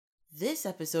This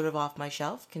episode of Off My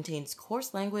Shelf contains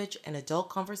coarse language and adult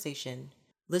conversation.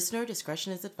 Listener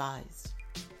discretion is advised.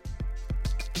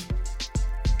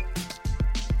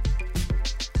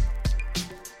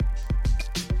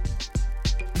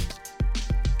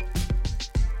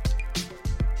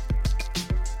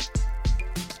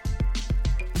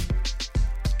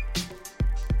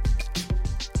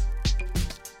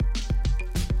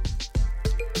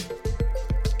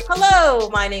 Hello,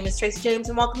 my name is Tracy James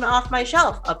and welcome to Off My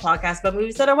Shelf, a podcast about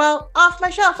movies that are, well, off my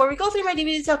shelf, where we go through my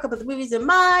DVDs, talk about the movies in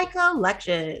my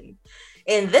collection.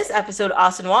 In this episode,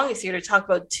 Austin Wong is here to talk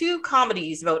about two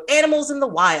comedies about animals in the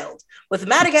wild with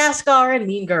Madagascar and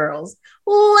Mean Girls.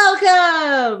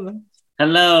 Welcome!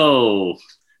 Hello!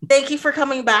 Thank you for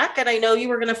coming back, and I know you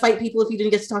were going to fight people if you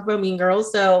didn't get to talk about Mean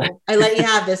Girls, so I let you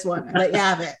have this one. I let you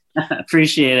have it.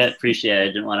 Appreciate it. I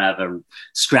didn't want to have a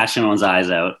scratch anyone's eyes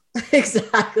out.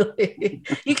 Exactly.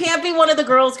 You can't be one of the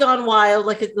girls gone wild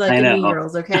like in Mean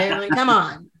Girls, okay? Like, come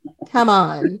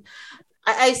on.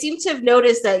 I seem to have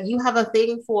noticed that you have a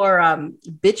thing for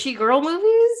bitchy girl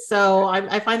movies, so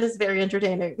I find this very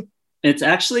entertaining. It's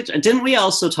actually, didn't we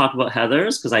also talk about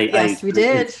Heathers? Because we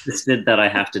did. Insisted that I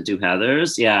have to do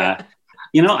Heathers. Yeah.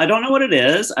 You know, I don't know what it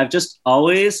is. I've just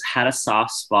always had a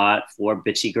soft spot for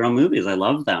bitchy girl movies. I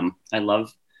love them. I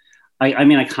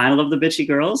kind of love the bitchy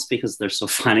girls because they're so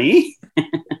funny.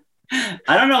 I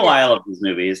don't know why I love these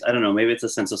movies. I don't know. Maybe it's a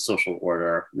sense of social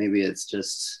order. Maybe it's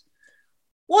just...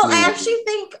 Well, I actually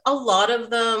think a lot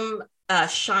of them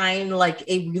shine like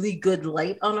a really good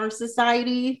light on our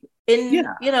society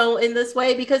in this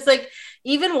way, because like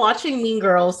even watching Mean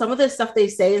Girls, some of the stuff they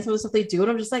say and some of the stuff they do, and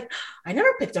I'm just like, I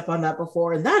never picked up on that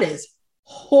before, and that is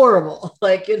horrible.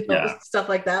 Like, stuff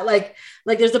like that. Like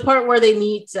there's a part where they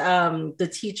meet the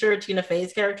teacher, Tina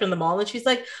Fey's character, in the mall, and she's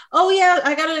like, oh yeah,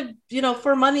 I gotta,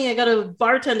 for money, I gotta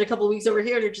bartend a couple of weeks over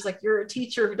here, and you're just like, you're a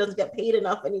teacher who doesn't get paid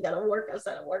enough and you gotta work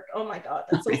outside of work. Oh my god,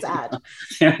 that's so sad.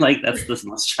 They're like, that's the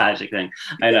most tragic thing.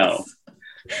 I know.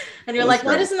 And you're like,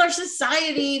 why doesn't our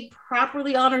society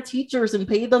properly honor teachers and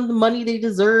pay them the money they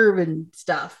deserve and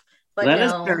stuff? But that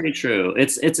is very true.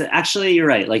 It's actually, you're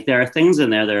right. Like, there are things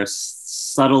in there. There are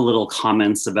subtle little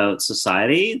comments about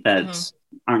society that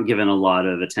aren't given a lot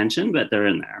of attention, but they're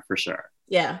in there for sure.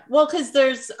 Yeah. Well, because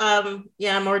there's, I'm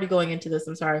already going into this.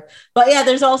 I'm sorry. But yeah,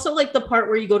 there's also like the part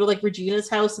where you go to like Regina's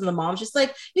house and the mom's just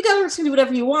like, you guys can do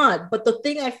whatever you want. But the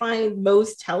thing I find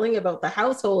most telling about the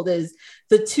household is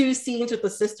the two scenes with the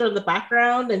sister in the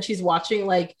background, and she's watching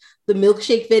like the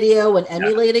milkshake video and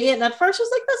emulating it. And at first I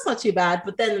was like, that's not too bad.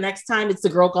 But then the next time it's the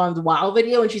Girl Gone Wild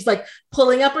video, and she's like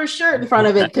pulling up her shirt in front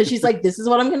of it because she's like, this is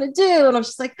what I'm going to do. And I'm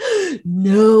just like,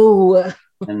 no.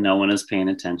 And no one is paying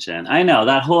attention. I know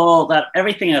that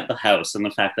everything at the house, and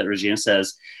the fact that Regina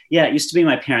says, yeah, it used to be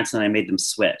my parents and I made them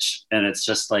switch. And it's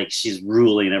just like, she's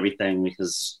ruling everything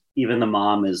because even the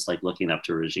mom is like looking up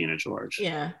to Regina George.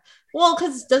 Yeah. Well,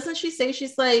 because doesn't she say,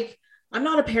 she's like, I'm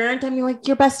not a parent. I'm like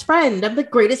your best friend. I'm the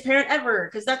greatest parent ever.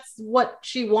 Because that's what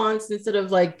she wants instead of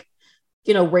like,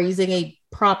 raising a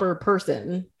proper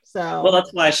person. So, well,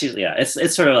 that's why she's,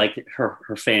 it's sort of like her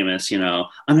famous, I'm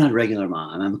not a regular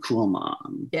mom, I'm a cool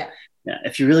mom. Yeah.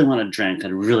 If you really want to drink,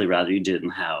 I'd really rather you do it in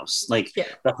the house. Like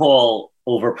the whole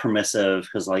over permissive,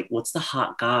 because like, what's the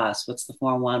hot goss? What's the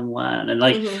 411? And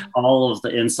like all of the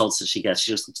insults that she gets,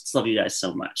 she just love you guys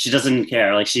so much. She doesn't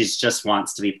care. Like, she just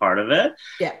wants to be part of it.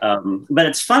 Yeah. But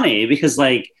it's funny because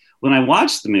like, when I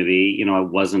watched the movie, I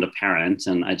wasn't a parent,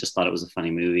 and I just thought it was a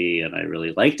funny movie, and I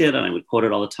really liked it, and I would quote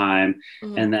it all the time.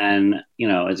 And then,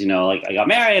 as you know, like, I got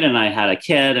married and I had a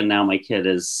kid, and now my kid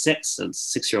is 6, a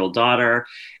 6-year-old daughter.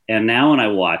 And now when I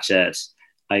watch it,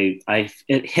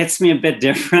 it hits me a bit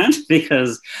different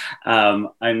because I'm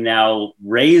now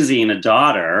raising a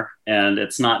daughter, and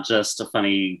it's not just a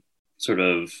funny sort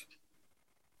of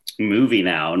movie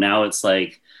now. Now it's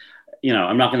like,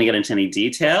 I'm not going to get into any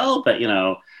detail, but,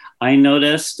 I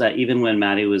noticed that even when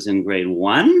Maddie was in grade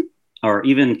 1 or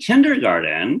even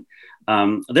kindergarten,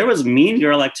 there was mean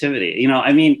girl activity.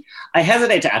 I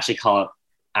hesitate to actually call it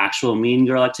actual mean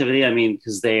girl activity.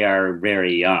 Because they are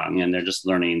very young and they're just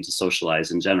learning to socialize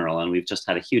in general. And we've just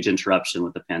had a huge interruption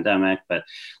with the pandemic. But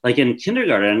like in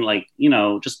kindergarten,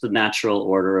 just the natural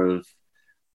order of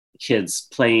kids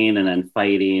playing and then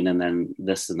fighting and then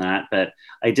this and that. But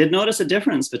I did notice a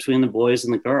difference between the boys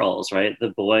and the girls, right? The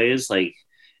boys, like,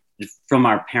 from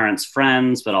our parents'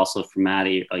 friends, but also from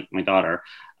Maddie, like my daughter,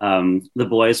 the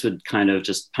boys would kind of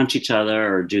just punch each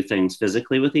other or do things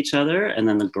physically with each other. And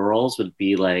then the girls would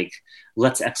be like,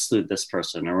 let's exclude this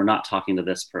person, or we're not talking to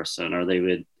this person, or they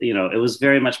would, it was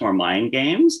very much more mind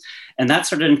games. And that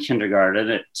started in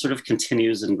kindergarten. It sort of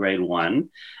continues in grade 1.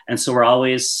 And so we're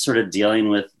always sort of dealing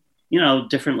with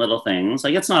different little things.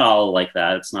 Like, it's not all like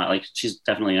that. It's not like she's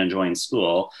definitely enjoying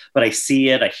school, but I see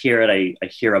it, I hear it, I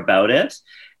hear about it,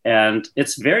 and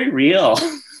it's very real.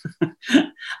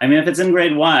 I mean, if it's in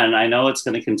grade 1, I know it's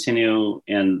going to continue.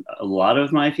 And a lot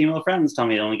of my female friends tell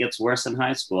me it only gets worse in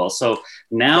high school. So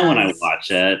now when I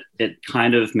watch it, it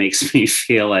kind of makes me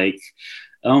feel like,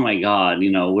 oh my God,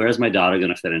 where's my daughter going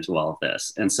to fit into all of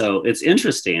this? And so it's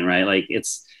interesting, right? Like,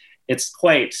 it's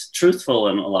quite truthful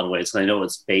in a lot of ways. I know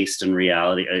it's based in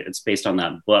reality. It's based on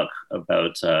that book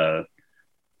about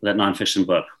that nonfiction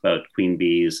book about queen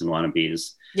bees and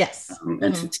wannabes. Yes.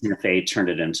 And Tina Fey turned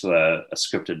it into a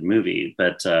scripted movie.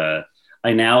 But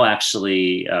I now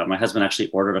actually, my husband actually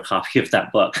ordered a copy of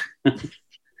that book.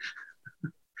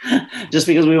 Just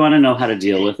because we want to know how to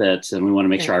deal with it, and we want to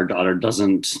make sure our daughter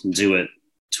doesn't do it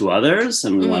to others,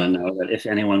 and we want to know that if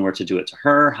anyone were to do it to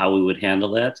her, how we would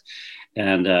handle it.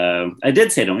 And I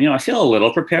did say to him, I feel a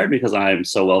little prepared because I'm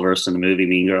so well versed in the movie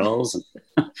Mean Girls.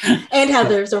 And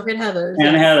Heathers, don't forget Heathers.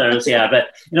 And Heathers, yeah.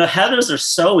 But, Heathers are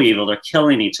so evil. They're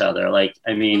killing each other. Like,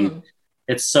 I mean,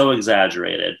 it's so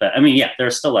exaggerated. But, I mean, yeah, there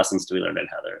are still lessons to be learned in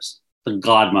Heathers. The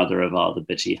godmother of all the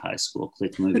bitchy high school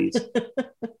clique movies.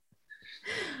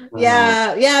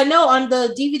 No, on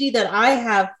the DVD that I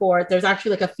have for it, there's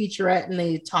actually like a featurette, and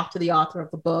they talk to the author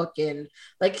of the book, and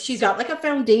like she's got like a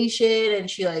foundation, and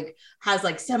she like has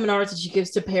like seminars that she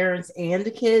gives to parents and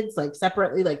the kids like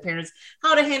separately, like parents,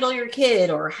 how to handle your kid,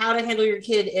 or how to handle your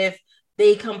kid if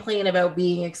they complain about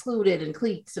being excluded and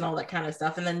cliques and all that kind of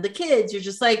stuff. And then the kids, you're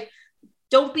just like,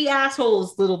 don't be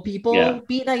assholes, little people,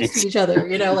 be nice to each other,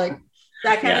 like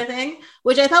that kind of thing,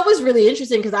 which I thought was really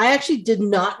interesting because I actually did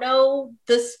not know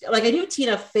this. Like, I knew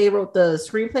Tina Fey wrote the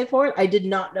screenplay for it. I did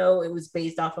not know it was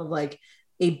based off of like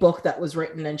a book that was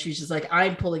written, and she's just like,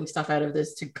 I'm pulling stuff out of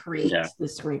this to create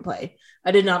this screenplay. I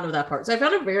did not know that part. So I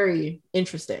found it very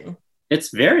interesting. It's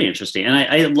very interesting. And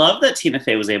I love that Tina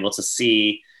Fey was able to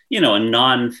see, a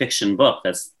nonfiction book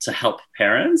that's to help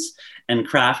parents and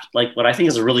craft like what I think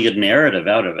is a really good narrative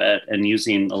out of it, and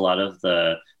using a lot of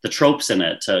the tropes in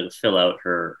it to fill out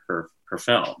her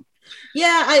film.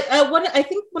 Yeah, I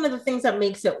think one of the things that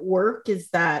makes it work is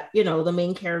that, the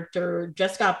main character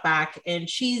just got back, and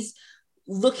she's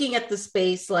looking at the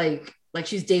space like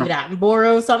she's David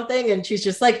Attenborough or something, and she's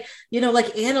just like,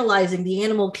 like analyzing the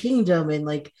animal kingdom and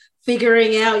like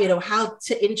figuring out, how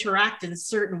to interact in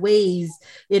certain ways,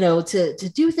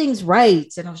 to do things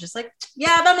right. And I was just like,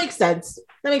 yeah, that makes sense.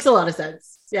 That makes a lot of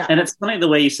sense. Yeah. And it's funny the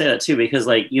way you say that too, because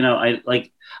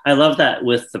I love that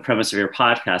with the premise of your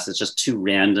podcast, it's just two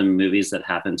random movies that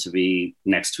happen to be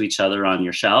next to each other on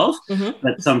your shelf.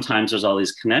 But sometimes there's all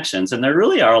these connections, and there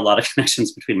really are a lot of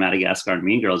connections between Madagascar and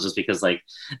Mean Girls, just because like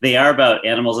they are about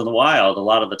animals in the wild a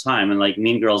lot of the time. And like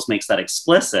Mean Girls makes that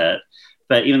explicit.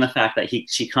 But even the fact that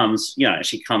she comes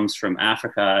from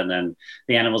Africa, and then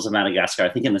the animals of Madagascar, I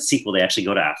think in the sequel, they actually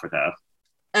go to Africa.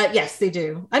 Yes, they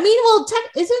do. I mean, well,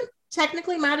 isn't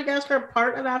technically Madagascar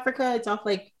part of Africa? It's off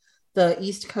like the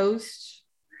East Coast.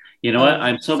 You know what?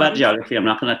 I'm so bad at geography. I'm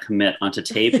not going to commit onto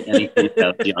tape anything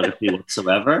about geography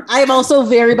whatsoever. I am also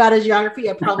very bad at geography.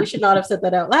 I probably should not have said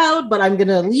that out loud, but I'm going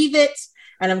to leave it,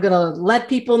 and I'm going to let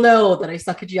people know that I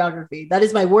suck at geography. That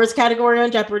is my worst category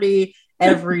on Jeopardy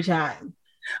every time.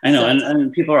 I know.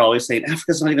 And people are always saying,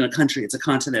 Africa's not even a country, it's a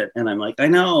continent. And I'm like, I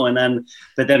know.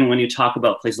 But then when you talk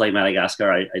about places like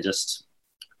Madagascar,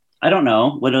 I don't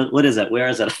know. What is it? Where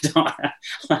is it? I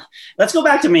don't. Let's go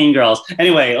back to Mean Girls.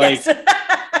 Anyway, yes.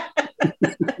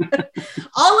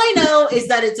 All I know is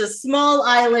that it's a small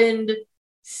island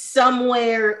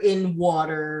somewhere in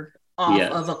water off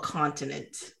of a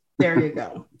continent. There you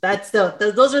go. That's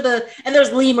those are the, and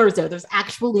there's lemurs there. There's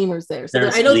actual lemurs there. So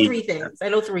I know three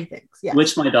things. Yeah.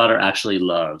 Which my daughter actually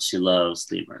loves. She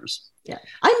loves lemurs. Yeah.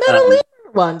 I met a lemur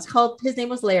once his name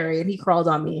was Larry, and he crawled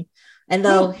on me. And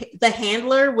the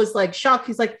handler was like shocked.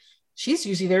 He's like, she's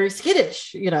usually very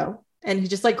skittish, and he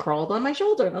just like crawled on my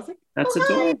shoulder. And I was like, that's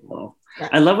adorable. Yeah.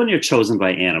 I love when you're chosen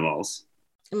by animals.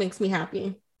 It makes me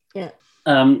happy. Yeah.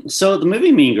 So the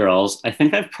movie Mean Girls, I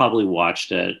think I've probably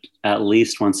watched it at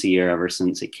least once a year ever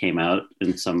since it came out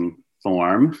in some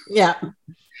form. Yeah.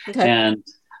 Okay. And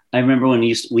I remember when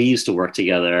we used to work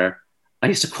together, I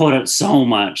used to quote it so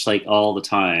much, like all the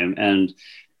time. And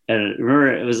I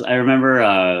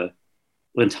remember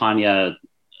when Tanya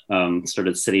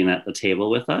started sitting at the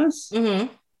table with us,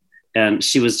 and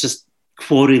she was just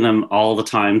quoting them all the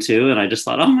time too, and I just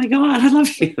thought, oh my God, I love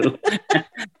you.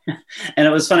 And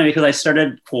it was funny because I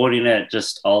started quoting it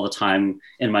just all the time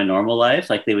in my normal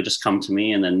life. Like they would just come to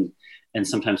me, and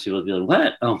sometimes people would be like,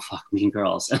 what? Oh fuck, Mean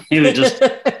Girls. And they would just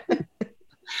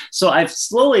So I've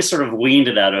slowly sort of weaned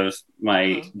it out of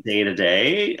my day to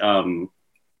day.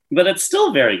 But it's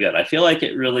still very good. I feel like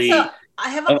it really, So I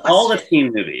have a of all the question.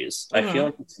 teen movies, I feel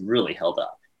like it's really held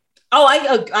up. Oh,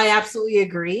 I absolutely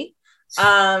agree.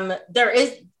 There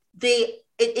is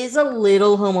it is a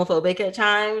little homophobic at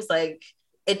times. Like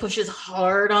it pushes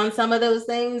hard on some of those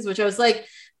things, which I was like,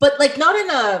 but like not in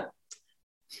a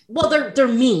well, they're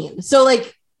mean. So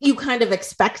like you kind of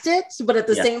expect it, but at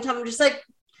the same time, I'm just like,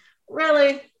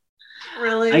 really?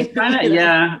 Really? I kind of,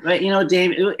 yeah, but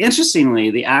interestingly,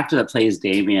 the actor that plays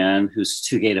Damien, who's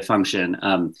too gay to function,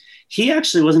 he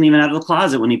actually wasn't even out of the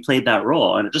closet when he played that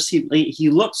role, and it just he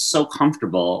looked so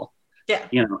comfortable,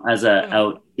 as a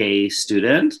out gay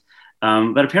student.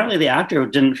 But apparently, the actor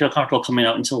didn't feel comfortable coming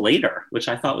out until later, which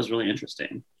I thought was really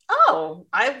interesting. Oh,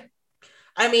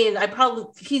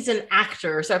 he's an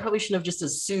actor, so I probably shouldn't have just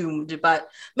assumed, but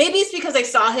maybe it's because I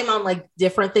saw him on like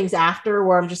different things after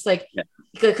where I'm just like,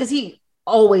 because he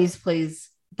always plays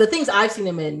the things I've seen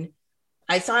him in.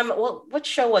 I saw him, well, what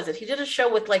show was it? He did a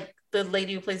show with like the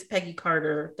lady who plays Peggy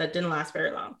Carter that didn't last very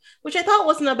long, which I thought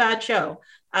wasn't a bad show.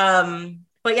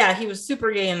 But yeah, he was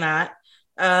super gay in that.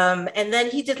 And then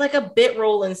he did like a bit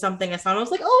role in something I saw, and I was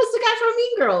like, oh, it's the guy from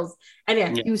Mean Girls. And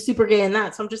yeah, he was super gay in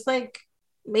that. So I'm just like,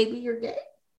 maybe you're gay.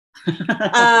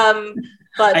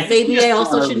 But maybe I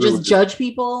also should just judge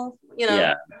people,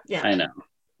 Yeah, I know.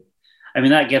 I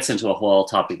mean, that gets into a whole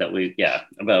topic that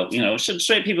about, should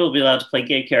straight people be allowed to play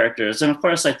gay characters? And of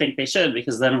course, I think they should,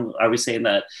 because then are we saying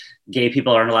that gay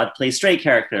people aren't allowed to play straight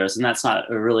characters? And that's not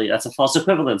that's a false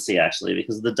equivalency, actually,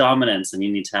 because of the dominance. And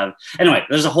you need to have, anyway,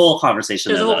 there's a whole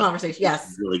conversation.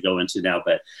 Yes. Really go into now.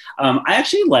 But I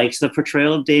actually liked the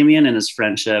portrayal of Damien and his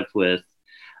friendship with,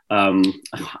 I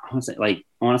want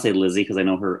to say Lizzie because I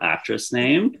know her actress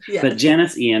name, but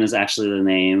Janice Ian is actually the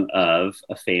name of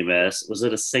a famous, was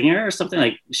it a singer or something?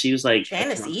 Like she was like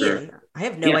Janice Ian. I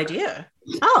have no idea.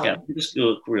 Oh, yeah. Just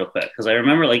go real quick because I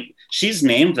remember like she's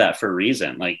named that for a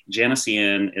reason. Like Janice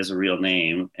Ian is a real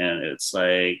name, and it's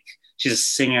like she's a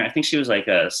singer. I think she was like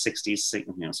a '60s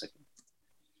singer. I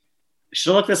should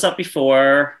have looked this up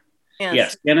before.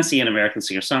 Yes, Janice Ian, American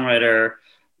singer-songwriter.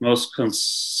 Most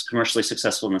commercially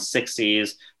successful in the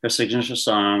 60s. Her signature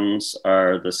songs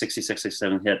are the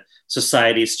 66-67 hit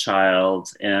Society's Child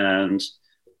and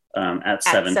At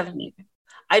 17.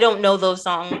 I don't know those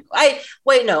songs. I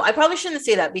probably shouldn't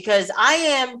say that because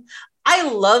I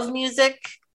love music.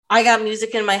 I got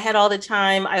music in my head all the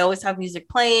time. I always have music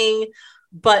playing,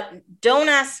 but don't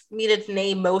ask me to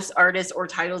name most artists or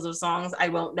titles of songs I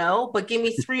won't know, but give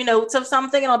me 3 notes of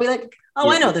something and I'll be like, oh,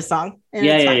 I know this song. And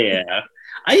yeah.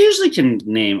 I usually can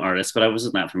name artists, but I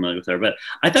wasn't that familiar with her. But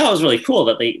I thought it was really cool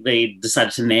that they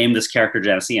decided to name this character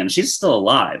Janice Ian. She's still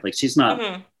alive. Like she's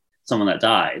not someone that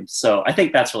died. So I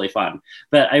think that's really fun.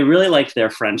 But I really liked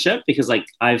their friendship because like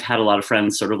I've had a lot of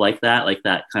friends sort of like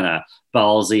that kind of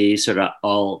ballsy, sort of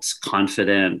alt,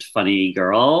 confident, funny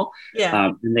girl.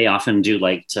 Yeah. And they often do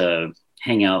like to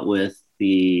hang out with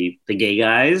the gay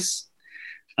guys.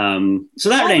 So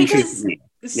that rang true for me.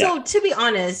 So to be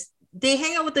honest, they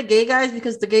hang out with the gay guys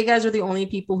because the gay guys are the only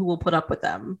people who will put up with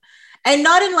them, and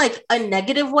not in like a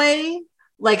negative way,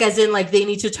 like as in like they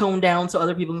need to tone down so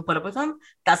other people can put up with them.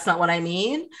 That's not what I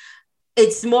mean.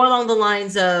 It's more along the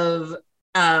lines of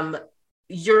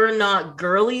you're not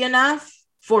girly enough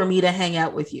for me to hang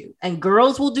out with you, and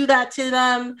girls will do that to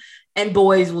them and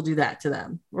boys will do that to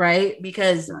them, right?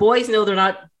 Because boys know they're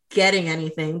not getting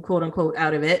anything, quote unquote,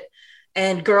 out of it,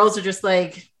 and girls are just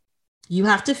like, you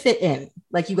have to fit in.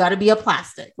 Like you got to be a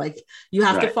plastic. Like you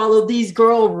have to follow these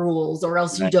girl rules or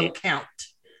else you don't count.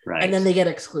 Right. And then they get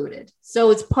excluded. So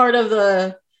it's part of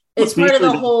the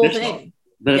whole thing.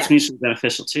 But it's mutually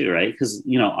beneficial too, right? Because,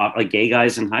 like gay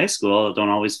guys in high school don't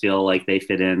always feel like they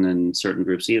fit in certain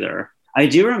groups either. I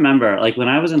do remember like when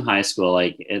I was in high school,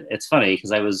 like it's funny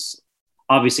because I was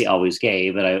obviously always gay,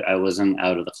 but I wasn't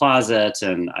out of the closet,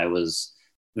 and I was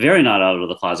very not out of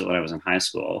the closet when I was in high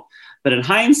school. But in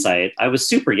hindsight, I was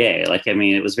super gay. Like, I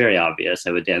mean, it was very obvious.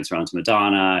 I would dance around to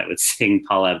Madonna. I would sing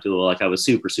Paula Abdul. Like, I was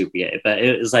super, super gay. But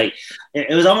it was like,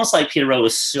 it was almost like Peter Rowe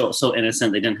was so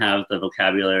innocent. They didn't have the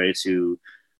vocabulary to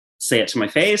say it to my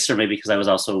face, or maybe because I was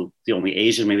also the only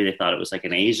Asian. Maybe they thought it was like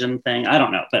an Asian thing. I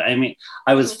don't know. But I mean,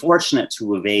 I was fortunate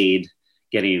to evade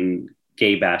getting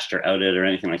gay bashed or outed or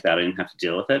anything like that. I didn't have to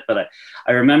deal with it. But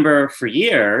I remember for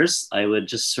years, I would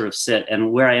just sort of sit,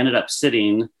 and where I ended up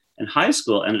sitting in high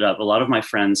school, a lot of my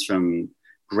friends from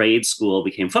grade school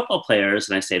became football players,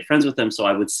 and I stayed friends with them. So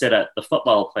I would sit at the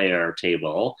football player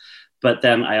table, but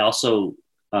then I also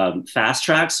fast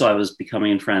track. So I was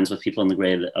becoming friends with people in the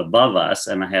grade above us.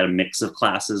 And I had a mix of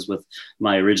classes with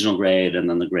my original grade and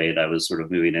then the grade I was sort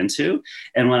of moving into.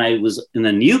 And when I was in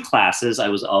the new classes, I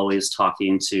was always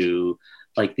talking to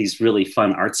like these really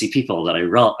fun artsy people that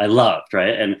I loved,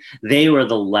 right? And they were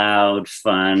the loud,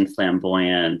 fun,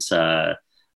 flamboyant,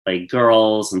 like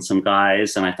girls and some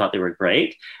guys. And I thought they were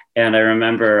great. And I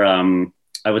remember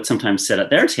I would sometimes sit at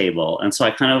their table. And so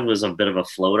I kind of was a bit of a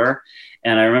floater.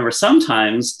 And I remember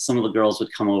sometimes some of the girls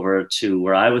would come over to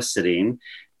where I was sitting.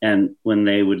 And when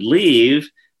they would leave,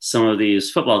 some of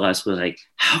these football guys were like,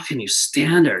 how can you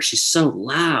stand her? She's so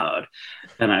loud.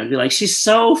 And I'd be like, she's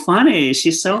so funny.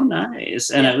 She's so nice.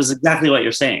 And it was exactly what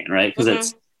you're saying, right?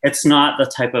 Because it's not the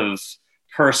type of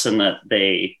person that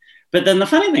they, but then the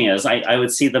funny thing is I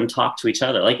would see them talk to each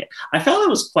other. Like I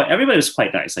felt everybody was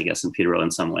quite nice, I guess, in Peterborough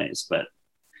in some ways, but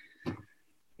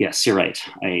yes, you're right.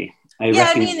 I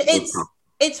mean,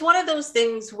 it's one of those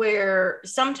things where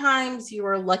sometimes you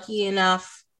are lucky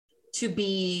enough to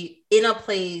be in a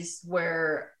place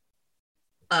where,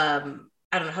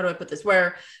 I don't know, how do I put this?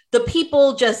 Where the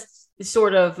people just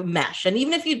sort of mesh. And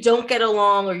even if you don't get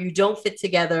along or you don't fit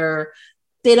together,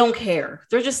 they don't care.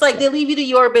 They're just like, they leave you to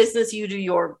your business, you do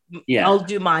your, I'll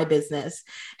do my business.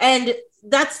 And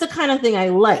that's the kind of thing I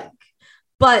like.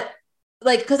 But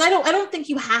like, because I don't think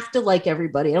you have to like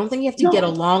everybody. I don't think you have to get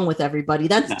along with everybody.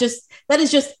 That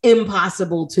is just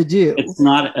impossible to do. It's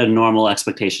not a normal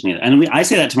expectation either. And I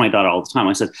say that to my daughter all the time.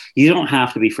 I said, you don't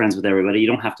have to be friends with everybody. You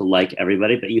don't have to like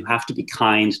everybody, but you have to be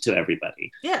kind to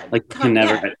everybody. Yeah. Like you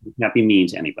can't be mean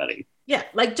to anybody. Yeah.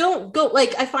 Like don't go,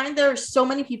 like I find there are so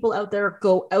many people out there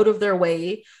go out of their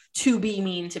way to be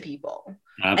mean to people.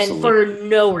 Absolutely. And for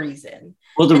no reason.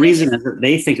 Well, the reason is that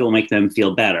they think it will make them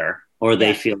feel better. Or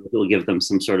they feel it will give them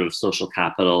some sort of social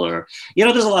capital, or,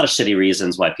 there's a lot of shitty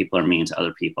reasons why people are mean to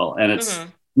other people. And it's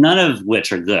none of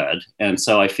which are good. And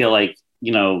so I feel like,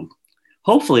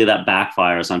 hopefully that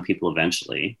backfires on people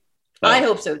eventually. But I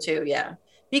hope so too. Yeah.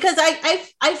 Because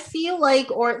I feel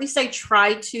like, or at least I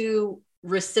try to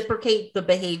reciprocate the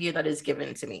behavior that is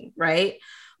given to me. Right.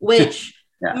 Which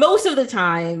most of the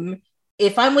time,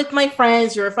 if I'm with my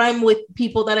friends or if I'm with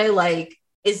people that I like,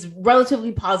 is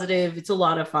relatively positive. It's a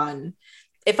lot of fun.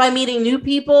 If I'm meeting new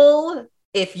people,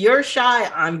 if you're shy,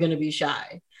 I'm going to be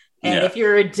shy. And if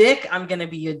you're a dick, I'm going to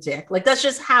be a dick. Like, that's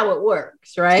just how it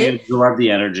works. Right. You love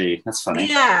the energy. That's funny.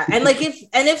 Yeah. And like,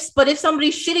 if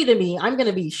somebody's shitty to me, I'm going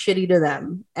to be shitty to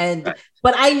them. And,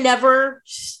 but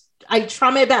I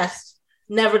try my best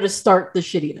never to start the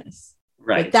shittiness.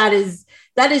 Right. Like, that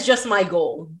is just my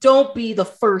goal. Don't be the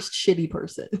first shitty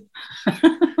person.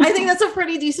 I think that's a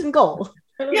pretty decent goal.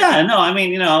 Yeah, no, I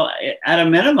mean, at a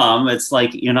minimum, it's like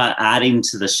you're not adding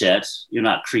to the shit. You're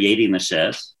not creating the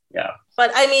shit. Yeah. But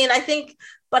I mean, I think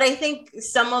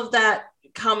some of that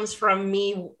comes from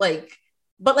me, like,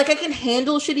 but like I can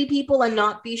handle shitty people and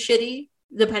not be shitty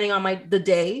depending on the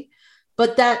day.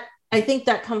 But I think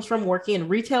that comes from working in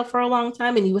retail for a long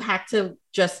time, and you have to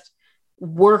just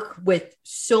work with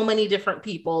so many different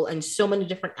people and so many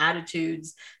different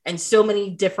attitudes and so many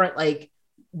different like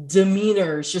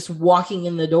demeanors just walking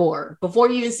in the door. Before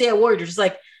you even say a word, you're just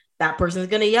like, that person's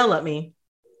gonna yell at me.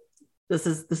 This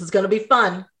is gonna be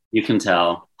fun. You can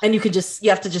tell. And you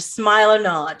have to just smile and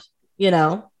nod,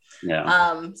 Yeah.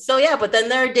 But then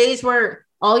there are days where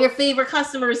all your favorite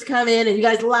customers come in and you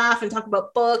guys laugh and talk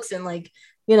about books and like,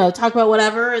 talk about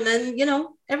whatever, and then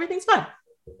everything's fun.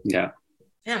 Yeah.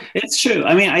 It's true.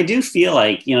 I mean, I do feel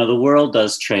like, the world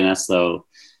does train us though,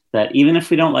 that even if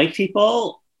we don't like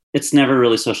people, it's never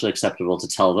really socially acceptable to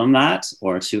tell them that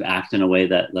or to act in a way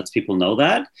that lets people know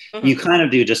that. Mm-hmm. You kind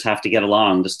of do just have to get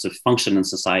along just to function in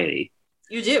society.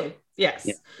 You do. Yes.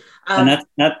 Yeah. And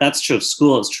that's true of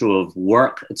school. It's true of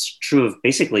work. It's true of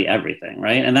basically everything.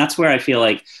 Right. And that's where I feel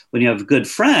like when you have good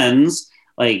friends,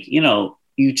 like,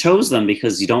 you chose them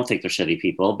because you don't think they're shitty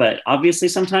people. But obviously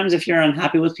sometimes if you're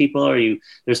unhappy with people or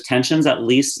there's tensions, at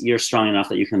least you're strong enough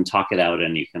that you can talk it out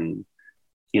and you can,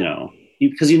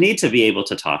 because you need to be able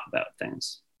to talk about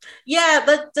things. Yeah,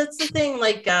 that's the thing.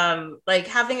 Like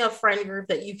having a friend group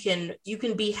that you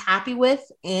can be happy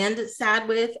with and sad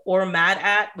with or mad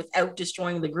at without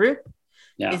destroying the group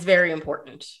is very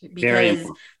important. Because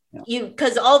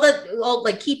because all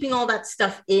keeping all that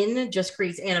stuff in just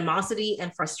creates animosity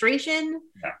and frustration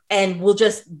and will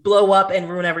just blow up and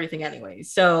ruin everything anyway.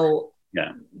 So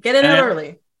get it out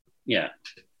early. Yeah.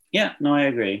 No, I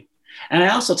agree. And I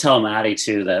also tell Maddie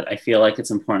too that I feel like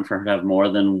it's important for her to have more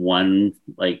than one,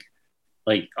 like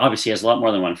obviously he has a lot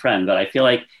more than one friend, but I feel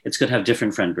like it's good to have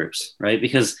different friend groups, right?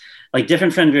 Because like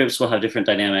different friend groups will have different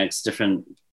dynamics, different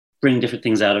bring different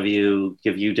things out of you,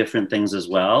 give you different things as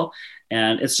well.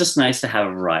 And it's just nice to have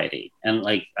a variety. And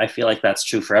like, I feel like that's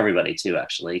true for everybody too,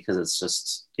 actually,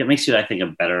 because it makes you, I think, a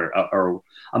better or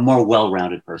a more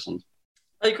well-rounded person.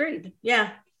 Agreed.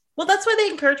 Yeah. Well, that's why they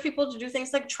encourage people to do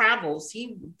things like travel,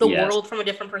 see the world from a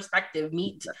different perspective,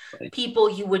 meet people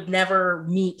you would never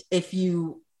meet if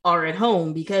you are at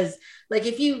home. Because like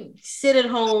if you sit at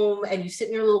home and you sit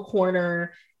in your little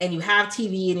corner and you have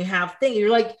TV and you have things, you're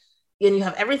like, and you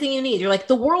have everything you need. You're like,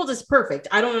 the world is perfect.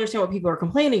 I don't understand what people are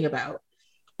complaining about.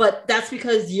 But that's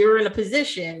because you're in a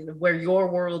position where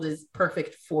your world is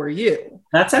perfect for you.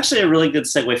 That's actually a really good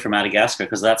segue for Madagascar,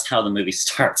 because that's how the movie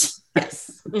starts.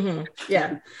 Yes. Mm-hmm.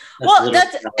 Yeah. Well, and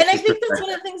I think that's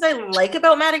one of the things I like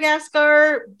about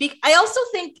Madagascar. I also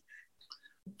think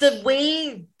the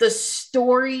way the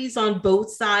stories on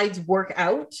both sides work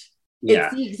out,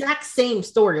 it's the exact same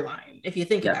storyline if you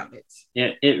think about it.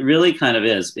 Yeah, it really kind of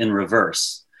is in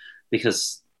reverse,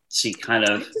 because she kind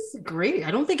of... I disagree.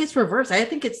 I don't think it's reverse. I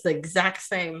think it's the exact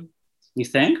same. You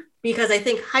think? Because I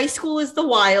think high school is the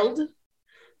wild.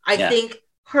 I think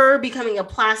her becoming a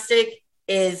plastic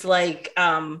is like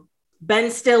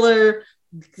Ben Stiller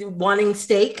wanting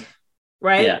steak,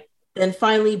 right? Yeah. Then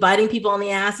finally biting people on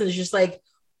the ass and it's just like,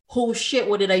 oh shit,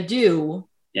 what did I do?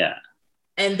 Yeah.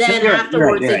 And then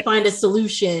afterwards they find a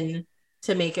solution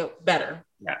to make it better.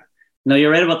 Yeah. No,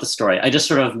 you're right about the story. I just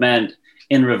sort of meant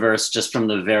in reverse, just from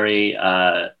the very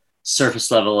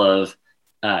surface level of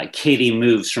Katie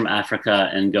moves from Africa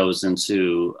and goes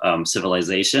into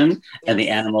civilization, and the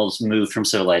animals move from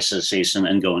civilization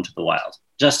and go into the wild.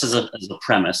 Just as a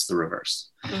premise, the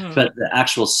reverse. Mm-hmm. But the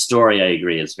actual story, I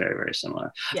agree, is very, very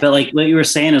similar. Yeah. But like what you were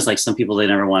saying is like some people, they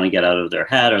never want to get out of their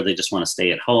head, or they just want to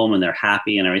stay at home and they're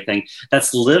happy and everything.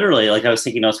 That's literally, like I was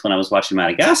taking notes when I was watching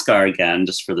Madagascar again,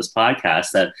 just for this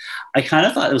podcast, that I kind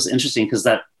of thought it was interesting because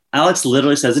that Alex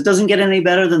literally says, it doesn't get any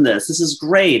better than this. This is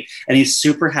great. And he's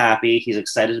super happy. He's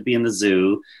excited to be in the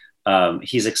zoo.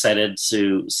 He's excited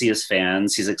to see his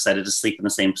fans. He's excited to sleep in the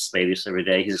same space every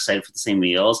day. He's excited for the same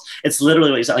meals. It's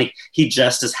literally what he's like. He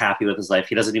just is happy with his life.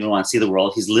 He doesn't even want to see the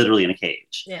world. He's literally in a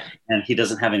cage. Yeah. And he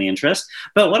doesn't have any interest.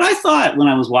 But what I thought when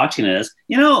I was watching it is,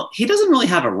 you know, he doesn't really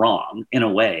have it wrong in a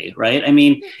way, right? I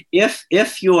mean,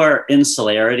 if your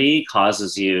insularity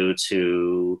causes you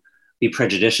to be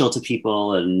prejudicial to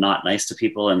people and not nice to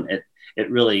people, and it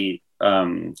really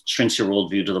shrinks your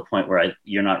worldview to the point where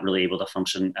you're not really able to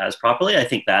function as properly. I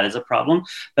think that is a problem.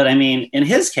 But I mean, in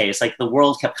his case, like the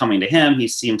world kept coming to him. He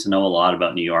seemed to know a lot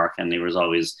about New York, and he was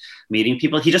always meeting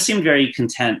people. He just seemed very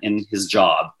content in his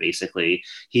job, basically.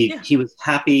 He was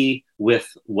happy with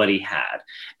what he had.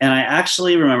 And I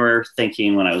actually remember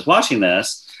thinking when I was watching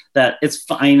this, that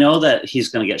I know that he's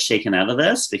going to get shaken out of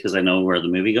this because I know where the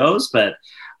movie goes, but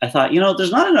I thought, you know,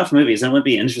 there's not enough movies, and it would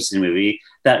be an interesting movie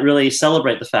that really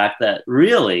celebrate the fact that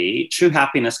really true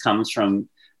happiness comes from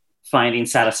finding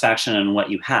satisfaction in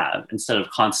what you have instead of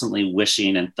constantly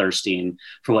wishing and thirsting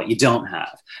for what you don't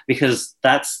have, because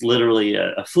that's literally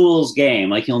a fool's game.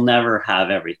 Like you'll never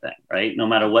have everything, right? No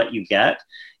matter what you get,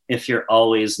 if you're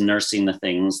always nursing the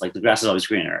things, like the grass is always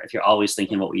greener, if you're always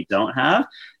thinking what we don't have,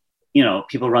 you know,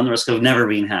 people run the risk of never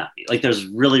being happy. Like there's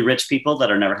really rich people that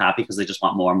are never happy because they just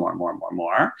want more and more and more and more and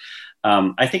more.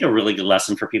 I think a really good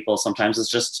lesson for people sometimes is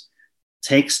just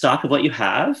take stock of what you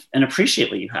have and appreciate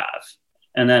what you have.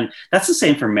 And then that's the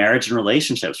same for marriage and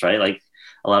relationships, right? Like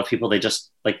a lot of people, they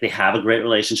just like, they have a great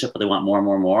relationship, but they want more and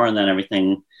more and more, and then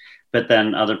everything. But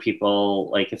then other people,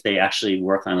 like if they actually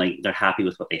work on, like they're happy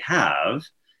with what they have,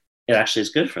 it actually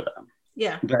is good for them.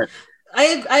 Yeah. But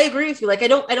I agree with you. Like, I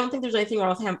don't think there's anything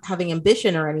wrong with having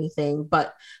ambition or anything,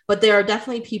 but there are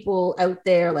definitely people out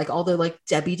there, like all the like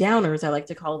Debbie Downers, I like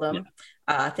to call them.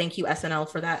 Yeah. Thank you SNL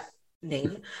for that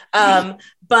name.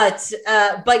 But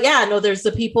yeah, no, there's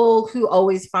the people who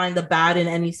always find the bad in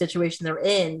any situation they're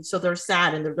in. So they're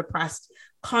sad and they're depressed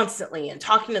constantly, and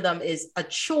talking to them is a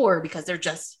chore because they're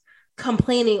just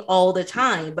complaining all the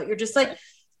time. But you're just like,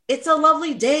 it's a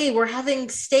lovely day. We're having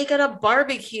steak at a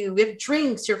barbecue. We have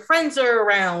drinks. Your friends are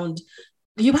around.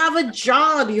 You have a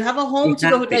job. You have a home to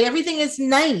go to. Like, everything is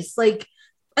nice. Like,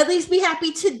 at least be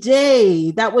happy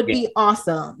today. That would be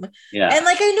awesome. Yeah. And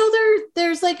like, I know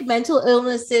there's like mental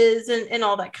illnesses and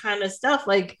all that kind of stuff.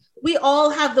 Like, we all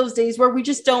have those days where we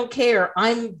just don't care.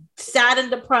 I'm sad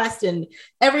and depressed and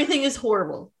everything is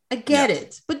horrible. I get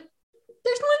it. But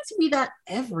there's not to be that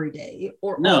every day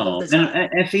or all of the time.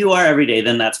 And if you are every day,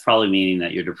 then that's probably meaning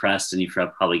that you're depressed and you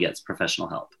probably get professional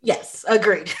help. Yes,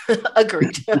 agreed.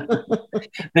 Agreed.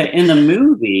 In the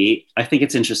movie, I think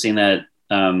it's interesting that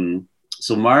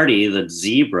So Marty, the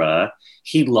zebra,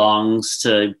 he longs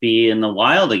to be in the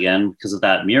wild again because of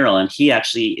that mural, and he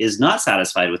actually is not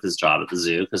satisfied with his job at the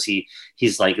zoo because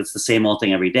he's like, it's the same old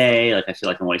thing every day. Like, I feel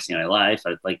like I'm wasting my life.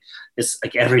 It's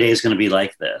like every day is going to be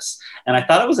like this. And I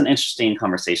thought it was an interesting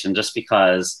conversation just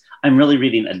because I'm really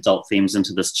reading adult themes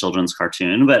into this children's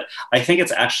cartoon, but I think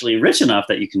it's actually rich enough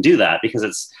that you can do that because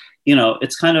it's, you know,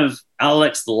 it's kind of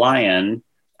Alex the lion.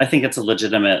 I think it's a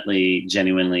legitimately,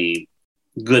 genuinely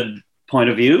good point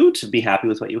of view to be happy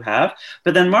with what you have.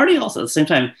 But then Marty also at the same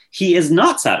time, he is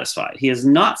not satisfied. He is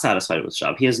not satisfied with his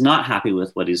job. He is not happy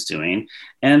with what he's doing.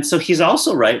 And so he's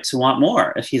also right to want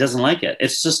more if he doesn't like it.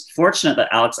 It's just fortunate that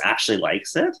Alex actually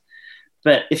likes it.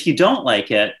 But if you don't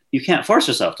like it, you can't force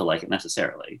yourself to like it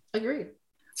necessarily. Agreed.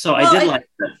 So I did like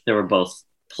that there were both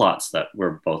plots that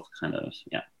were both kind of,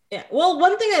 yeah. Yeah. Well,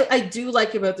 one thing I do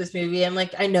like about this movie, and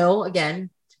like, I know, again,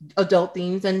 adult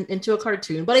themes and into a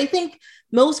cartoon, but I think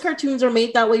most cartoons are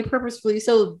made that way purposefully,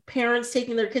 so parents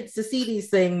taking their kids to see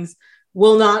these things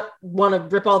will not want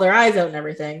to rip all their eyes out and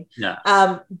everything.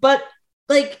 Yeah. But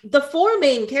like the four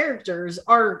main characters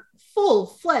are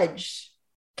full-fledged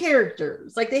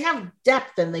characters. Like, they have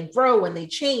depth and they grow and they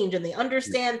change and they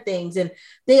understand things and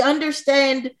they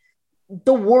understand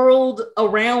the world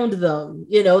around them.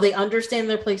 You know, they understand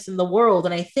their place in the world,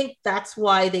 and I think that's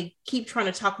why they keep trying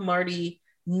to talk Marty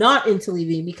not into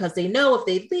leaving, because they know if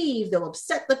they leave, they'll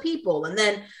upset the people and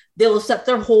then they'll upset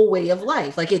their whole way of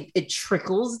life. Like, it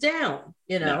trickles down,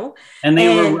 you know? Yeah. And they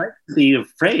were right to be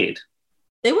afraid.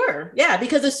 They were, yeah,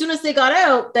 because as soon as they got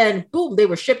out, then boom, they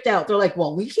were shipped out. They're like,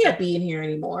 well, we can't be in here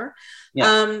anymore.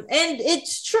 Yeah. And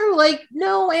it's true, like,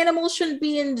 no, animals shouldn't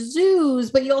be in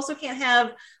zoos, but you also can't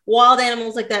have wild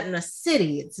animals like that in a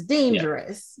city. It's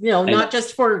dangerous, you know, not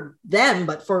just for them,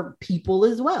 but for people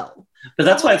as well. But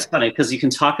that's why it's funny, because you can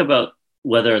talk about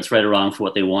whether it's right or wrong for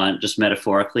what they want, just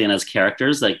metaphorically and as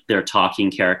characters, like they're talking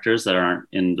characters that aren't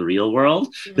in the real world.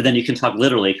 Mm-hmm. But then you can talk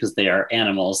literally because they are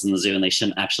animals in the zoo and they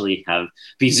shouldn't actually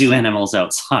be zoo animals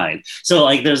outside. So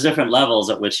like there's different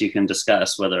levels at which you can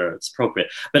discuss whether it's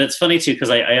appropriate. But it's funny too, because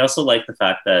I also like the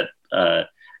fact that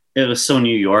it was so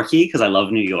New York-y, because I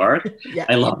love New York. Yeah.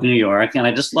 I love New York. And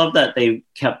I just love that they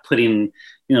kept putting,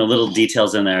 you know, little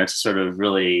details in there to sort of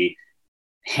really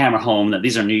hammer home that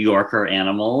these are New Yorker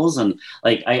animals. And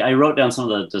like I wrote down some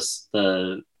of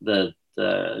the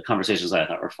conversations I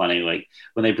thought were funny, like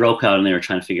when they broke out and they were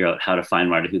trying to figure out how to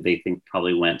find Marty, who they think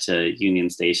probably went to Union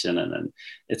Station, and then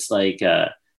it's like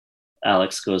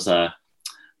Alex goes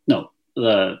no,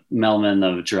 the Melman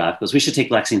of Giraffe goes, we should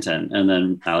take Lexington, and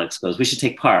then Alex goes, we should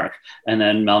take Park, and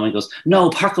then Melman goes, no,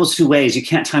 Park goes two ways, you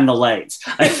can't time the lights.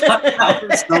 I thought that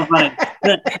was so funny.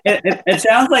 It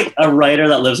sounds like a writer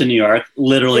that lives in New York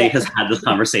literally has had this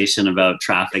conversation about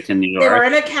traffic in New York. They were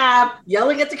in a cab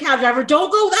yelling at the cab driver, don't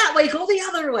go that way, go the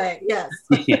other way. Yes.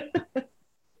 Yeah.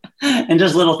 And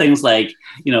just little things like,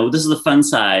 you know, this is the fun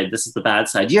side, this is the bad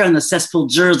side. You're on the cesspool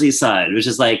Jersey side, which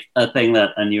is like a thing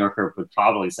that a New Yorker would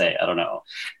probably say. I don't know.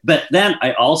 But then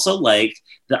I also like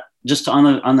that, just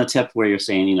on the tip where you're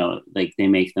saying, you know, like they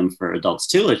make them for adults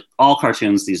too. Like all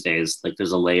cartoons these days, like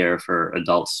there's a layer for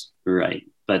adults, right?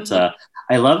 But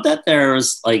I love that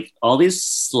there's like all these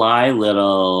sly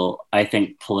little, I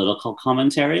think, political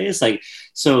commentaries. Like,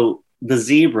 so the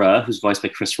zebra, who's voiced by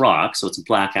Chris Rock, so it's a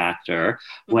black actor,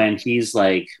 when he's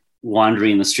like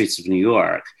wandering the streets of New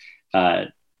York, a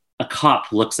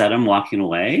cop looks at him walking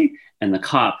away, and the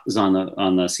cop is on the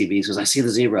CB. He goes, I see the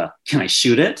zebra. Can I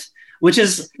shoot it? Which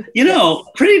is, you know,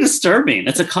 pretty disturbing.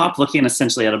 It's a cop looking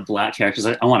essentially at a black character. He's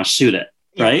like, I want to shoot it,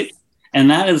 right? Yes. And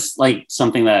that is like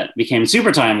something that became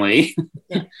super timely.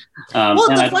 Yeah. Well,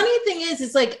 the funny thing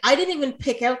is like, I didn't even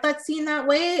pick out that scene that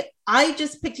way. I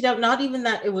just picked it out, not even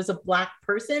that it was a black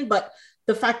person, but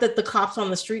the fact that the cops on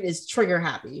the street is trigger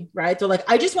happy, right? They're like,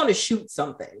 I just want to shoot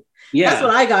something. Yeah. That's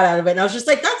what I got out of it. And I was just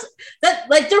like, that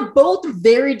like, they're both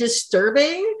very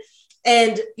disturbing.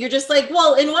 And you're just like,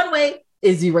 well, in one way,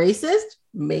 is he racist?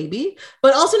 Maybe.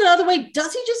 But also in another way,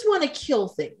 does he just want to kill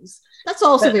things? That's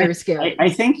also very scary. I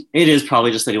think it is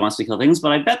probably just that he wants to kill things,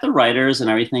 but I bet the writers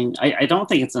and everything, I don't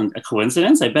think it's a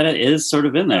coincidence. I bet it is sort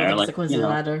of in there. Like, it's a coincidence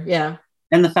matter. Yeah.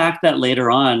 And the fact that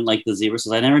later on, like the zebra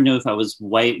says, I never knew if I was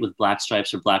white with black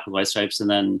stripes or black with white stripes. And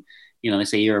then, you know, they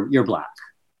say you're black,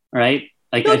 right?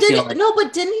 Like, no,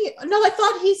 but didn't he? No, I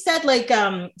thought he said like,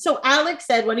 so Alex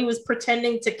said when he was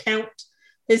pretending to count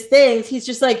his things, he's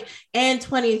just like, and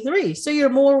 23. So you're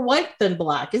more white than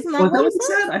black. Isn't that what he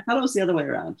said? I thought it was the other way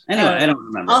around. Anyway, I don't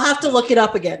remember. I'll have to look it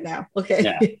up again now. Okay.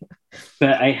 Yeah.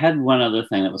 But I had one other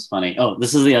thing that was funny. Oh,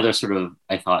 this is the other sort of,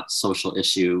 I thought, social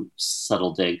issue,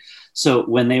 subtle dig. So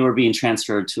when they were being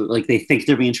transferred to, like, they think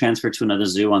they're being transferred to another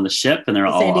zoo on the ship, and they're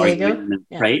all arguing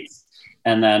in crates.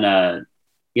 And then, and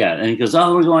he goes,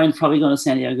 oh, we're probably going to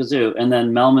San Diego Zoo. And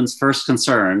then Melman's first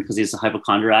concern, because he's a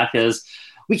hypochondriac, is,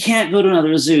 we can't go to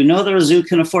another zoo. No other zoo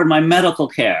can afford my medical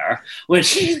care,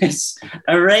 which is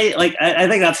like, I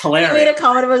think that's hilarious. He made a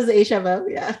comment about his HMO,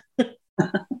 yeah.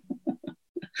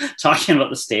 Talking about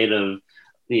the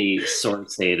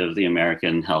sort state of the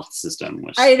American health system.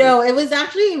 Which I know, it was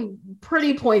actually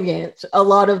pretty poignant, a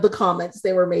lot of the comments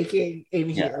they were making in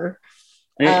here.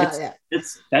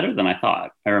 It's better than I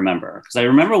thought. I remember, because I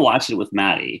remember watching it with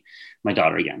Maddie, my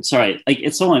daughter, again. Sorry, like,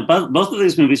 it's so funny. Both of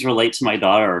these movies relate to my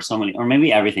daughter, or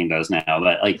maybe everything does now.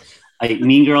 But like,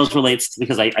 Mean Girls relates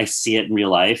because I see it in real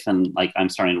life, and like, I'm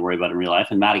starting to worry about it in real life.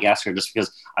 And Madagascar, just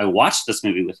because I watched this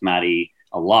movie with Maddie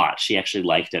a lot. She actually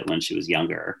liked it when she was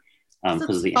younger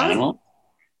because of the animal.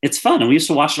 It's fun, and we used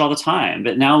to watch it all the time.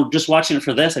 But now, just watching it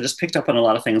for this, I just picked up on a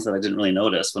lot of things that I didn't really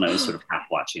notice when I was sort of half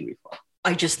watching before.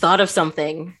 I just thought of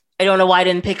something. I don't know why I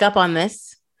didn't pick up on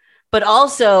this, but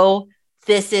also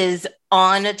this is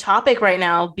on topic right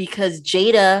now because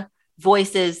Jada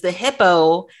voices the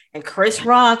hippo and Chris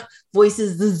Rock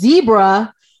voices the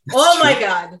zebra. Oh my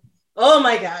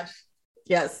God.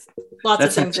 Yes. Lots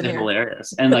of things in here.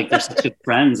 Hilarious. And like, they're such good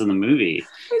friends in the movie.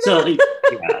 So like,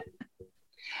 yeah.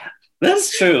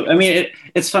 That's true. I mean,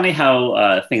 it's funny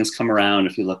how things come around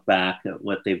if you look back at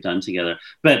what they've done together.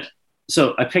 But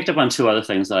so I picked up on two other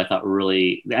things that I thought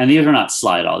really, and these are not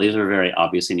sly at all. These are very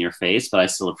obvious in your face, but I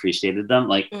still appreciated them.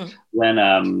 Like when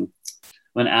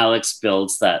Alex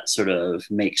builds that sort of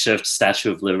makeshift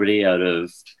Statue of Liberty out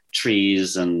of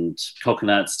trees and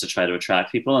coconuts to try to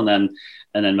attract people, and then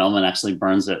Melman actually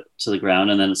burns it to the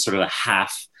ground, and then it's sort of a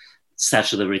half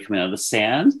Statue of Liberty coming out of the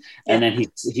sand, and then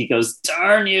he goes,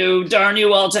 darn you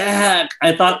all to heck.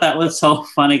 I thought that was so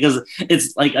funny because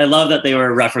it's like, I love that they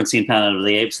were referencing Planet of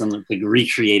the Apes and like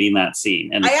recreating that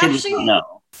scene, and the kids don't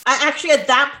know. I actually, at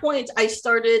that point, I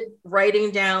started writing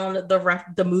down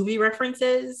the movie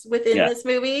references within this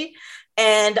movie,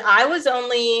 and I was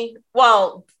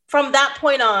from that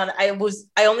point on, I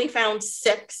only found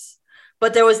 6.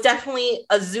 But there was definitely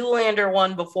a Zoolander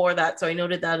one before that, so I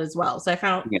noted that as well. So I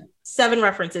found 7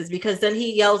 references, because then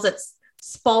he yells at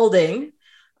Spalding,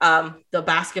 the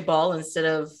basketball, instead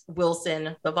of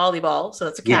Wilson, the volleyball. So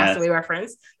that's a Castaway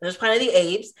reference. There's Planet of the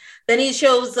Apes. Then he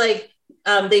shows they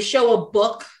show a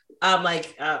book,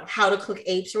 how to cook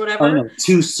apes or whatever. Oh, no.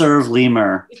 To Serve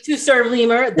Lemur. To Serve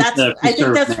Lemur. I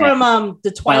think that's from the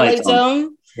Twilight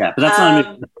Zone. Yeah, but that's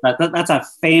not that's a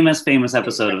famous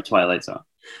episode of Twilight Zone.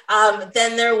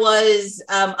 Then there was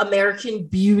American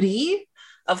Beauty,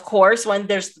 of course, when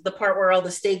there's the part where all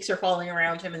the stakes are falling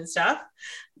around him and stuff.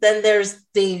 Then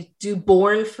they do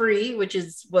Born Free, which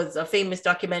was a famous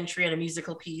documentary and a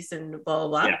musical piece and blah, blah,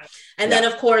 blah. Yeah. And then,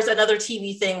 of course, another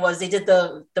TV thing was they did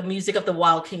the music of the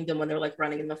Wild Kingdom when they're like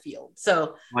running in the field.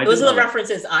 So those are the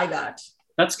references I got.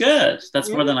 That's good. That's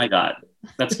more than I got.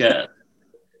 That's good.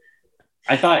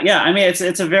 I thought, I mean,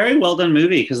 it's a very well done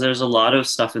movie because there's a lot of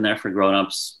stuff in there for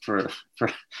grown-ups, for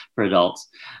adults.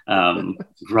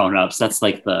 Grown-ups, that's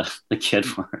like the kid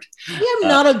word. I'm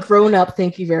not a grown-up,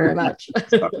 thank you very much.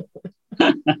 But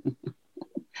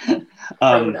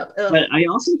I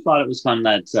also thought it was fun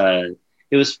that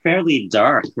it was fairly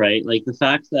dark, right? Like the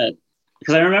fact that,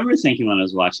 because I remember thinking when I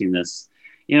was watching this,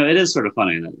 it is sort of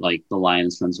funny that like the lion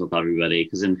is friends with everybody,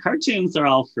 because in cartoons they're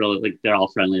all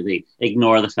friendly. They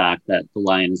ignore the fact that the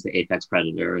lion is the apex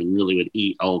predator and really would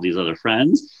eat all these other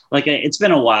friends. Like it's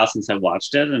been a while since I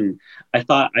watched it, and I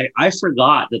thought I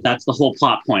forgot that that's the whole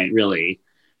plot point really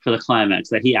for the climax,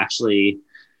 that he actually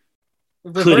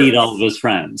could eat all of his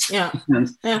friends. Yeah.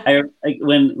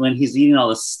 When he's eating all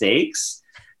the steaks.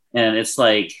 And it's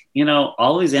like,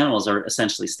 all these animals are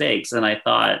essentially steaks. And I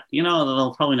thought,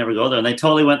 they'll probably never go there. And they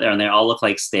totally went there and they all look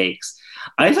like steaks.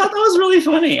 I thought that was really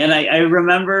funny. And I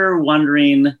remember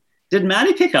wondering, did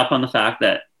Maddie pick up on the fact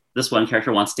that this one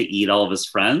character wants to eat all of his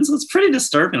friends? It's pretty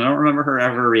disturbing. I don't remember her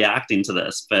ever reacting to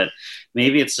this, but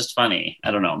maybe it's just funny.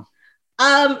 I don't know.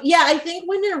 I think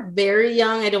when you're very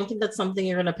young, I don't think that's something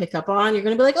you're going to pick up on. You're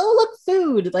going to be like, oh, look,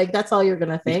 food. Like, that's all you're going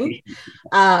to think.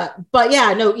 But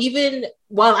even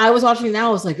while I was watching now,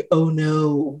 I was like, oh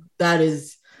no, that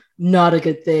is not a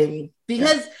good thing.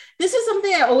 Because this is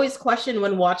something I always question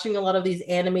when watching a lot of these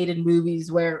animated movies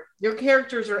where your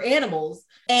characters are animals.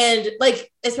 And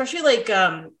like, especially like,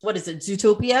 what is it,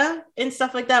 Zootopia and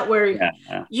stuff like that, where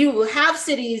you have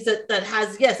cities that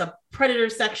has, yes, a predator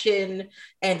section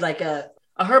and like a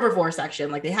herbivore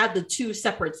section. Like they have the two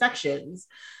separate sections.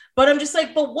 But I'm just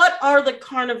like, but what are the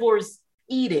carnivores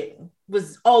eating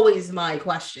was always my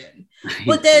question.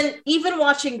 But then even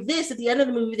watching this, at the end of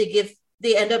the movie,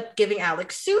 they end up giving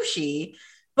Alex sushi.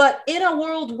 But in a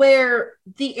world where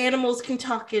the animals can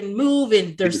talk and move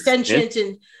and they're sentient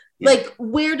and like,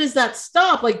 where does that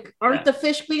stop? Like, aren't the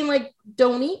fish being like,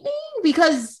 don't eat me?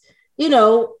 Because, you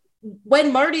know,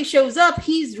 when Marty shows up,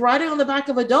 he's riding on the back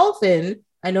of a dolphin.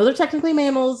 I know they're technically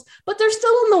mammals, but they're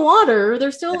still in the water.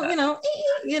 They're still, you know.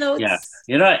 You know,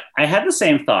 I had the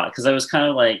same thought because I was kind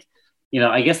of like, you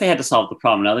know, I guess they had to solve the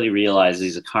problem now that he realizes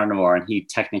he's a carnivore and he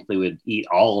technically would eat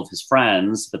all of his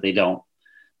friends, but they don't.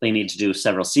 They need to do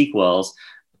several sequels.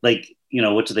 Like, you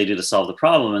know, what do they do to solve the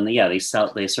problem? And they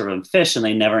serve them fish and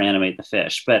they never animate the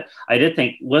fish. But I did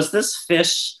think, was this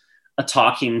fish a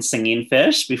talking, singing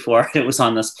fish before it was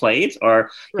on this plate?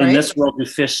 Or in this world, do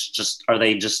fish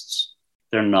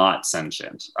they're not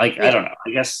sentient? Like, I don't know.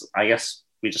 I guess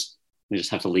we just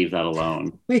have to leave that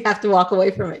alone. We have to walk away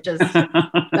from it.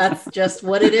 That's just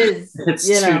what it is. It's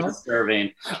too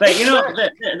disturbing. But you know,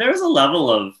 there's a level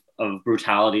of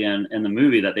brutality in the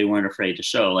movie that they weren't afraid to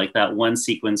show. Like that one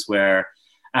sequence where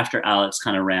after Alex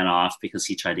kind of ran off because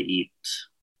he tried to eat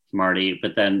Marty,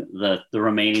 but then the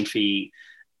remaining three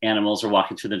animals are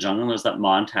walking through the jungle. There's that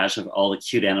montage of all the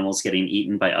cute animals getting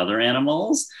eaten by other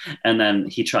animals. And then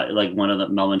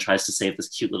Melman tries to save this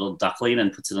cute little duckling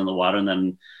and puts it in the water, and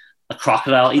then a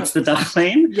crocodile eats the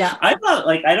duckling. Yeah. I thought,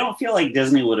 like, I don't feel like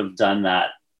Disney would have done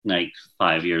that like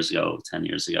 5 years ago, 10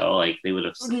 years ago. Like they would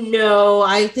have. No,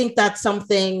 I think that's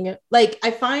something like I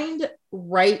find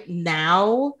right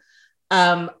now,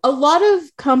 a lot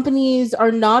of companies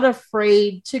are not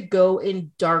afraid to go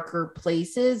in darker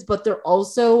places, but they're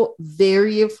also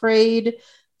very afraid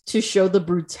to show the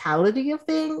brutality of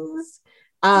things,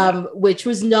 which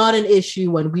was not an issue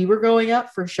when we were growing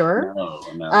up, for sure.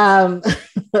 No.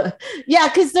 Yeah,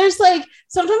 because there's like,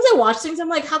 sometimes I watch things, I'm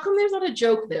like, how come there's not a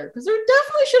joke there? Because there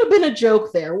definitely should have been a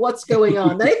joke there. What's going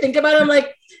on? Then I think about it, I'm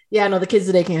like, yeah, no, the kids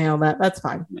today can't handle that. That's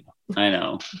fine. I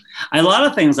know. A lot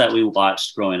of things that we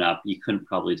watched growing up, you couldn't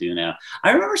probably do now.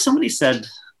 I remember somebody said,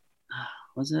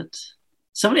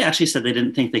 somebody actually said they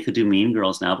didn't think they could do Mean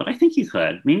Girls now, but I think you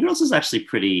could. Mean Girls is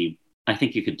actually I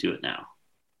think you could do it now.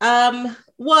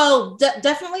 Well,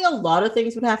 definitely a lot of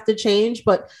things would have to change,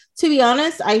 but to be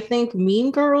honest, I think Mean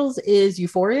Girls is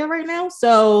Euphoria right now.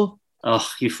 So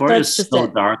Euphoria is so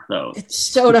dark though. It's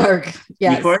so dark.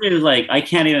 Yeah. Euphoria is like, I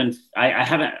can't even, I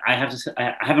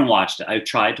haven't watched it. I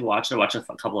tried to watch it. I watched a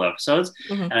couple of episodes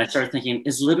and I started thinking,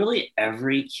 is literally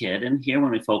every kid in here,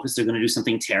 when we focus, they're going to do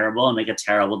something terrible and make a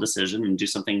terrible decision and do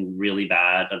something really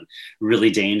bad and really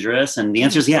dangerous? And the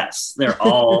answer is yes. They're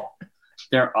all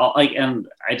like, and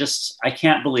I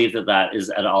can't believe that is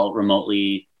at all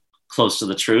remotely close to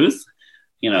the truth,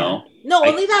 you know? Yeah. No,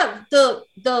 only that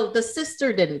the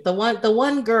sister didn't. The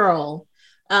one girl,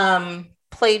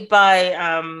 played by,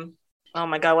 oh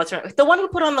my God, what's her name? The one who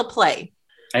put on the play.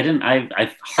 I didn't,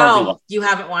 I've hardly watched it. You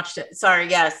haven't watched it. Sorry.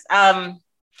 Yes. The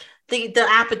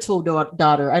Apatow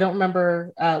daughter. I don't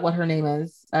remember what her name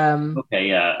is. Okay.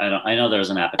 Yeah. I know there's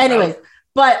an Apatow. Anyways.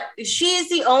 But she is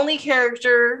the only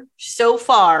character so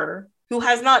far who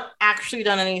has not actually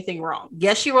done anything wrong.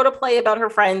 Yes, she wrote a play about her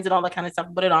friends and all that kind of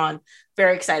stuff, put it on.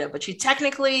 Very excited. But she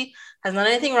technically has not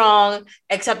done anything wrong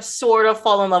except sort of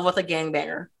fall in love with a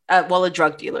gangbanger. A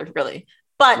drug dealer, really.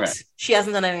 But She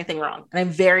hasn't done anything wrong. And I'm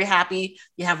very happy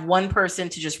you have one person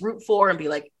to just root for and be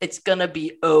like, it's going to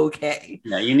be okay.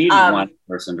 Yeah, you need one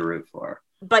person to root for.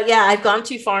 But yeah, I've gone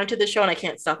too far into the show and I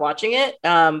can't stop watching it.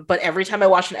 But every time I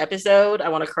watch an episode, I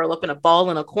want to curl up in a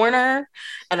ball in a corner.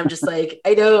 And I'm just like,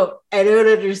 I don't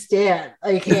understand.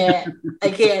 I can't do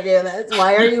this.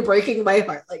 Why are you breaking my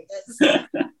heart like this?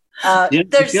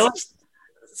 There's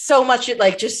so much,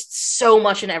 like just so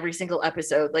much in every single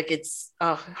episode. Like it's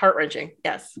heart-wrenching.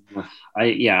 Yes.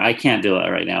 I can't do it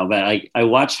right now, but I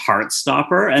watched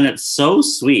Heartstopper and it's so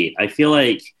sweet. I feel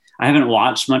like I haven't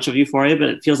watched much of Euphoria, but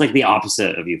it feels like the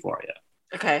opposite of Euphoria.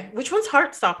 Okay. Which one's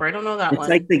Heartstopper? I don't know that one. It's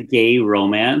like the gay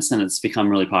romance and it's become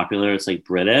really popular. It's like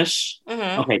British.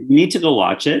 Mm-hmm. Okay. You need to go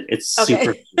watch it. It's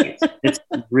super sweet.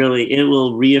 It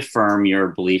will reaffirm your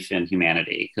belief in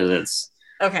humanity because it's.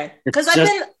 Okay. Because I've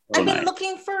been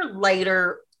looking for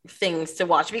lighter things to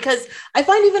watch because I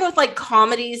find even with like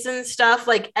comedies and stuff,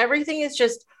 like everything is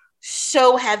just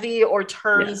so heavy or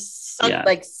turns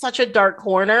like such a dark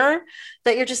corner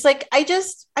that you're just like, I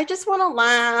just want to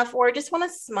laugh, or I just want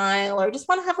to smile, or I just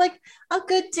want to have like a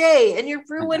good day, and you're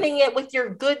ruining it with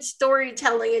your good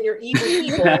storytelling and your evil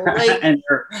people, like, and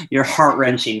your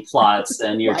heart-wrenching plots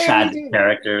and your tragic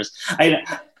characters.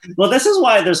 Well, this is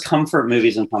why there's comfort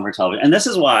movies and comfort television, and this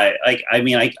is why, like, I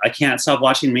mean, I can't stop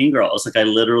watching Mean Girls. Like,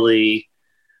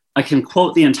 I can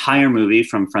quote the entire movie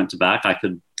from front to back.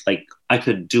 I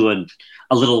could do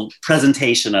a little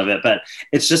presentation of it, but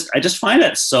it's just, I just find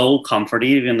it so comforting,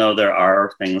 even though there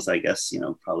are things I guess,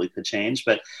 probably could change.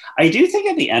 But I do think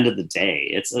at the end of the day,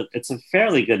 it's a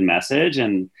fairly good message.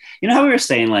 And how we were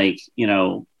saying, like,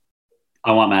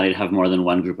 I want Maddie to have more than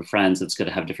one group of friends. It's good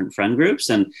to have different friend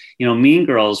groups. And, Mean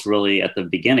Girls really at the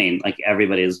beginning, like,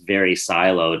 everybody is very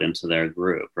siloed into their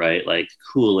group, right? Like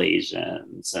cool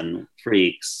Asians and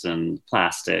freaks and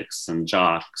plastics and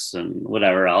jocks and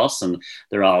whatever else. And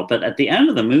but at the end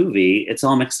of the movie, it's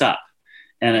all mixed up.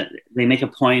 And they make a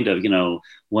point of,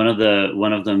 one of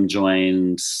them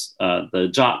joined the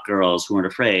jock girls who weren't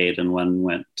afraid, and one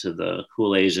went to the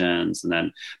cool Asians,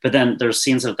 but then there's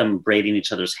scenes of them braiding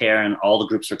each other's hair, and all the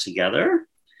groups are together,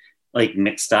 like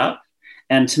mixed up.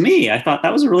 And to me, I thought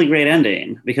that was a really great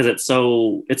ending, because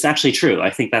it's actually true. I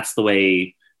think that's the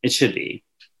way it should be.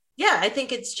 Yeah, I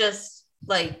think it's just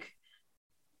like,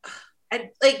 I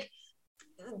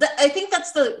think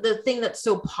that's the thing that's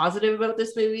so positive about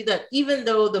this movie, that even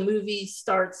though the movie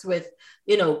starts with,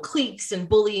 cliques and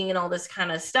bullying and all this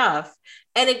kind of stuff,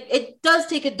 and it does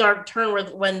take a dark turn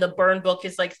when the burn book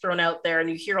is like thrown out there and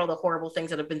you hear all the horrible things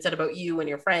that have been said about you and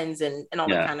your friends and all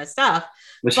that kind of stuff.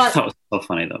 Which I thought was so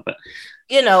funny though, but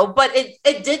but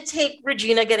it did take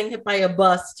Regina getting hit by a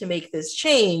bus to make this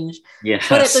change. Yes.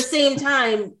 But at the same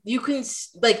time, you can,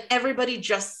 like, everybody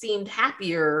just seemed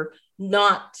happier,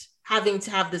 not having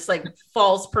to have this like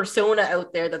false persona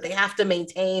out there that they have to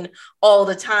maintain all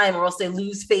the time, or else they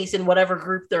lose face in whatever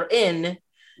group they're in.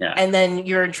 Yeah. And then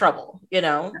you're in trouble,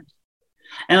 And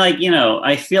like,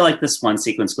 I feel like this one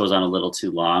sequence goes on a little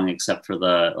too long, except for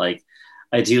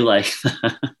I do like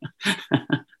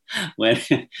when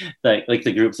like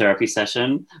the group therapy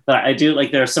session, but I do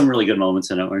like, there are some really good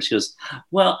moments in it where she goes,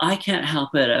 well, I can't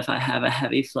help it if I have a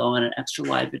heavy flow and an extra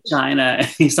wide vagina. And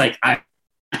he's like,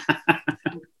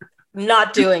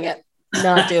 not doing it.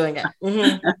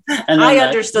 Mm-hmm. And I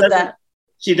understood that.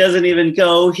 She doesn't even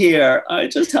go here. I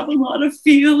just have a lot of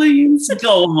feelings.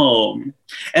 Go home.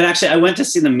 And actually, I went to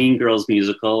see the Mean Girls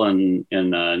musical in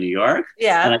New York.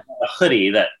 Yeah. And I got a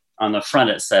hoodie that on the front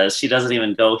it says, she doesn't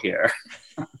even go here.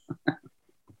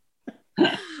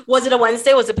 Was it a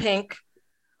Wednesday? Was it pink?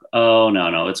 Oh,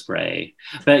 no, it's gray.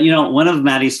 But, one of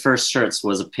Maddie's first shirts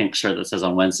was a pink shirt that says,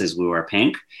 on Wednesdays we wear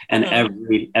pink. And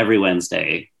every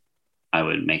Wednesday, I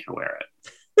would make her wear it.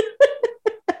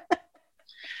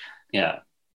 Yeah,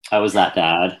 I was that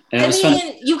dad. And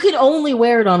you can only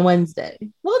wear it on Wednesday.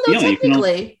 Well, no,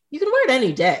 technically, you can wear it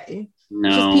any day. No.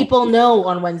 Just people know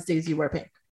on Wednesdays you wear pink.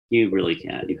 You really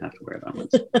can't. You have to wear it on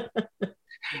Wednesday.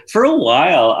 For a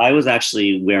while, I was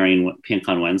actually wearing pink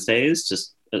on Wednesdays,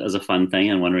 just as a fun thing,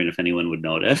 and wondering if anyone would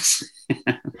notice.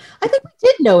 I think we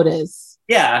did notice.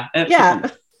 Yeah. Yeah.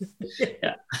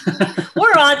 Yeah.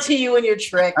 We're on to you and your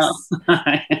tricks.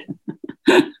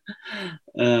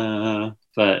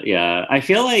 But yeah, I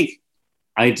feel like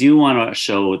I do want to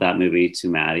show that movie to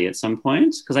Maddie at some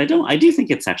point, because I do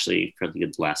think it's actually a pretty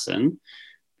good lesson.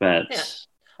 But yeah.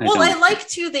 I like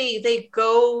too, they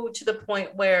go to the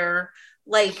point where,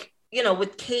 like,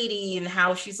 with Katie and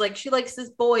how she's like, she likes this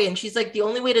boy, and she's like, the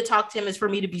only way to talk to him is for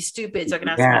me to be stupid so I can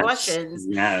ask him questions.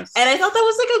 Yes. And I thought that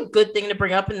was like a good thing to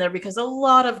bring up in there, because a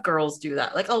lot of girls do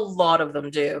that. Like, a lot of them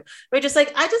do. They're just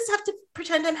like, I just have to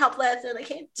pretend I'm helpless and I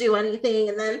can't do anything.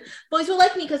 And then boys will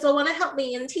like me because they'll want to help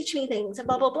me and teach me things and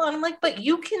blah, blah, blah. And I'm like, but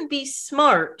you can be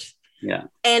smart. Yeah.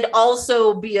 And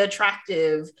also be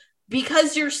attractive.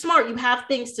 Because you're smart, you have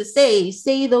things to say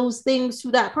those things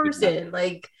to that person.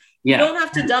 Like, you don't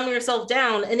have to dumb yourself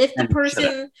down. And if the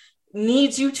person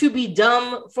needs you to be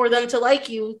dumb for them to like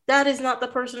you, that is not the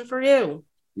person for you.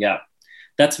 Yeah,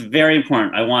 that's very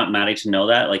important. I want Maddie to know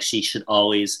that. Like, she should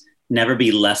always never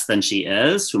be less than she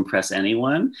is to impress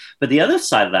anyone. But the other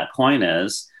side of that coin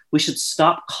is we should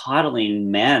stop coddling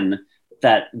men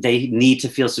that they need to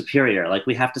feel superior. Like,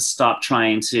 we have to stop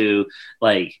trying to,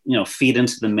 like, feed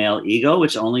into the male ego,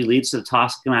 which only leads to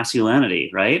toxic masculinity,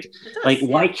 right? Like,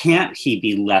 why can't he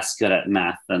be less good at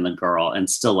math than the girl and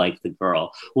still like the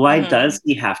girl? Why does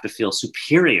he have to feel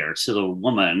superior to the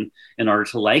woman in order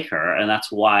to like her? And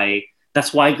that's why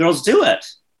girls do it.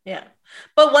 Yeah.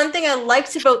 But one thing I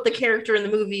liked about the character in the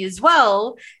movie as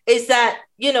well is that,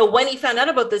 you know, when he found out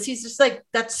about this, he's just like,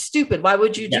 that's stupid. Why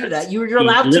would you do that? You're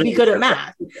allowed to be good at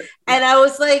math. And I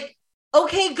was like,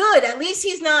 okay, good. At least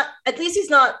he's not,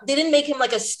 they didn't make him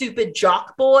like a stupid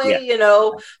jock boy, you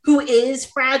know, who is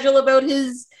fragile about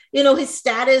his, you know, his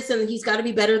status and he's got to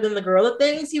be better than the girl at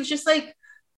things. He was just like,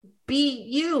 be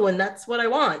you. And that's what I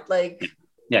want. Like,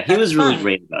 yeah, he was really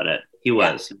great about it. He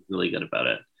was really good about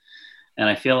it. And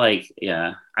I feel like,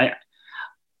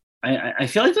 I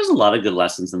feel like there's a lot of good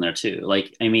lessons in there too.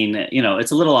 Like, I mean, you know,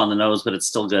 it's a little on the nose, but it's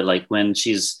still good. Like when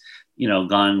she's, you know,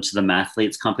 gone to the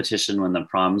mathletes competition when the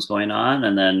prom's going on.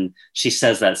 And then she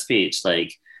says that speech,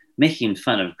 like, making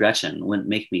fun of Gretchen wouldn't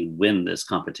make me win this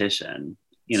competition,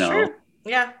 you know? Sure.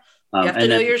 Yeah. You have to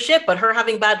know your shit, but her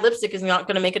having bad lipstick is not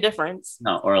going to make a difference.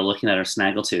 No, or looking at her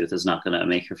snaggletooth is not going to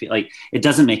make her feel like, it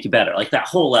doesn't make you better. Like that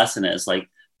whole lesson is like,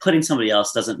 putting somebody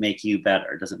else doesn't make you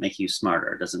better, doesn't make you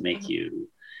smarter, doesn't make you,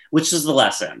 which is the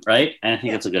lesson, right? And I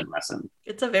think it's a good lesson.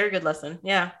 It's a very good lesson.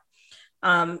 Yeah.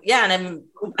 And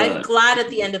I'm glad at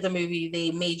the end of the movie they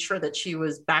made sure that she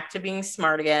was back to being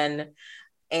smart again.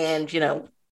 And, you know,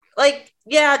 like,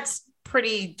 yeah, it's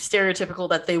pretty stereotypical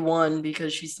that they won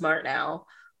because she's smart now.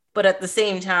 But at the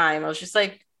same time, I was just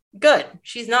like, good.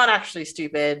 She's not actually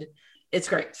stupid. It's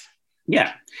great.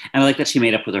 Yeah. And I like that she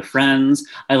made up with her friends.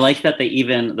 I like that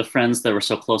the friends that were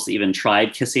so close, they even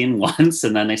tried kissing once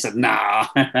and then they said, nah.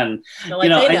 And, like, you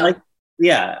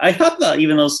know, I thought that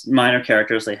even those minor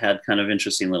characters, they had kind of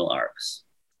interesting little arcs.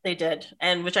 They did.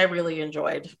 And which I really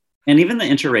enjoyed. And even the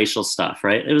interracial stuff,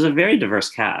 right? It was a very diverse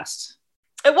cast.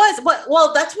 It was, but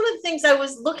well, that's one of the things I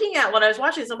was looking at when I was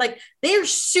watching. So I'm like, they're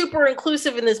super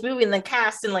inclusive in this movie and the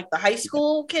cast and like the high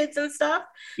school kids and stuff.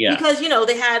 Yeah. Because, you know,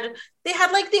 they had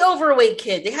like the overweight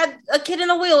kid, they had a kid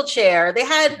in a wheelchair, they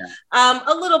had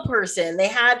a little person, they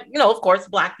had, you know, of course,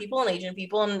 Black people and Asian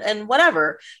people and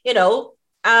whatever, you know.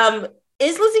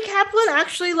 Is Lizzie Kaplan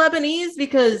actually Lebanese?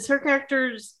 Because her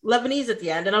character's Lebanese at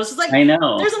the end. And I was just like, I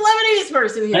know. There's a Lebanese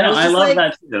person here. I know. I love like,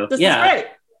 that too. This is great.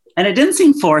 And it didn't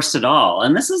seem forced at all.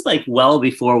 And this is like well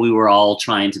before we were all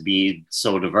trying to be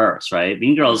so diverse, right?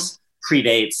 Mean Girls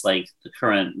predates like the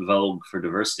current vogue for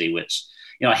diversity, which,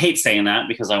 you know, I hate saying that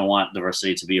because I want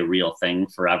diversity to be a real thing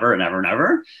forever and ever and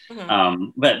ever.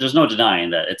 But there's no denying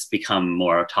that it's become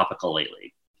more topical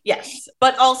lately. Yes.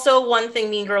 But also one thing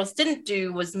Mean Girls didn't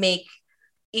do was make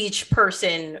each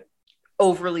person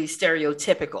overly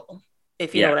stereotypical.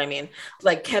 If you know what I mean.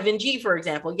 Like Kevin G, for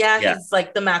example. He's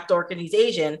like the math dork and he's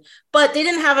Asian, but they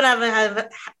didn't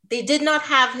they did not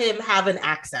have him have an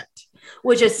accent,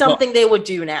 which is something they would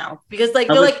do now. Because like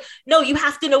they're like, no, you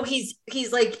have to know he's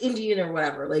like Indian or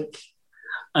whatever. Like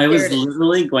I was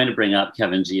literally going to bring up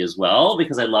Kevin G as well,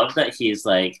 because I love that he's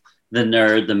like the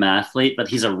nerd, the mathlete, but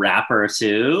he's a rapper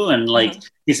too. And like,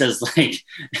 he says like,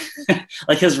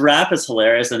 like his rap is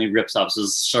hilarious. And he rips off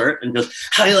his shirt and goes,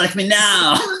 how do you like me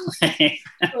now? I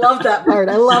love that part.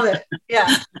 I love it.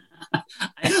 Yeah.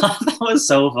 I thought that was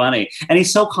so funny. And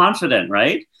he's so confident,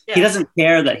 right? Yeah. He doesn't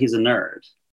care that he's a nerd.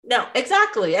 No,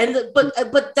 exactly. And,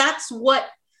 but that's what,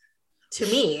 to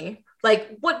me, like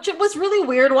what was really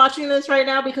weird watching this right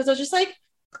now, because I was just like,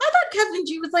 I thought Kevin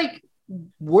G was like,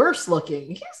 worse looking.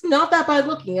 He's not that bad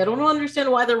looking. I don't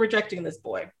understand why they're rejecting this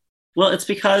boy. Well, it's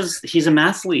because he's a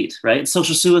mathlete, right?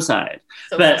 Social suicide.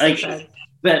 But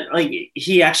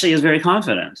he actually is very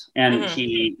confident, and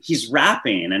he's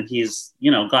rapping, and he's,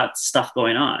 you know, got stuff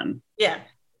going on. Yeah.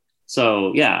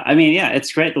 So yeah, I mean, yeah,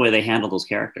 it's great the way they handle those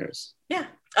characters. Yeah.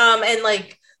 And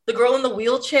like the girl in the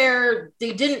wheelchair,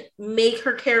 they didn't make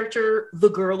her character the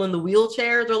girl in the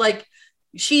wheelchair. They're like,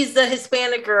 she's the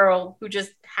Hispanic girl who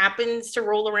just happens to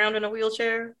roll around in a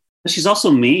wheelchair. But she's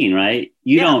also mean, right?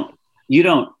 You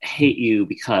don't hate you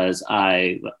because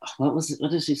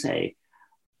what did she say?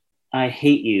 I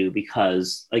hate you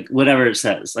because, like, whatever it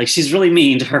says. Like, she's really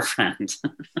mean to her friend.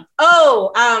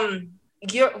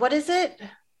 What is it?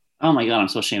 Oh my God, I'm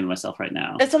so ashamed of myself right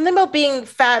now. It's something about being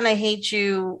fat and I hate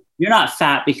you. You're not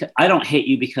fat because I don't hate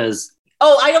you because.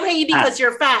 Oh, I don't hate you because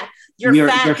you're fat. You're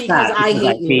fat because I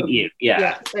hate you.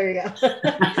 Yeah. There you go.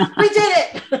 We did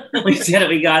it. We did it.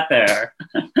 We got there.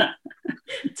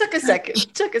 Took a second.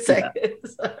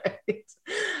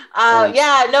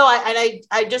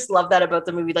 I just love that about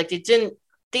the movie. Like they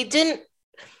didn't.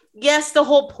 Yes, the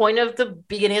whole point of the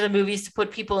beginning of the movie is to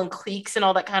put people in cliques and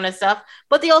all that kind of stuff,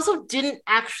 but they also didn't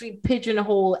actually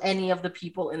pigeonhole any of the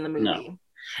people in the movie. No.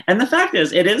 And the fact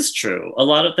is, it is true.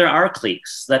 There are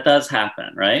cliques. That does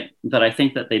happen, right? But I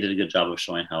think that they did a good job of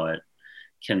showing how it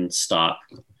can stop.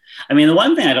 I mean, the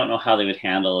one thing I don't know how they would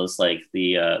handle is like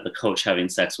the coach having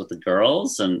sex with the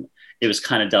girls, and it was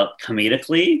kind of dealt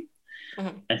comedically.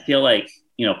 I feel like,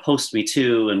 post Me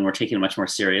Too, and we're taking it much more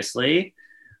seriously.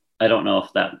 I don't know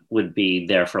if that would be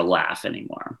there for a laugh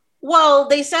anymore. Well,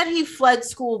 they said he fled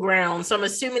school grounds, so I'm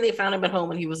assuming they found him at home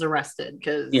when he was arrested,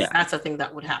 because that's a thing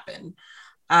that would happen.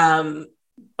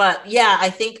 But yeah, I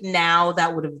think now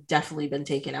that would have definitely been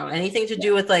taken out. Anything to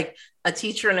do with like a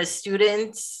teacher and a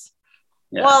student.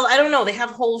 Yeah. Well, I don't know. They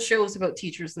have whole shows about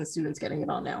teachers and students getting it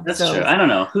on now. That's true. I don't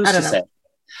know. Who's to say?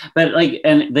 But like,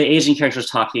 and the Asian characters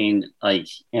talking like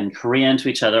in Korean to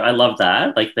each other. I love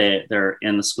that. Like they're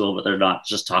in the school, but they're not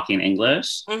just talking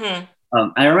English. Mm-hmm.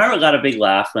 I remember I got a big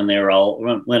laugh when they were all,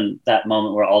 when that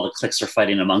moment where all the cliques are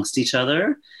fighting amongst each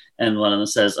other. And one of them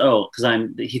says, "Oh, because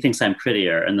he thinks I'm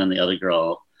prettier." And then the other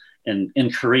girl in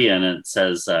Korean, it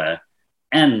says,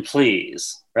 "N,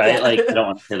 please." Right? Yeah. Like, I don't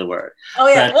want to say the word. Oh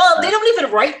yeah. But, well, they don't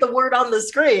even write the word on the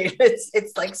screen.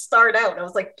 It's like starred out. I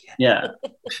was like, yeah.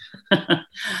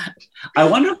 I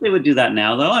wonder if they would do that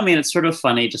now, though. I mean, it's sort of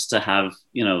funny just to have,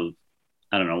 I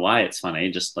don't know why it's funny.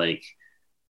 Just like,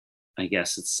 I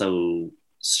guess it's so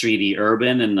streety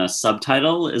urban, and the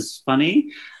subtitle is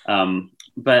funny.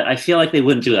 But I feel like they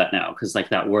wouldn't do that now, because like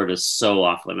that word is so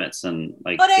off limits, and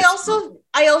like. But I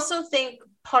also think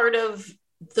part of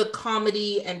the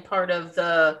comedy and part of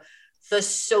the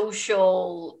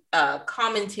social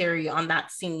commentary on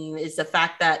that scene is the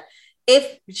fact that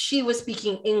if she was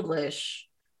speaking English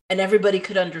and everybody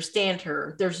could understand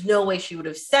her, there's no way she would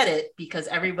have said it, because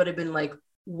everybody had been like,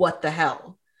 what the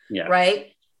hell? Yeah.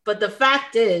 Right. But the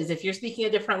fact is, if you're speaking a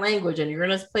different language and you're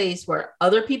in a place where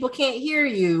other people can't hear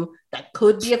you, that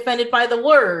could be offended by the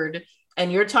word,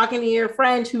 and you're talking to your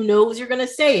friend who knows you're going to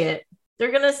say it,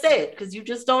 they're going to say it because you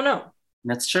just don't know.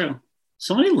 That's true.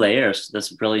 So many layers to this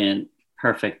brilliant,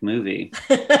 perfect movie.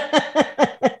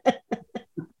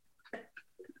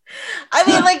 I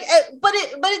mean, like, but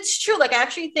it's true. Like, I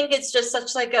actually think it's just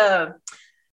such like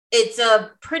it's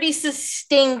a pretty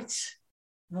succinct,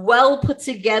 well put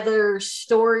together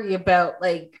story about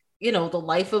like, the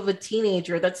life of a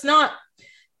teenager. That's not,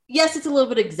 yes, it's a little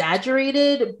bit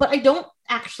exaggerated, but I don't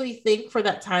actually think for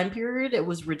that time period it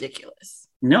was ridiculous.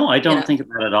 No, I don't think of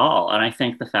that at all. And I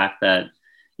think the fact that,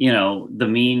 the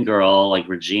mean girl like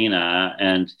Regina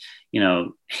and,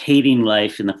 hating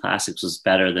life in the plastics was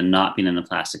better than not being in the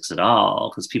plastics at all,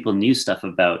 because people knew stuff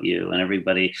about you, and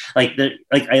everybody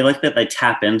I like that they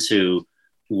tap into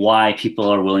why people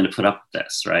are willing to put up with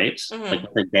this, right? Mm-hmm. Like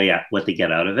what they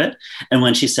get out of it. And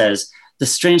when she says the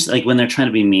strange, like when they're trying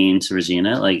to be mean to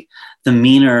Regina, like the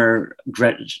meaner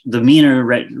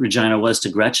Regina was to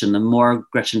Gretchen, the more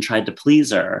Gretchen tried to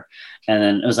please her. And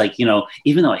then it was like,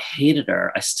 even though I hated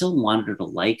her, I still wanted her to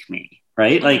like me,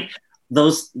 right? Mm-hmm. Like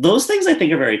those things I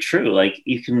think are very true. Like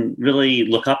you can really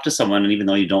look up to someone, and even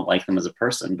though you don't like them as a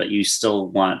person, but you still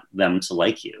want them to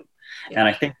like you. Yeah. And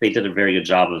I think they did a very good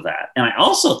job of that. And I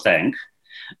also think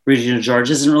Regina George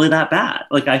isn't really that bad.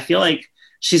 Like I feel like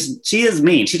she is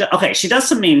mean. She does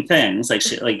some mean things, like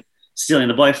she like stealing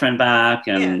the boyfriend back,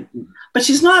 but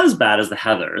she's not as bad as the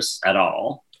Heathers at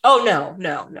all. Oh no.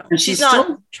 And she's not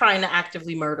still trying to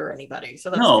actively murder anybody.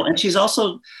 So that's no, and she's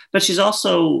also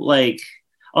like,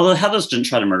 although Heathers didn't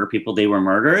try to murder people, they were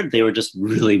murdered. They were just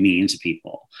really mean to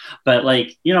people. But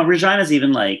like, Regina's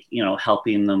even like,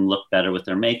 helping them look better with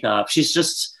their makeup. She's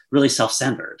just really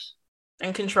self-centered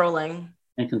and controlling.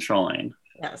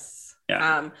 Yes.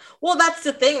 Yeah. Well, that's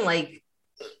the thing. Like,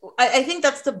 I think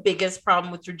that's the biggest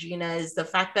problem with Regina, is the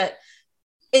fact that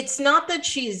it's not that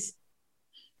she's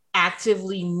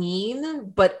actively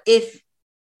mean, but if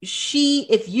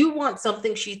you want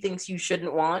something she thinks you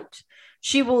shouldn't want,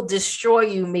 she will destroy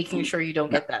you, making sure you don't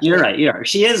get that. You're right.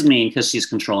 She is mean because she's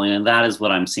controlling, and that is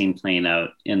what I'm seeing playing out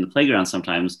in the playground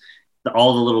sometimes.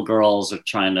 All the little girls are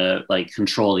trying to like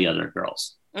control the other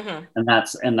girls. Mm-hmm.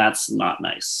 And that's not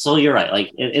nice. So you're right.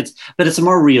 Like but it's a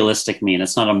more realistic mean.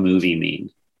 It's not a movie mean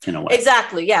in a way.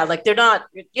 Exactly. Yeah. Like they're not,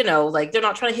 like they're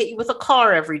not trying to hit you with a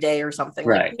car every day or something.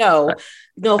 Right. Like,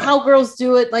 no, how girls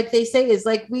do it, like they say, is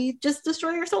like, we just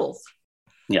destroy your souls.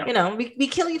 Yeah. We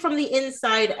kill you from the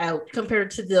inside out,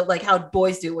 compared to the like how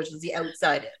boys do, which is the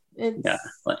outside in. Yeah.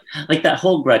 Like that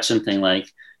whole Gretchen thing, like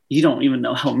you don't even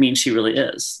know how mean she really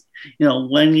is.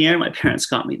 1 year my parents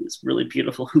got me these really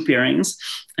beautiful hoop earrings,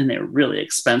 and they were really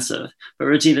expensive. But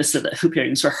Regina said that hoop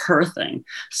earrings were her thing,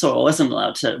 so I wasn't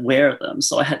allowed to wear them.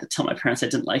 So I had to tell my parents I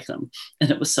didn't like them,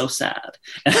 and it was so sad.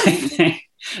 And I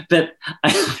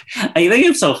think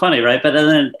it's so funny, right? But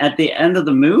then at the end of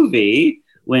the movie,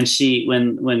 when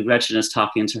Gretchen is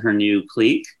talking to her new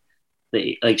clique,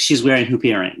 she's wearing hoop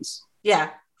earrings. Yeah.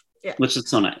 Which is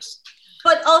so nice.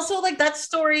 But also, like, that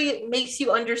story makes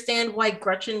you understand why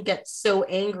Gretchen gets so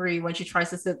angry when she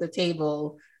tries to sit at the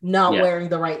table not wearing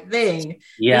the right thing.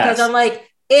 Yes. Because I'm like,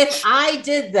 if I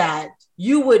did that,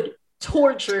 you would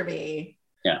torture me.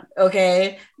 Yeah.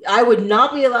 Okay. I would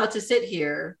not be allowed to sit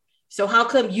here. So how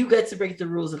come you get to break the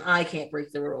rules and I can't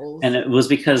break the rules? And it was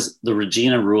because the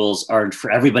Regina rules are for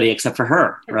everybody except for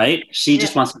her, right? She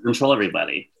just wants to control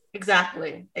everybody.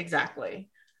 Exactly.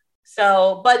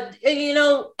 So, but you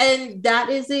know, and that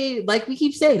is like we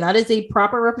keep saying, that is a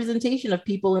proper representation of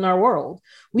people in our world.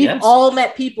 We've all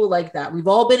met people like that. We've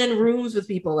all been in rooms with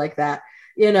people like that,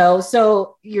 you know.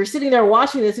 So you're sitting there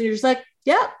watching this and you're just like,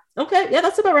 yeah, okay, yeah,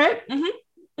 that's about right.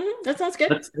 That sounds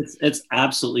good. It's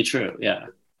absolutely true. Yeah.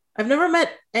 I've never met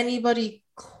anybody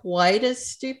quite as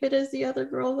stupid as the other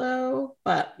girl, though.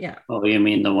 But yeah. Oh, you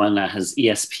mean the one that has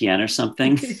ESPN or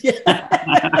something?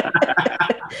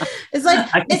 It's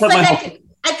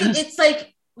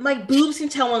like my boobs can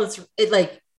tell when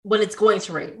it's going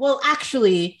to rain. Well,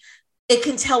 actually, it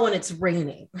can tell when it's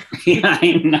raining. Yeah,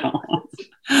 I know.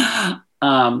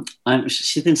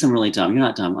 She thinks I'm really dumb. You're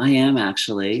not dumb. I am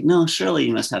actually. No, surely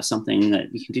you must have something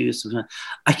that you can do.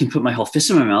 I can put my whole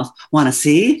fist in my mouth. Want to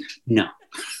see? No.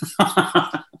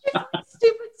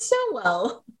 Stupid so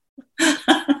well.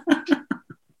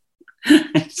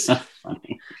 It's so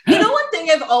funny. You know, one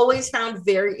thing I've always found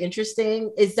very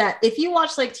interesting is that if you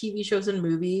watch like TV shows and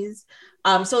movies,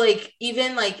 so like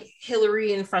even like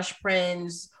Hillary in Fresh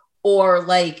Prince or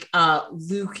like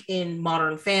Luke in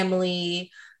Modern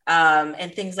Family,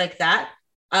 and things like that.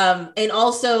 And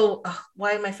also,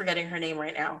 why am I forgetting her name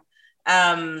right now?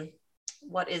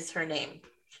 What is her name?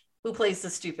 Who plays the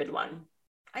stupid one?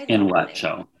 In what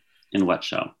show?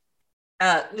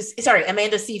 Sorry,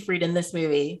 Amanda Seyfried in this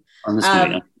movie. On this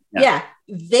movie. Yeah,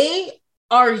 they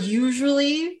are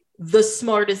usually the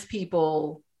smartest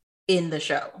people in the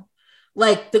show.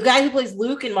 Like the guy who plays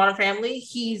Luke in Modern Family,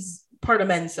 he's part of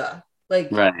Mensa. Like,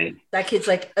 right. That kid's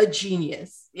like a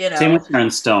genius, you know. Same with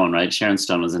Sharon Stone, right? Sharon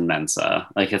Stone was in Mensa.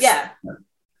 Like, it's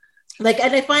like,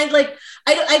 and I find like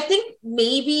I think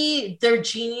maybe their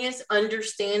genius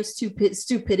understands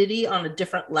stupidity on a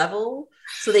different level,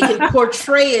 so they can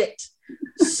portray it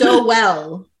so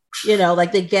well, you know,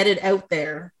 like they get it out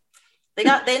there. They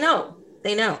know.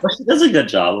 Well, she does a good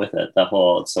job with it.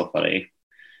 It's so funny.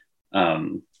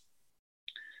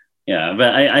 Yeah,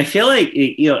 but I feel like,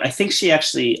 you know, I think she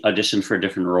actually auditioned for a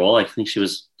different role. I think she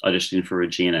was auditioning for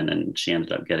Regina, and then she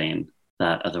ended up getting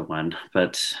that other one.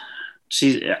 But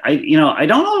I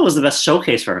don't know if it was the best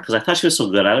showcase for her, because I thought she was so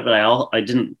good at it, but I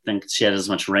didn't think she had as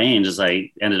much range as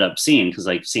I ended up seeing, because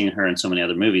I've seen her in so many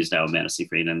other movies now, Amanda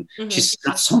Seyfried, and she's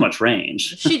got so much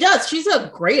range. She does. She's a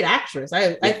great actress.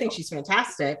 I think she's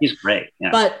fantastic. She's great. Yeah.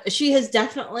 But she has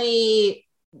definitely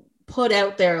put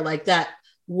out there like that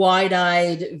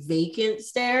wide-eyed vacant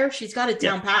stare. She's got it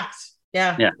down packed.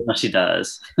 Yeah. Yeah, no, she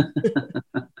does.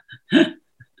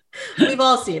 We've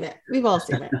all seen it.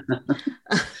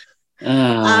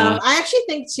 I actually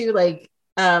think too, like,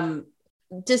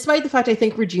 despite the fact I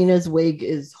think Regina's wig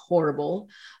is horrible,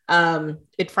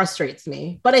 it frustrates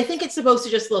me. But I think it's supposed to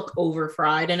just look over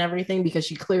fried and everything because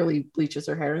she clearly bleaches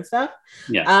her hair and stuff.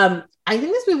 Yeah. I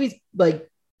think this movie's like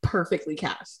perfectly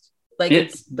cast. Like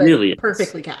it's really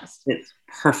perfectly cast. It's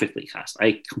perfectly cast.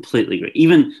 I completely agree.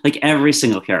 Even like every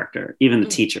single character, even the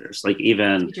teachers, like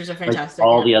even teachers are fantastic. Like,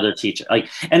 all the other teachers, like,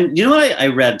 and you know what I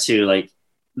read too? Like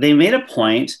they made a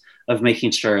point of making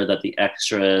sure that the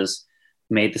extras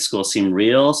made the school seem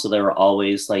real. So they were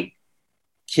always like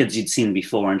kids you'd seen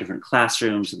before in different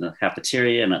classrooms, in the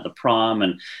cafeteria and at the prom,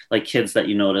 and like kids that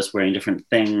you noticed wearing different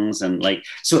things. And like,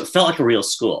 so it felt like a real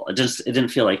school. It didn't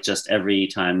feel like just every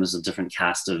time was a different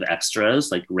cast of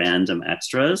extras, like random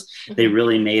extras. They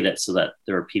really made it so that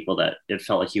there were people that it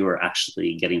felt like you were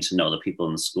actually getting to know the people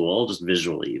in the school, just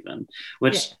visually even,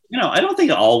 which, you know, I don't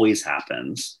think always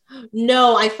happens.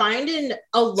 No, I find in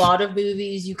a lot of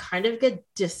movies, you kind of get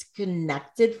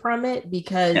disconnected from it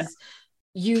because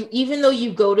even though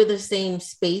you go to the same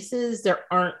spaces, there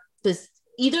aren't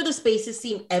either the spaces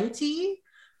seem empty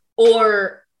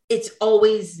or it's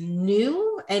always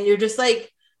new. And you're just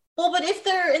like, well, but if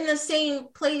they're in the same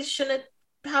place, shouldn't it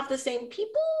have the same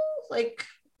people? Like,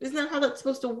 isn't that how that's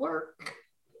supposed to work?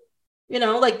 You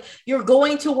know, like you're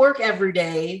going to work every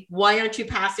day. Why aren't you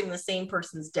passing the same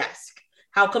person's desk?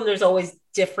 How come there's always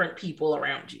different people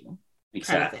around you?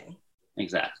 Exactly. Kind of thing.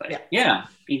 Exactly. Yeah,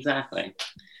 exactly.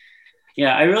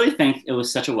 Yeah, I really think it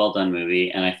was such a well done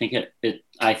movie, and I think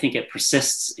it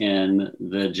persists in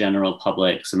the general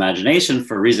public's imagination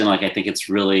for a reason. Like, I think it's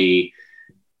really,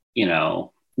 you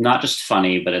know, not just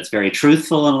funny, but it's very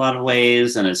truthful in a lot of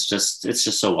ways, and it's just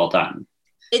so well done.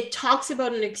 It talks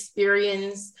about an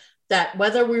experience that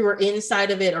whether we were inside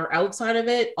of it or outside of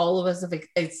it, all of us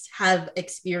have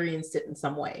experienced it in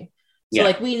some way. So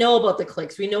like we know about the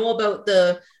cliques, we know about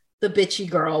the bitchy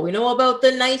girl, we know about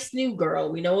the nice new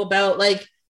girl, we know about like,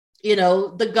 you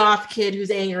know, the goth kid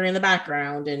who's angry in the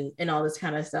background and all this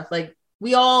kind of stuff. Like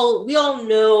we all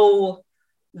know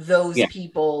those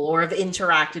people or have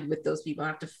interacted with those people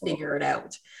and have to figure it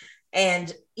out.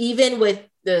 And even with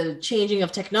the changing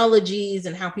of technologies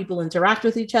and how people interact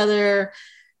with each other,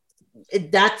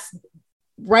 that's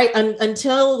right.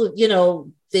 Until, you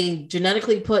know, they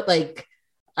genetically put like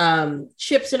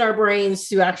chips in our brains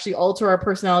to actually alter our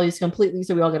personalities completely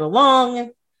so we all get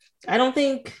along, I don't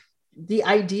think the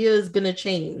idea is going to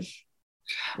change.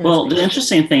 Well, the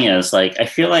interesting thing is, like, I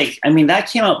feel like, I mean, that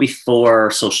came out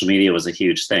before social media was a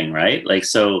huge thing, right? Like,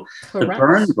 so Correct. The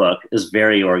Byrne book is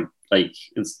very,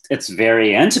 it's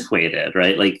very antiquated,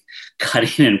 right? Like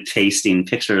cutting and pasting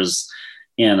pictures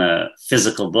in a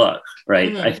physical book,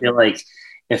 right? I feel like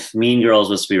if Mean Girls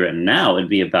was to be written now, it'd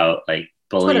be about like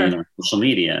bullying on social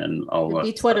media and all that.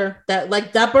 It'd be Twitter. That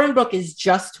like that Byrne book is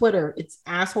just Twitter. It's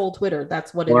asshole Twitter.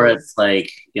 That's what it is. Or it's like,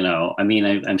 you know, I mean,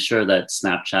 I'm sure that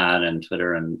Snapchat and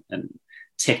Twitter and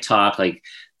TikTok, like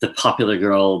the popular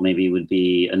girl maybe would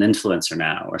be an influencer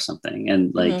now or something.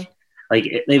 And like,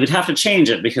 they would have to change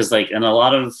it because like, and a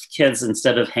lot of kids,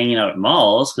 instead of hanging out at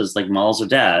malls, because like malls are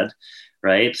dead,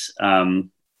 right?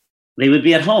 They would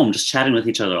be at home just chatting with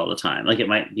each other all the time. Like it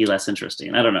might be less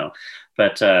interesting. I don't know.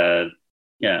 But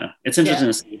yeah, it's interesting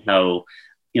to see how,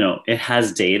 you know, it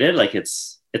has dated. Like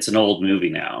it's an old movie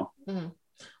now.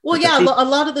 Well, yeah, a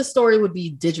lot of the story would be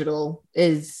digital.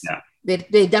 They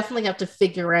definitely have to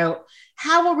figure out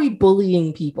how are we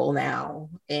bullying people now,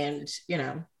 and you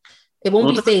know, it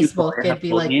won't be Facebook. It'd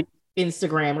be like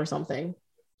Instagram or something.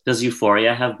 Does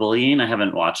Euphoria have bullying? I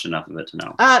haven't watched enough of it to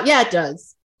know. Yeah, it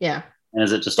does. Yeah. And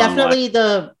is it just definitely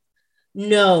online?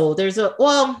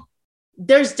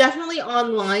 There's definitely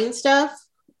online stuff,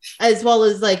 as well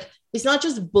as like it's not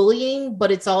just bullying,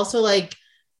 but it's also like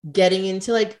getting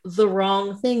into like the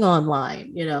wrong thing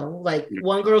online, you know, like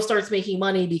one girl starts making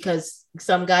money because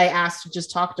some guy asked to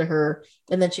just talk to her,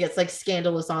 and then she gets like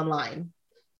scandalous online,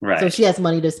 right? So she has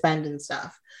money to spend and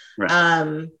stuff,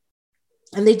 right?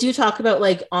 And they do talk about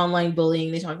like online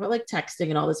bullying, they talk about like texting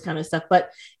and all this kind of stuff,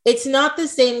 but it's not the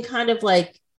same kind of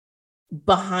like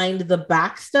behind the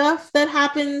back stuff that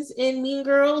happens in Mean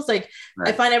Girls. Like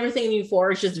I find everything in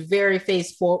Euphoria is just very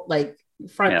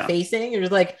front facing. You're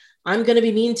just like, I'm gonna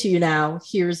be mean to you now.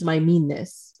 Here's my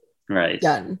meanness. Right.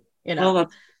 Done. You know.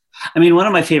 Well, I mean, one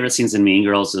of my favorite scenes in Mean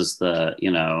Girls is the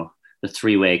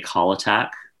three-way call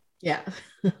attack. Yeah.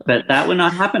 But that would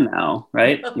not happen now,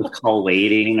 right? With call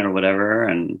waiting or whatever.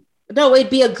 And no, it'd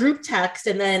be a group text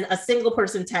and then a single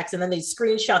person text, and then they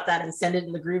screenshot that and send it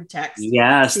in the group text.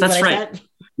 Yes, that's right.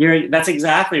 That's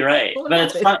exactly right.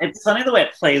 But it's funny the way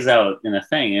it plays out in a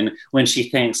thing. And when she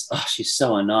thinks, oh, she's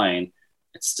so annoying,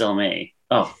 it's still me.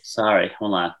 Oh, sorry.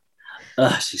 Hold on.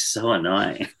 Oh, she's so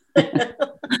annoying.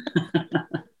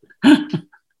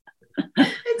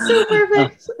 It's so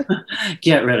perfect.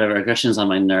 Get rid of her. Aggression's on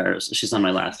my nerves. She's on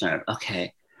my last nerve. Okay.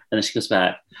 And then she goes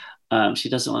back. She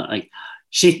doesn't want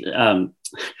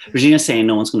Regina's saying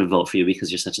no one's going to vote for you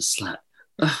because you're such a slut.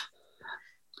 Ugh.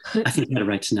 I think you had a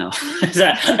right to know.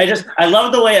 I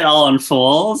love the way it all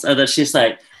unfolds. And that she's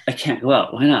like, I can't go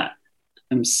out. Why not?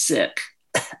 I'm sick.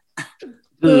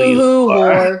 Boo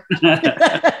whore.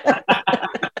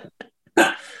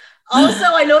 Also,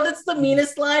 I know that's the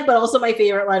meanest line, but also my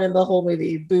favorite line in the whole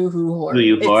movie. Boo hoo whore.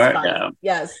 Boo whore. Yeah.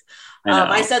 Yes.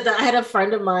 I said that I had a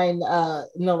friend of mine,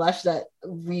 Nilesh, that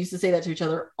we used to say that to each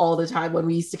other all the time when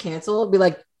we used to cancel. It'd be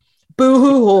like, boo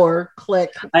hoo whore,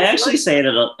 click. I actually say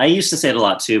it. I used to say it a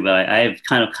lot too, but I've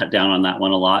kind of cut down on that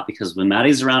one a lot because when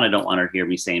Maddie's around, I don't want her to hear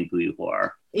me saying boo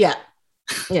whore. Yeah.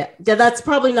 Yeah, that's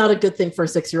probably not a good thing for a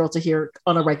 6-year-old to hear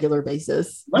on a regular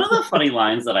basis. One of the funny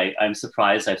lines that I'm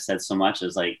surprised I've said so much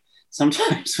is like,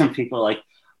 sometimes when people are like,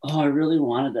 oh, I really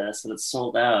wanted this, but it's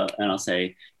sold out. And I'll say,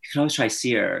 you can always try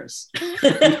Sears.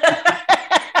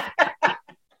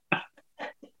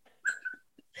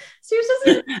 Sears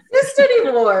doesn't exist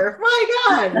anymore. My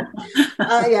God.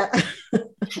 Yeah.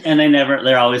 And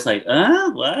they're always like,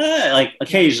 what? Like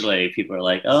occasionally people are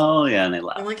like, oh yeah, and they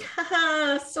laugh. I'm like,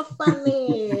 haha, so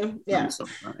funny. Yeah. So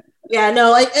funny. Yeah,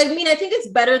 no, I mean, I think it's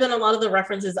better than a lot of the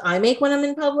references I make when I'm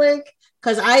in public,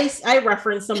 because I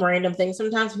reference some random things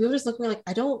sometimes. People just look at me like,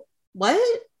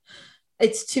 what?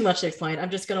 It's too much to explain. I'm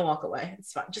just gonna walk away.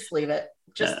 It's fine. Just leave it.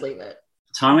 Leave it.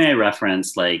 Tommy, I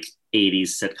reference like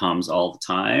 80s sitcoms all the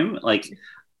time, like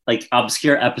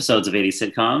obscure episodes of 80s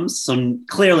sitcoms. So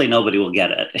clearly nobody will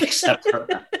get it except for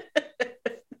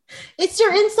It's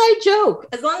your inside joke.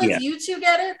 As long as Yeah. you two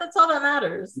get it, that's all that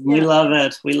matters. We love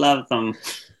it. We love them.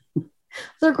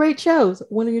 They're great shows.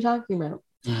 What are you talking about?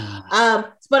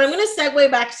 But I'm going to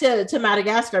segue back to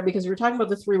Madagascar because we were talking about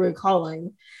the three-way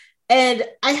calling. And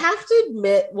I have to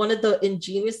admit, one of the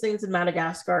ingenious things in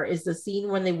Madagascar is the scene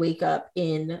when they wake up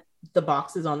in the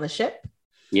boxes on the ship.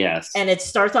 Yes. And it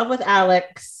starts off with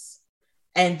Alex,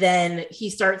 and then he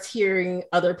starts hearing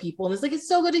other people, and it's like, it's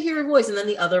so good to hear your voice. And then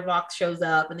the other box shows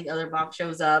up, and the other box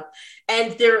shows up,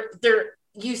 and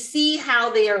you see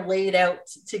how they are laid out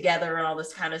together and all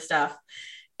this kind of stuff.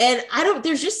 And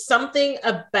there's just something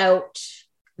about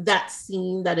that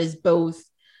scene that is both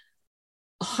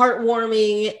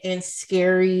heartwarming and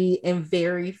scary and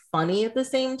very funny at the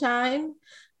same time.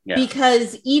 Yeah.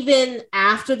 Because even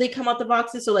after they come out the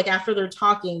boxes, so like after they're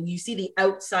talking, you see the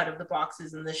outside of the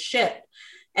boxes in the ship.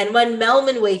 And when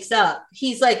Melman wakes up,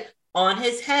 he's like on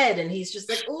his head and he's just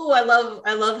like, oh,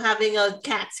 I love having a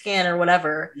CAT scan or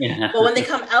whatever. Yeah. But when they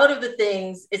come out of the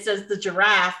things, it says the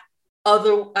giraffe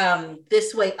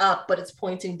this way up, but it's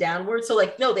pointing downward. So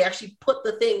like, no, they actually put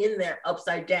the thing in there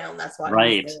upside down. That's why.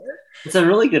 Right. It's a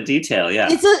really good detail. Yeah.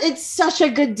 It's such a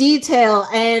good detail.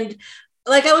 And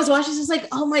like, I was watching, just like,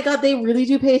 oh my God, they really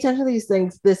do pay attention to these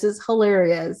things. This is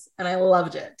hilarious. And I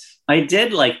loved it. I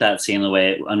did like that scene, the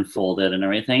way it unfolded and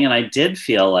everything. And I did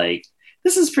feel like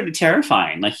this is pretty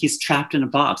terrifying. Like, he's trapped in a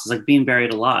box. It's like being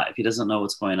buried alive. He doesn't know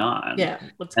what's going on. Yeah.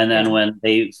 And then when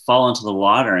they fall into the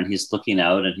water and he's looking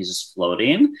out and he's just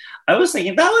floating, I was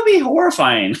thinking that would be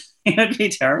horrifying. It would be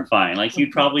terrifying. Like,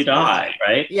 you'd probably die,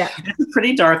 right? Yeah. It's a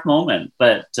pretty dark moment.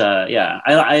 But yeah,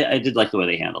 I did like the way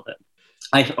they handled it.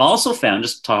 I also found,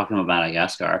 just talking about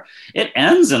Madagascar, it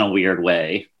ends in a weird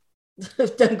way.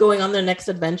 Them going on their next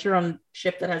adventure on a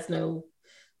ship that has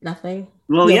nothing.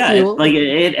 Well, yeah,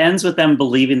 it ends with them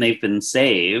believing they've been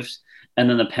saved, and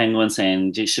then the penguin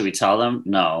saying, should we tell them?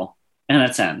 No. And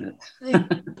it's ended.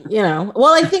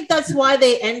 Well, I think that's why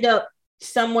they end up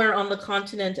somewhere on the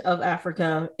continent of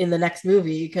Africa in the next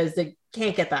movie, because they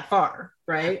can't get that far,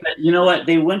 right? But you know what?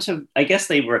 They wouldn't have, I guess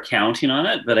they were counting on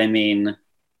it, but I mean,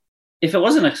 if it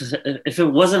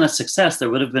wasn't a success,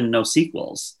 there would have been no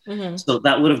sequels. Mm-hmm. So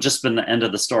that would have just been the end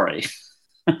of the story.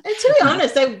 And to be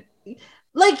honest,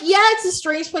 it's a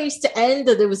strange place to end,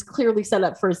 that it was clearly set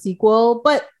up for a sequel,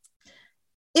 but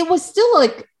it was still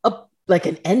like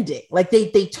an ending. Like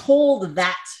they told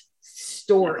that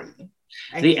story.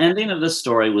 The ending of the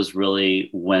story was really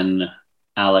when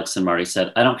Alex and Marty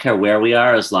said, I don't care where we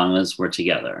are as long as we're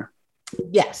together.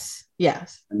 Yes.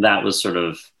 And that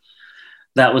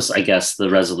was, I guess, the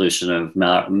resolution of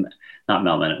not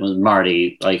Melman. It was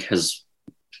Marty, like his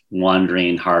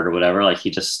wandering heart or whatever. Like, he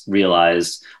just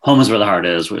realized home is where the heart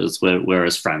is, where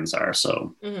his friends are.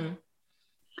 So, mm-hmm.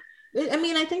 I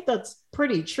mean, I think that's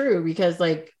pretty true, because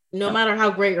like, no matter how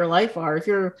great your life are, if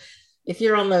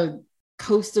you're on the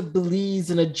coast of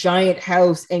Belize in a giant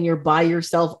house and you're by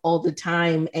yourself all the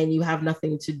time and you have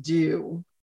nothing to do.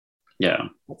 Yeah.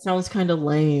 That sounds kind of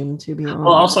lame, to be honest.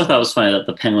 Well, also I thought it was funny that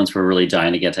the penguins were really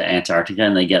dying to get to Antarctica,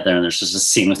 and they get there and there's just a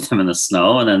scene with them in the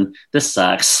snow, and then this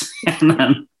sucks. And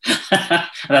then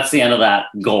that's the end of that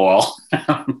goal.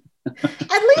 At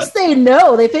least they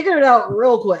know. They figured it out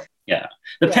real quick. Yeah.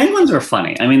 The penguins are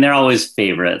funny. I mean, they're always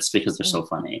favorites because they're so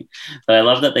funny. But I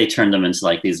love that they turned them into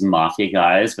like these mafia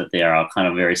guys, but they are all kind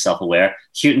of very self-aware.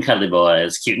 Cute and cuddly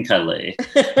boys. Cute and cuddly.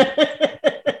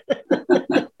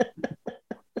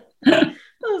 That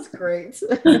was great.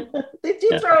 They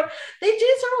do throw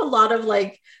a lot of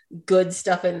like good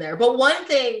stuff in there. But one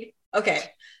thing, okay,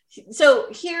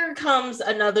 so here comes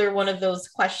another one of those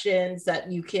questions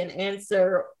that you can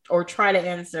answer or try to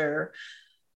answer,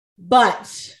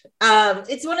 but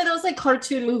it's one of those like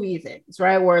cartoon movie things,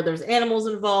 right, where there's animals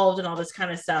involved and all this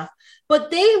kind of stuff,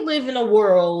 but they live in a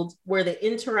world where they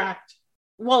interact,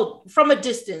 well, from a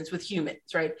distance with humans,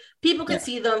 right? People can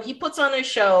see them. He puts on a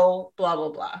show, blah, blah,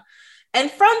 blah. And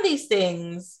from these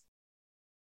things,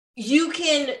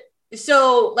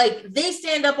 so like they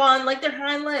stand up on like their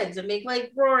hind legs and make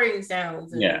like roaring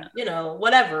sounds and,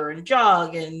 whatever, and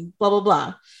jog and blah, blah,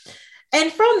 blah.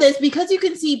 And from this, because you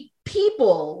can see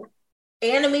people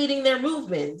animating their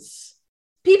movements,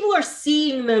 people are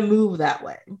seeing them move that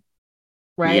way,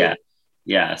 right? Yeah.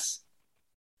 Yes.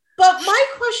 But my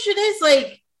question is,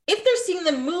 like, if they're seeing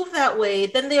them move that way,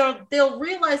 then they'll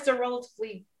realize they're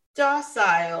relatively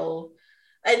docile.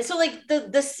 And so like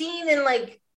the scene in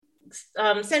like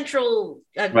Central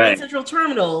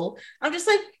Terminal, I'm just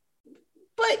like,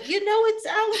 but it's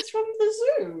Alex from the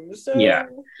zoo. So yeah,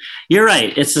 you're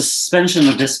right. It's a suspension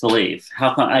of disbelief.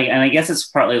 How come? And I guess it's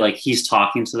partly like he's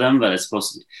talking to them, but it's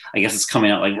supposed to. I guess it's coming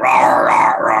out like rah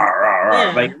rah rah rah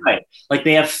are. Right. Like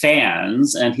they have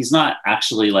fans, and he's not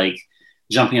actually like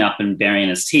jumping up and baring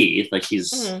his teeth. Like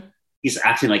he's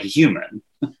acting like a human.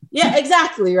 Yeah,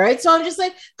 exactly. Right. So I'm just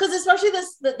like, because especially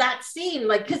that scene,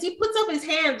 like, because he puts up his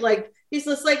hand, like he's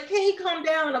just like, hey, calm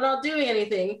down, I'm not doing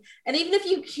anything. And even if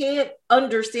you can't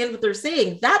understand what they're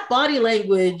saying, that body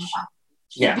language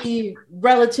should be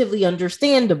relatively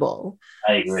understandable.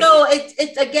 I agree. So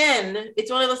it's again,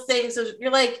 it's one of those things. So you're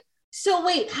like, so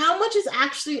wait, how much is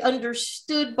actually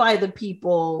understood by the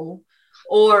people,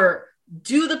 or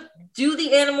do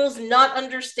the animals not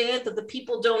understand that the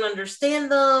people don't understand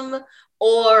them?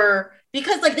 Or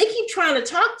because like they keep trying to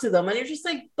talk to them, and you're just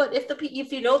like, but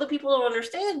if you know the people don't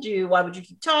understand you, why would you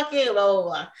keep talking? Blah, blah,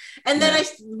 blah. And then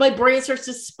my brain starts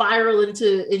to spiral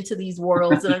into these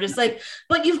worlds, and I'm just like,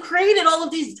 but you've created all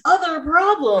of these other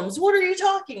problems. What are you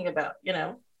talking about? You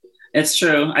know? It's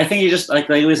true. I think you just like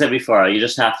we said before, you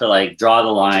just have to like draw the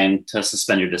line to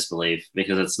suspend your disbelief,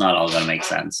 because it's not all going to make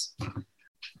sense.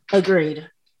 Agreed.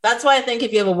 That's why I think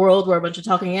if you have a world where a bunch of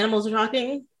talking animals are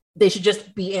talking, they should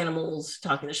just be animals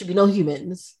talking. There should be no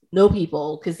humans, no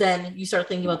people, because then you start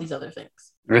thinking about these other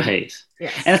things. Right.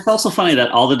 Yes. And it's also funny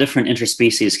that all the different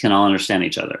interspecies can all understand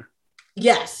each other.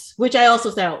 Yes, which I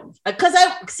also found, because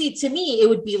to me, it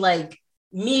would be like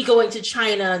me going to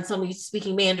China and somebody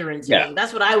speaking Mandarin to me.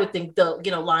 That's what I would think the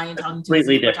lion talking to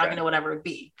me, talking to whatever it would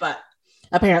be, but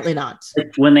apparently not.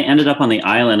 When they ended up on the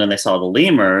island and they saw the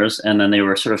lemurs, and then they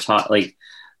were sort of like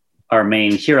our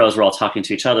main heroes were all talking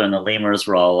to each other, and the lemurs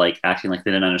were all like acting like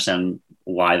they didn't understand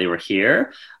why they were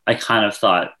here. I kind of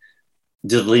thought,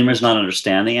 did the lemurs not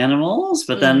understand the animals?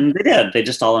 But then they did. They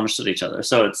just all understood each other.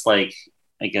 So it's like,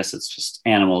 I guess it's just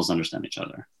animals understand each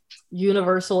other.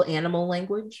 Universal animal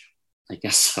language? I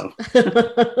guess so.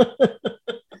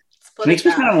 Makes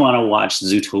me kind of want to watch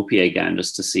Zootopia again,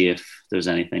 just to see if there's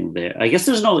anything there. I guess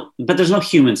there's no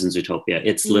humans in Zootopia.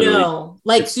 It's literally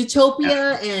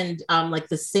Zootopia and like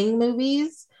the Sing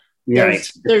movies.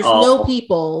 There's no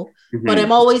people, but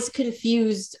I'm always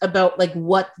confused about like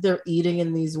what they're eating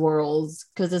in these worlds,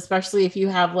 because especially if you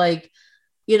have like,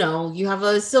 you have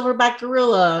a silverback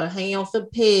gorilla hanging out with a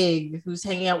pig, who's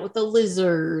hanging out with a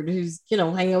lizard, who's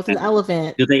hanging out with an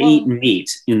elephant. Do they eat meat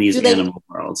in these animal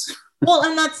worlds? Well,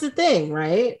 and that's the thing,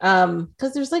 right?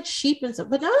 Because there's like sheep and stuff.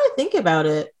 But now that I think about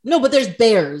it, no, but there's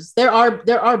bears. There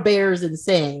are bears in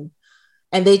Sing,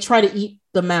 and they try to eat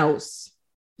the mouse.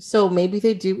 So maybe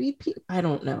they do eat people. I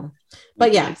don't know.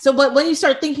 But yeah. So, but when you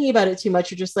start thinking about it too much,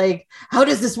 you're just like, how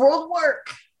does this world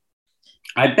work?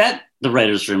 I bet the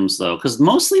writers' rooms, though, because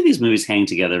mostly these movies hang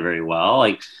together very well.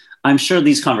 Like, I'm sure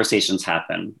these conversations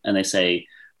happen, and they say,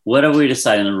 "What are we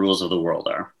deciding the rules of the world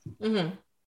are?"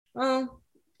 Mm-hmm.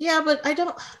 Yeah, but I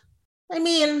don't. I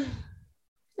mean,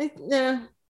 because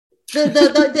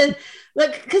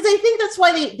I think that's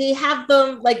why they have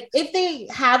them. Like, if they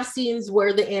have scenes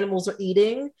where the animals are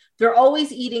eating, they're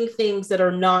always eating things that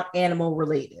are not animal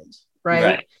related,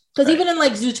 right? Because even in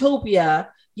like Zootopia,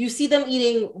 you see them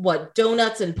eating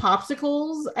donuts and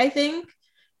popsicles, I think.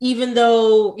 Even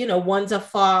though, one's a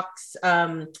fox,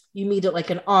 you meet it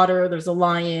like an otter, there's a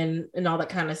lion and all that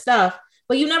kind of stuff,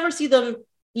 but you never see them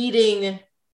eating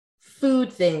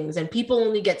food things, and people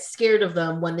only get scared of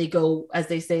them when they go, as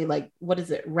they say, like, what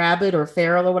is it, rabid or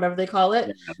feral or whatever they call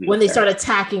it, when they start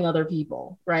attacking other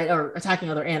people, right? Or attacking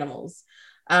other animals.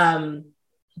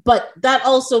 But that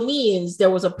also means there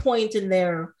was a point in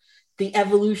the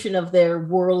evolution of their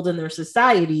world and their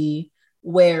society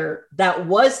where that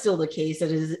was still the case,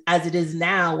 as it is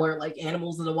now, where like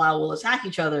animals in the wild will attack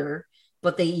each other,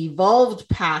 but they evolved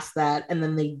past that, and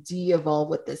then they de-evolve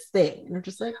with this thing. You're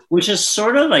just like, which is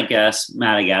sort of, I guess,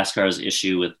 Madagascar's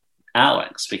issue with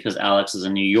Alex, because Alex is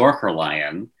a New Yorker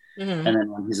lion, and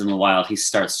then when he's in the wild, he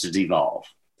starts to devolve.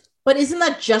 But isn't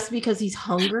that just because he's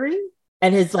hungry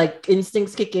and his like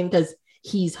instincts kick in because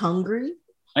he's hungry?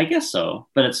 I guess so,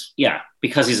 but it's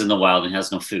because he's in the wild and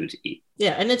has no food to eat.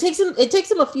 Yeah, and it takes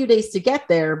him a few days to get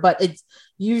there, but it's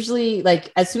usually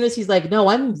like as soon as he's like, no,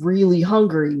 I'm really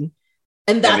hungry.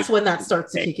 And that's when that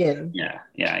starts to kick in.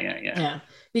 Yeah.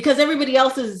 Because everybody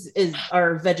else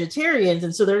are vegetarians,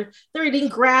 and so they're eating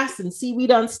grass and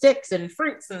seaweed on sticks and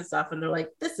fruits and stuff, and they're like,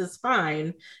 "This is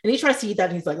fine." And he tries to eat that,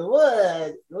 and he's like,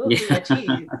 "What?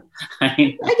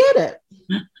 I get it."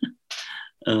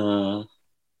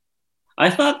 I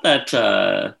thought that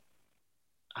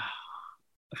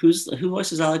who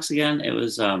voices Alex again? It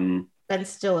was Ben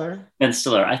Stiller. Ben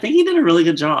Stiller. I think he did a really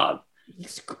good job.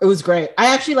 It was great.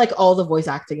 I actually like all the voice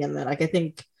acting in that. Like, I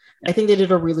think they did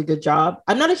a really good job.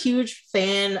 I'm not a huge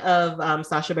fan of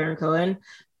Sacha Baron Cohen,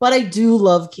 but I do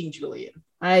love King Julian.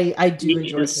 I do He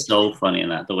enjoy is so funny in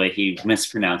that, the way he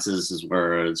mispronounces his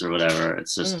words or whatever.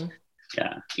 It's just,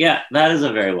 yeah, that is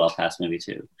a very well cast movie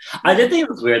too. I did think it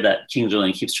was weird that King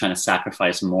Julian keeps trying to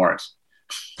sacrifice Mort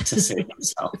to save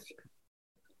himself.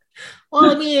 Well,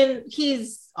 I mean,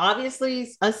 he's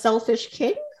obviously a selfish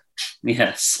king.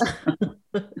 Yes.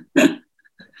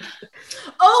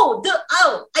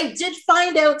 I did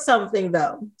find out something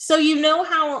though. So you know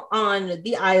how on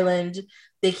the island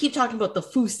they keep talking about the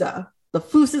Fusa. The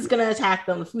Fusa is going to attack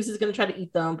them. The Fusa is going to try to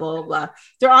eat them. Blah, blah blah.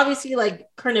 They're obviously like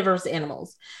carnivorous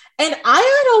animals, and I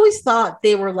had always thought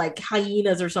they were like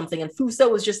hyenas or something. And Fusa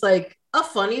was just like a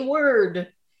funny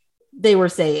word they were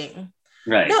saying.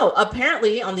 Right. No,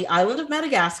 apparently on the island of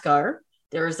Madagascar,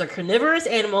 there is a carnivorous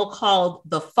animal called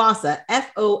the Fossa,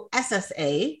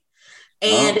 Fossa.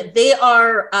 And they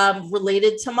are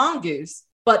related to mongoose.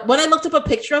 But when I looked up a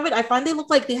picture of it, I find they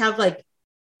look like they have like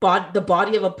the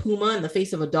body of a puma and the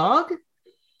face of a dog.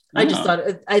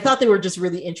 I thought they were just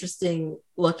really interesting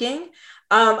looking.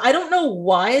 I don't know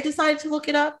why I decided to look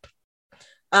it up,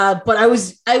 but I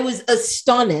was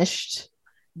astonished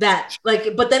that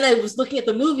but then I was looking at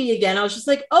the movie again. I was just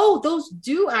like, oh, those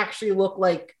do actually look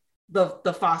like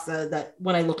the Fossa. That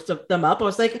when I looked them up, I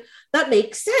was like, that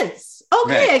makes sense.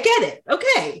 Okay, right. I get it.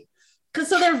 Okay, because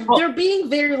so they're being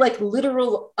very like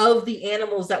literal of the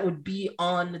animals that would be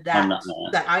on that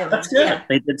island. That's good. Yeah.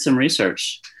 They did some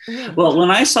research. Mm-hmm. Well, when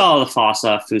I saw the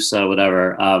Fossa, Fusa,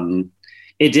 whatever,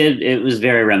 it was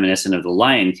very reminiscent of the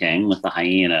Lion King with the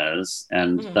hyenas,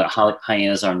 and the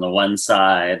hyenas are on the one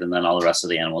side, and then all the rest of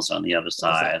the animals are on the other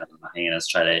side, and the hyenas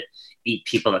try to eat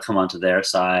people that come onto their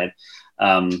side.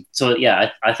 So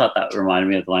yeah, I thought that reminded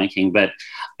me of the Lion King, but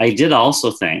I did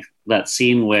also think that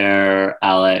scene where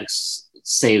Alex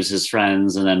saves his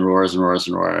friends and then roars and roars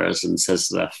and roars and says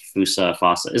to the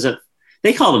Fossa, is it?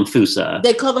 They call them Fusa.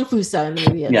 They call them Fusa,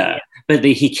 maybe. Yeah, but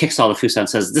he kicks all the Fusa and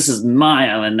says, "This is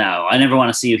my island now. I never want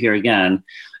to see you here again."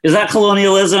 Is that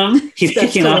colonialism? He's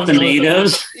kicking off the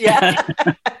natives. Yeah.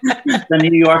 The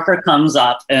New Yorker comes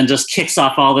up and just kicks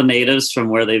off all the natives from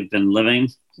where they've been living.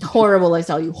 Horrible, I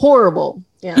tell you. Horrible.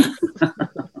 Yeah.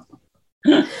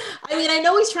 I mean, I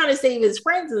know he's trying to save his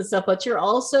friends and stuff, but you're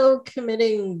also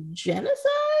committing genocide?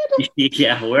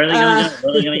 Yeah, where are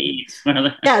they going to eat?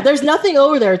 Yeah, there's nothing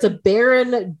over there. It's a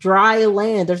barren, dry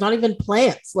land. There's not even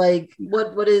plants. Like,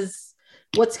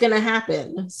 what's going to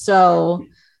happen? So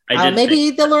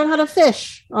maybe they'll learn how to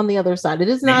fish on the other side. It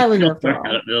is an island after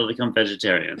all. They'll become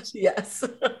vegetarians. Yes.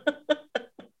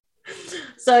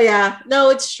 So yeah, no,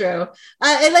 it's true.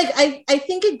 I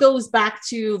think it goes back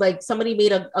to like somebody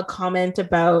made a comment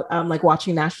about like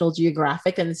watching National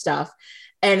Geographic and stuff,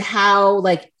 and how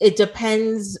like it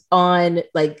depends on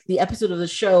like the episode of the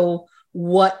show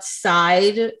what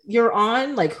side you're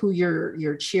on, like who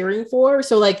you're cheering for.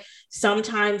 So like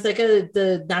sometimes like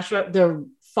they're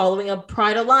following a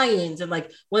pride of lions, and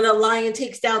like when a lion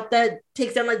takes down that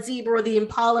zebra or the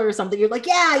impala or something, you're like,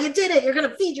 yeah, you did it. You're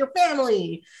gonna feed your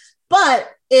family. But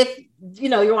if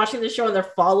you're watching the show and they're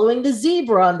following the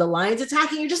zebra and the lion's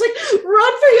attacking, you're just like,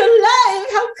 run for your life.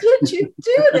 How could you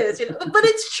do this? But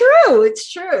it's true. It's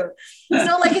true.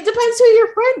 So like it depends who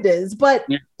your friend is. But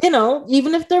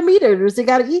even if they're meat eaters, they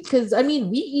gotta eat, because I mean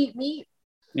we eat meat.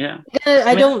 Yeah.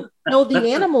 I don't know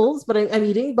the animals, but I'm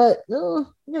eating, but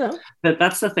But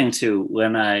that's the thing too.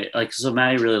 When so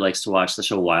Maddie really likes to watch the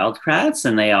show Wild Kratts,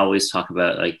 and they always talk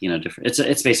about different.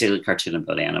 It's basically a cartoon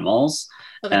about animals.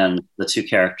 Okay. And the two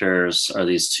characters are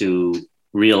these two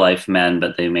real life men,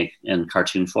 but they make in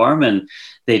cartoon form, and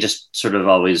they just sort of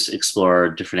always explore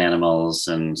different animals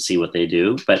and see what they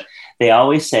do. But they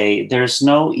always say there's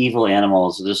no evil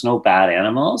animals, there's no bad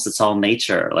animals. It's all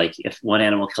nature. Like if one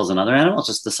animal kills another animal, it's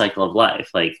just the cycle of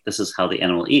life. Like this is how the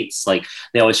animal eats. Like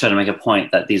they always try to make a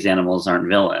point that these animals aren't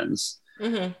villains.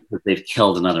 Mm-hmm. That they've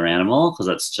killed another animal, because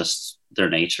that's just their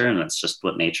nature, and that's just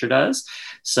what nature does.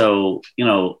 So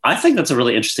I think that's a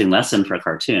really interesting lesson for a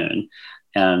cartoon.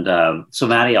 And so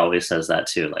Maddie always says that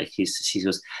too. Like he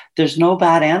goes, there's no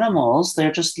bad animals,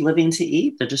 they're just living to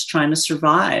eat, they're just trying to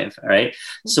survive. All right.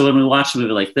 Mm-hmm. So when we watch a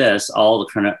movie like this, all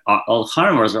the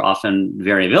carnivores are often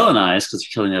very villainized because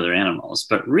they're killing the other animals,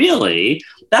 but really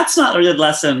that's not a good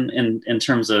lesson in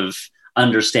terms of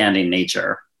understanding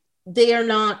nature. They are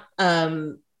not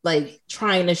like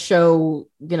trying to show,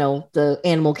 the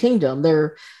animal kingdom.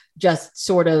 They're just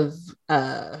sort of,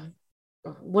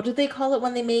 what do they call it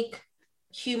when they make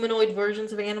humanoid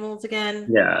versions of animals again?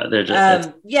 Yeah,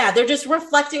 they're just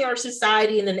reflecting our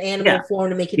society in an animal form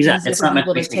to make it easier for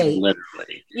people to take.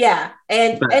 Literally. Yeah,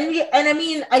 and I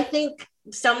mean, I think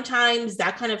sometimes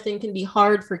that kind of thing can be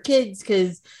hard for kids,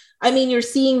 because I mean, you're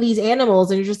seeing these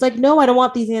animals and you're just like, no, I don't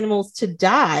want these animals to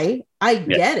die. I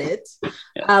get it.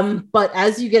 But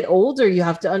as you get older, you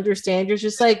have to understand, you're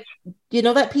just like, you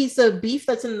know, that piece of beef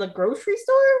that's in the grocery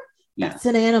store? That's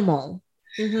an animal.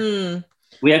 Mm-hmm.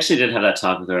 We actually did have that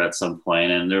talk with her at some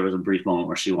point, and there was a brief moment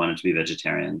where she wanted to be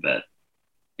vegetarian, but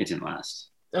it didn't last.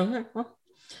 Okay. Well,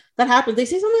 that happens. They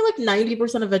say something like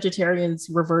 90% of vegetarians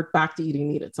revert back to eating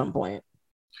meat at some point.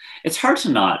 It's hard to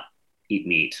not eat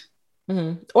meat.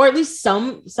 Mm-hmm. Or at least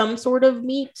some sort of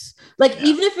meat. Like,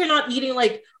 even if you're not eating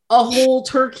like a whole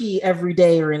turkey every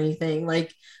day or anything,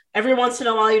 like every once in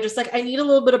a while, you're just like, I need a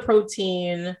little bit of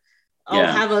protein. I'll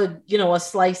have a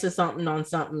slice of something on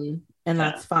something, and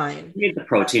that's fine. You need the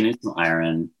protein, you need some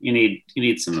iron, you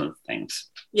need some of the things.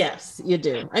 Yes, you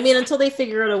do. I mean, until they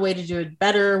figure out a way to do it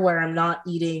better, where I'm not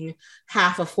eating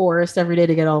half a forest every day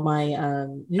to get all my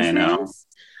nutrients.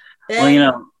 Well, you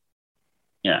know,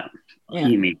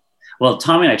 eat meat. Well,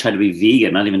 Tommy and I tried to be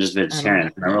vegan, not even just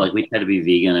vegetarian. Remember, like we tried to be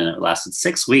vegan, and it lasted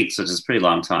 6 weeks, which is a pretty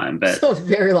long time. But so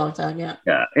very long time, yeah.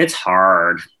 Yeah, it's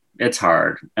hard. It's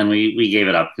hard, and we gave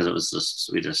it up because it was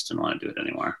we just didn't want to do it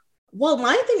anymore. Well,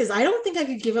 my thing is, I don't think I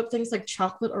could give up things like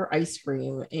chocolate or ice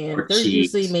cream, and they're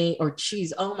usually made, or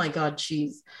cheese. Oh my God,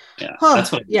 cheese! Yeah,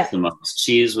 that's what the most.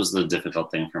 Cheese was the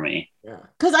difficult thing for me. Yeah,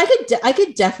 because I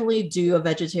could definitely do a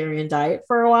vegetarian diet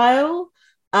for a while,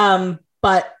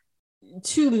 but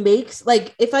to make,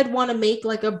 like, if I'd want to make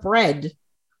like a bread,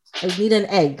 I need an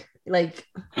egg, like,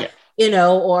 you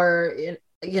know, or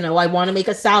you know, I want to make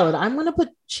a salad. I'm gonna put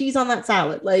cheese on that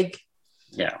salad, like,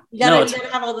 you gotta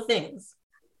have all the things.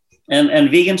 And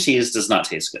vegan cheese does not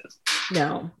taste good.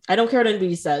 No, I don't care what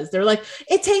anybody says. They're like,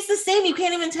 it tastes the same. You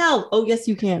can't even tell. Oh, yes,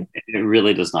 you can. It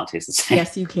really does not taste the same.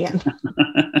 Yes, you can.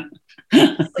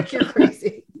 It's like, you're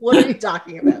crazy. What are you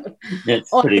talking about? And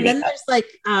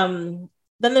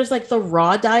then there's like the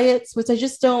raw diets, which I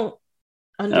just don't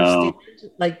understand.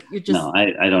 Like, you just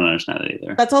I don't understand it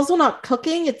either. That's also not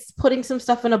cooking. It's putting some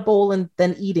stuff in a bowl and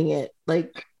then eating it.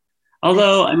 Like,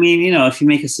 although, I mean, you know, if you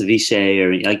make a ceviche,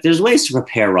 or like, there's ways to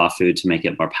prepare raw food to make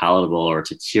it more palatable or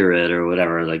to cure it or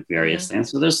whatever, like various things.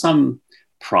 So there's some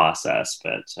process,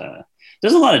 but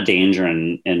there's a lot of danger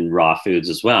in raw foods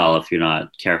as well if you're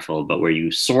not careful about where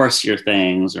you source your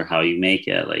things or how you make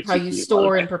it, like how you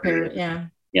store and prepare it.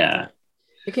 Yeah.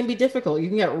 It can be difficult. You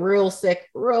can get real sick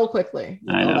real quickly.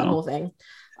 I know. That whole thing.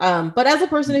 But as a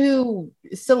person who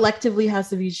selectively has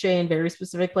ceviche in very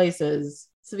specific places,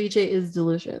 ceviche is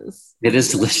delicious. It is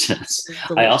delicious.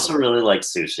 I also really like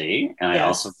sushi, and I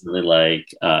also really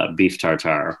like beef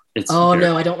tartare.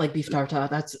 No, I don't like beef tartare.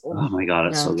 Oh my God,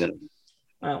 it's so good.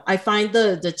 I find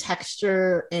the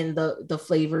texture and the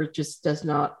flavor just does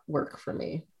not work for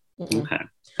me. Mm-mm. Okay,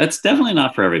 that's definitely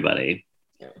not for everybody.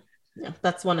 Yeah,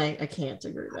 that's one I can't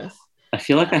agree with. I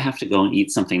feel like I have to go and eat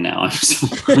something now.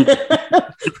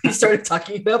 We started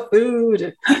talking about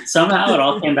food. Somehow it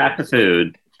all came back to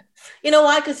food. You know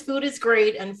why? Because food is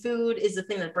great, and food is the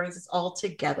thing that brings us all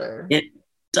together. It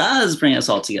does bring us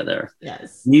all together.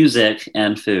 Yes. Music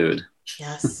and food.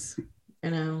 Yes.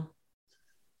 You know.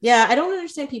 Yeah, I don't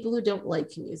understand people who don't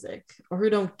like music or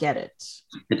who don't get it.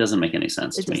 It doesn't make any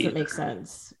sense to me. It doesn't make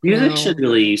sense. Music should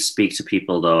really speak to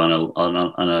people, though,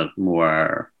 on a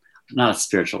more, not a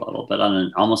spiritual level, but on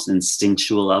an almost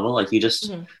instinctual level. Like, you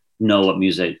just know what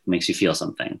music makes you feel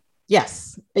something.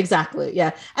 Yes, exactly. Yeah.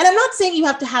 And I'm not saying you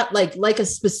have to have like a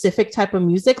specific type of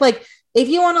music. Like, if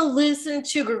you want to listen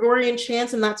to Gregorian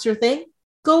chants and that's your thing,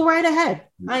 go right ahead.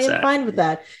 Exactly. I am fine with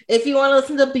that. If you want to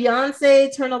listen to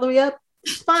Beyonce, Turn All the Way Up,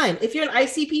 it's fine. If you're an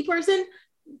ICP person,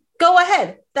 go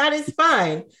ahead. That is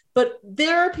fine. But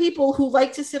there are people who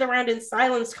like to sit around in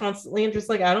silence constantly and just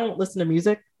like, I don't listen to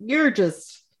music. You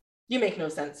make no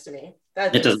sense to me.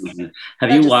 It doesn't.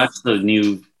 Have you watched the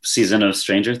new season of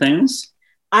Stranger Things?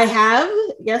 I have.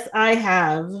 Yes, I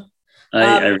have.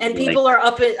 And people are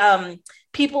up at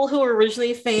people who were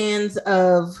originally fans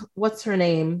of what's her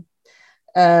name?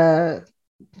 The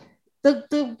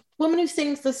woman who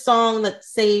sings the song that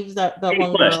saves that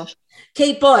one girl,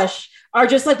 Kate Bush, are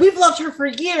just like, we've loved her for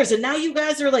years, and now you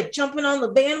guys are like jumping on the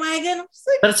bandwagon.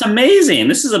 Like, but it's amazing.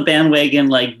 This is a bandwagon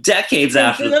like decades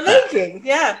after the making.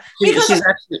 Yeah, because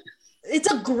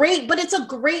it's a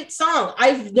great song.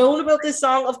 I've known about this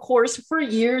song, of course, for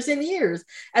years and years.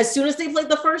 As soon as they played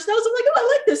the first notes, I'm like, oh,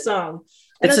 I like this song.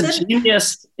 And it's a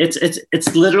genius.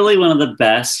 It's literally one of the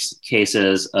best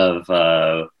cases of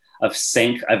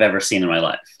sync I've ever seen in my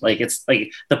life. Like, it's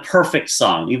like the perfect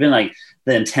song. Even like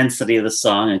the intensity of the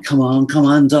song and come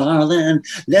on, darling,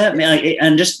 let me, like,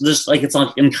 and just like it's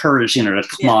like encouraging her to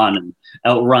come on and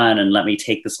outrun and let me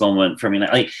take this moment from you.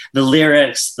 Like the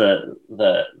lyrics, the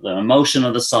emotion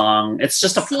of the song, it's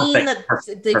just a scene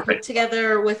that they put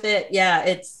together with it. Yeah,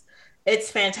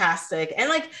 it's fantastic. And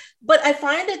like, but I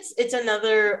find it's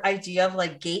another idea of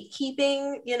like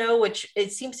gatekeeping, you know, which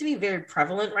it seems to be very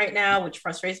prevalent right now, which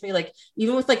frustrates me. Like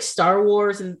even with like Star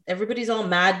Wars, and everybody's all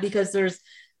mad because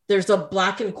there's a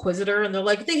black inquisitor and they're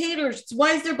like, the haters,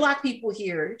 why is there black people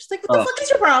here? Just like, what the fuck is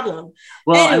your problem?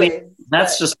 Well, anyway, I mean,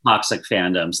 that's just toxic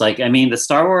fandoms. Like, I mean, the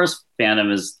Star Wars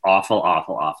fandom is awful.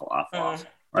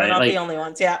 Right? They're not the only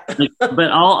ones, yeah.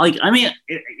 But all like, I mean,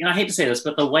 I hate to say this,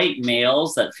 but the white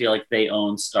males that feel like they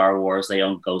own Star Wars, they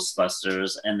own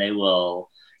Ghostbusters, and they own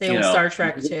Star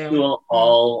Trek too.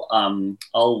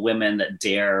 All women that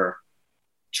dare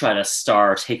try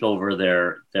to take over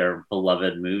their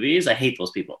beloved movies. I hate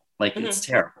those people. Like it's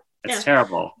terrible. It's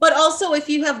terrible. But also, if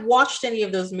you have watched any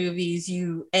of those movies,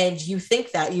 you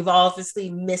think that, you've obviously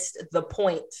missed the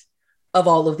point of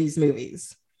all of these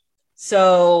movies.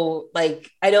 So, like,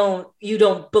 you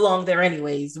don't belong there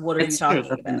anyways. What are you talking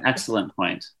about? That's an excellent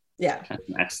point. Yeah,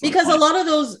 because a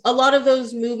lot of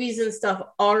those movies and stuff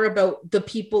are about the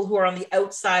people who are on the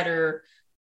outsider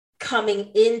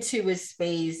coming into a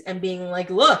space and being like,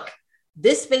 look,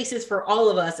 this space is for all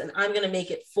of us, and I'm going to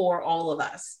make it for all of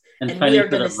us, and we are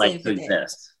going to save the day.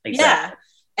 Exactly. Yeah.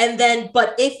 And then,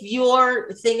 but if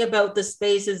your thing about the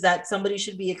space is that somebody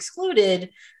should be excluded,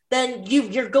 then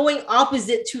you're going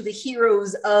opposite to the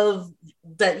heroes of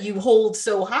that you hold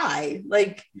so high.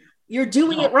 Like you're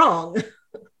doing it wrong.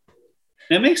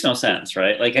 It makes no sense,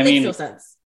 right? Like, it makes no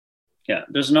sense. Yeah,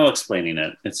 there's no explaining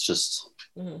it. It's just.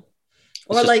 Mm-hmm.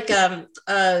 Or like,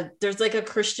 there's like a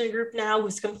Christian group now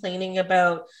who's complaining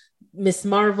about Miss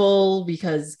Marvel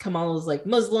because Kamala's like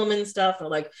Muslim and stuff. Or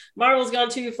like, Marvel's gone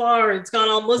too far. It's gone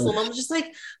all Muslim. I'm just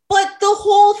like, but the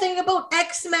whole thing about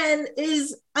X-Men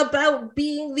is about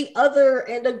being the other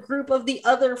and a group of the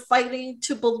other fighting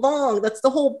to belong. That's the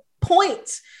whole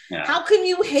point. Yeah. How can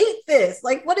you hate this?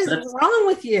 Like, what is wrong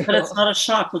with you? But it's not a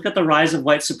shock. Look at the rise of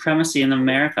white supremacy in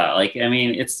America. Like, I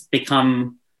mean, it's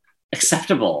become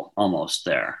acceptable almost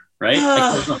there, right?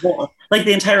 Like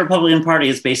the entire Republican Party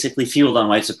is basically fueled on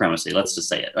white supremacy. Let's just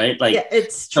say it, right? Like, yeah,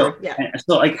 it's true.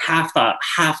 So like half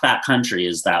that country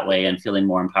is that way and feeling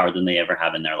more empowered than they ever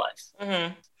have in their life.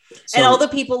 Mm-hmm. So, and all the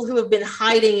people who have been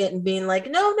hiding it and being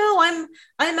like, no,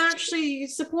 I'm actually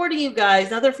supporting you guys.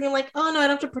 Now they're feeling like, oh no, I don't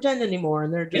have to pretend anymore.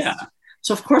 And they're just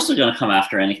So of course they're going to come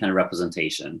after any kind of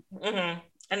representation. Mm-hmm.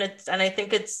 And I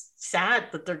think it's sad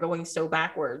that they're going so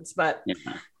backwards. But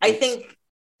I think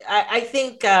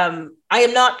I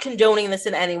am not condoning this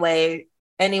in any way,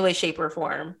 shape, or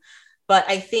form. But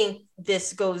I think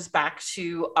this goes back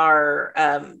to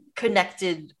our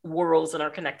connected worlds and our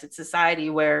connected society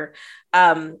where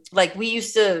like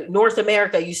North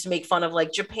America used to make fun of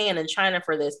like Japan and China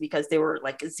for this because they were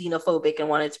like xenophobic and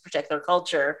wanted to protect their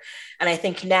culture. And I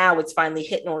think now it's finally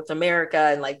hit North America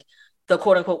and like the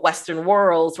quote unquote Western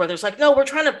worlds where there's like, no, we're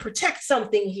trying to protect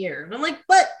something here. And I'm like,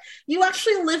 but you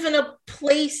actually live in a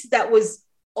place that was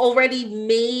already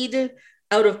made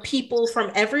out of people from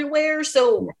everywhere.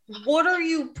 So what are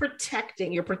you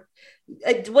protecting?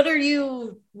 What are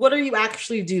you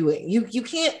actually doing? You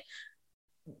can't,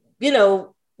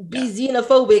 be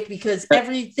xenophobic because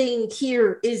everything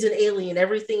here is an alien.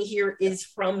 Everything here is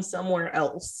from somewhere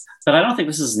else. But I don't think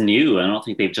this is new. I don't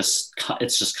think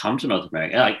it's just come to North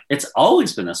America. Like it's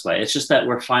always been this way. It's just that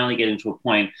we're finally getting to a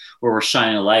point where we're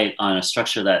shining a light on a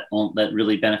structure that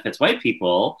really benefits white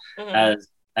people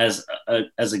as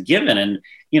a given. And,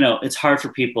 it's hard for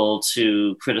people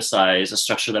to criticize a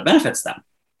structure that benefits them.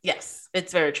 Yes.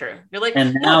 It's very true. You're like,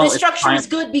 no, this structure is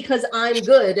good because I'm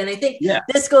good. And I think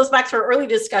this goes back to our early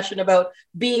discussion about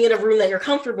being in a room that you're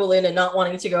comfortable in and not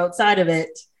wanting to go outside of it.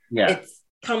 Yeah. It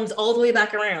comes all the way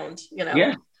back around,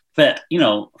 Yeah. But,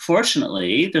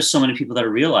 fortunately, there's so many people that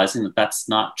are realizing that that's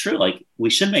not true. Like, we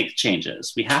should make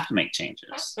changes. We have to make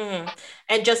changes. Mm-hmm.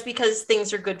 And just because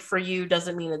things are good for you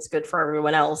doesn't mean it's good for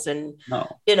everyone else. And,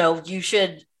 you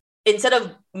should... Instead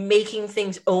of making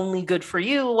things only good for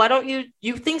you, why don't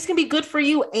you things can be good for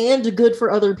you and good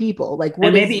for other people? Like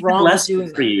what is wrong with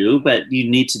doing for you, but you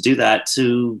need to do that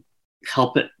to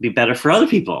help it be better for other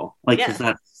people. Like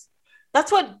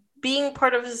that's what being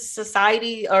part of a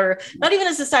society, or not even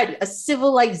a society, a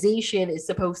civilization is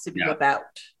supposed to be about,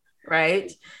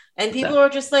 right? And people are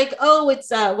just like, oh, it's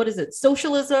what is it,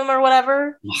 socialism or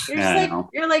whatever?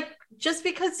 You're like, just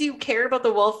because you care about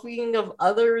the well-being of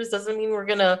others doesn't mean we're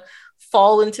gonna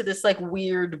fall into this like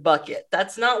weird bucket.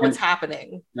 That's not what's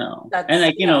happening. No. And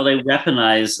like, you know, they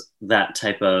weaponize that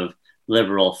type of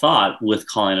liberal thought with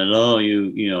calling it, oh,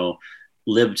 you know,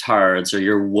 libtards, or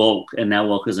you're woke, and now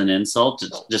woke is an insult.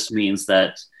 It just means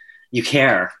that you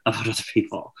care about other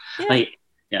people. Like,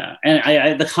 yeah. And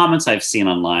I the comments I've seen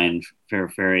online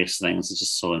for various things is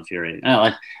just so infuriating.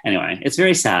 Anyway, it's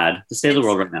very sad. The state of the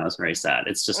world right now is very sad.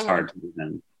 It's just hard to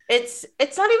even. It's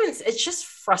not even, it's just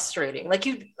frustrating.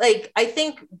 I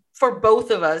think for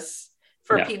both of us,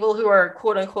 for people who are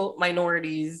quote unquote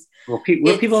minorities, we're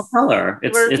people of color.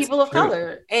 We're people of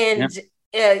color. And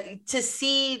to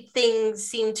see things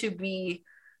seem to be,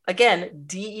 again,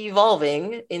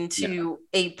 de-evolving into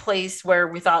a place where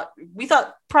we thought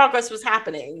progress was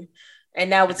happening, and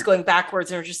now it's going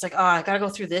backwards, and we're just like, oh, I gotta go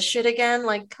through this shit again.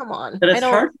 Like, come on. But it's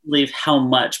hard to believe how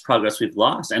much progress we've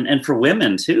lost, and for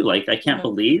women too. Like, I can't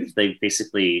believe they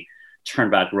basically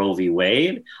turned back Roe v.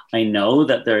 Wade. I know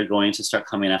that they're going to start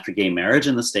coming after gay marriage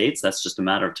in the States. That's just a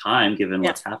matter of time, given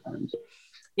what's happened.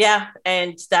 Yeah,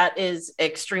 and that is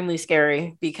extremely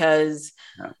scary because,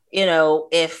 you know,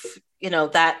 if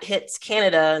that hits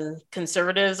Canada, and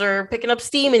conservatives are picking up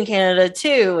steam in Canada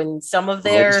too, and some of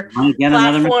their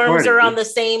platforms are on the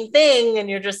same thing, and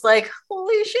you're just like,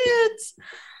 holy shit.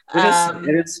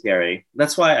 It is scary.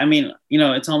 That's why, I mean, you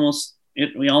know,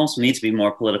 we almost need to be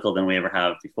more political than we ever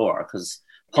have before, because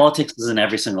politics is in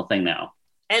every single thing now.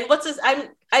 And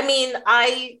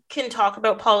I can talk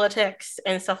about politics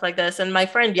and stuff like this, and my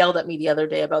friend yelled at me the other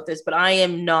day about this, but I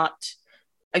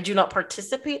do not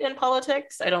participate in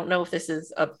politics. I don't know if this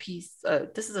is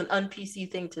this is an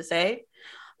un-PC thing to say.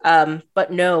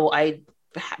 But no, I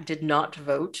did not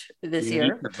vote this year.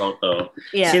 You need to vote, though.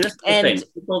 Yeah. See, that's the thing.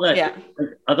 People that,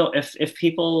 although if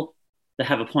people that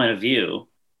have a point of view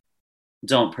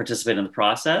don't participate in the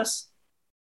process,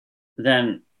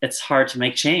 then it's hard to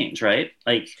make change, right?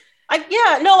 Like,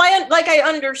 I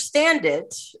understand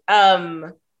it.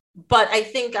 But I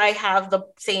think I have the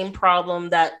same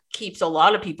problem that keeps a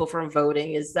lot of people from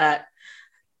voting, is that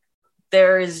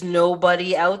there is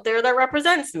nobody out there that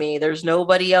represents me. There's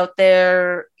nobody out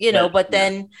there, you know, but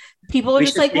then people are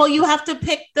just like, well, you have to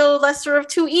pick the lesser of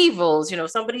two evils, you know,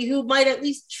 somebody who might at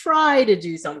least try to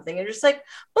do something. And just like,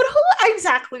 but who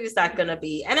exactly is that going to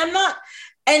be?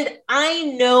 And I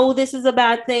know this is a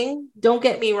bad thing. Don't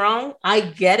get me wrong. I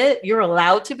get it. You're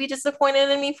allowed to be disappointed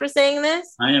in me for saying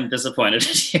this. I am disappointed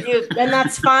in you. And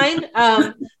that's fine.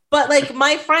 But like,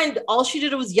 my friend, all she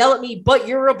did was yell at me, but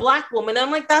you're a Black woman. And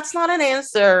I'm like, that's not an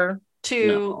answer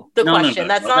to the question.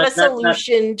 That's not a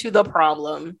solution to the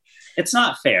problem. It's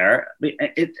not fair.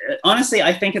 Honestly,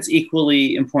 I think it's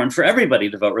equally important for everybody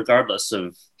to vote, regardless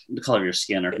of the color of your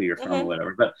skin or who you're from or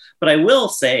whatever. But I will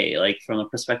say, like, from the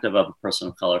perspective of a person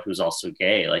of color who's also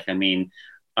gay, like, I mean,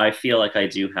 I feel like I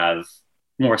do have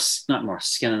not more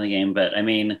skin in the game, but I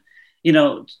mean, you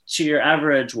know, to your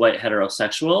average white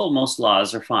heterosexual, most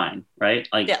laws are fine, right?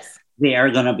 Like, they are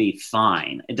going to be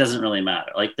fine. It doesn't really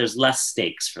matter. Like, there's less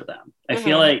stakes for them. I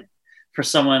feel like for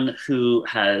someone who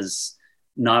has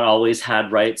not always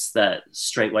had rights that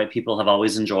straight white people have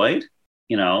always enjoyed,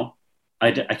 you know,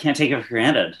 I can't take it for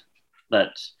granted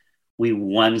that we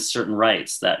won certain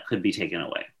rights that could be taken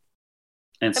away.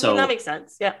 And so that makes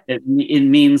sense. Yeah. It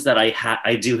means that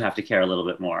I do have to care a little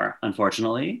bit more,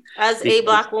 unfortunately. As a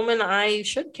Black woman, I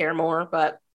should care more,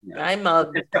 but I'm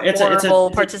a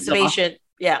horrible participation.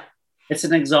 Yeah. It's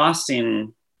an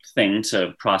exhausting thing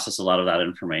to process a lot of that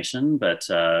information, but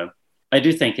I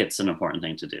do think it's an important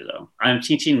thing to do, though. I'm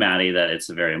teaching Maddie that it's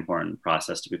a very important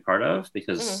process to be part of,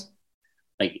 because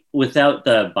like, without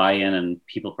the buy-in and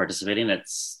people participating,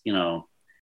 it's, you know,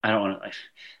 I don't want to,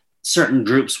 certain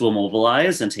groups will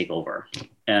mobilize and take over,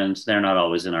 and they're not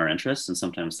always in our interests. And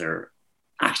sometimes they're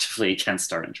actively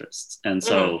against our interests. And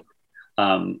so,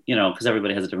 you know, because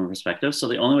everybody has a different perspective. So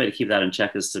the only way to keep that in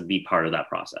check is to be part of that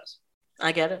process.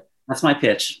 I get it. That's my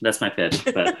pitch.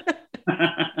 But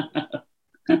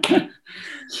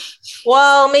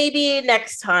well, maybe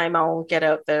next time I'll get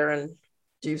out there and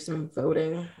do some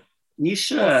voting. You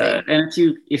should. And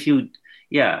if you,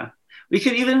 we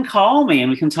could even call me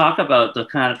and we can talk about the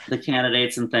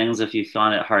candidates and things if you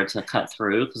find it hard to cut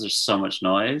through, because there's so much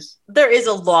noise. There is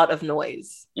a lot of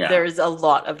noise. Yeah. There's a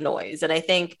lot of noise. And I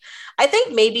think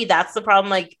maybe that's the problem.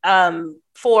 Like,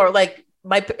 for like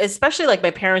especially like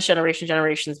my parents'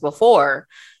 generations before,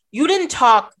 you didn't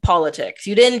talk politics.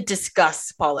 You didn't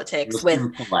discuss politics with,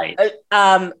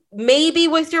 maybe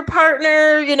with your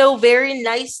partner, you know, very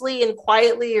nicely and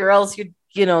quietly, or else you'd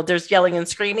there's yelling and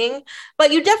screaming,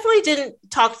 but you definitely didn't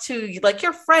talk to like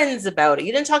your friends about it.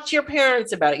 You didn't talk to your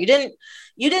parents about it.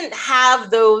 You didn't have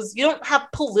those, you don't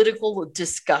have political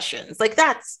discussions. Like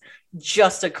that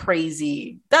was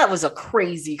a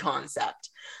crazy concept.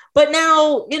 But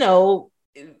now,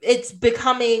 it's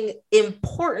becoming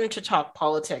important to talk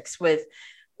politics with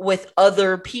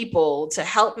other people to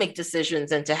help make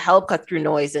decisions and to help cut through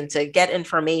noise and to get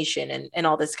information and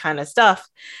all this kind of stuff.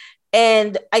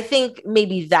 And I think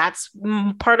maybe that's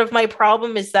part of my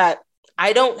problem, is that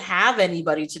I don't have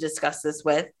anybody to discuss this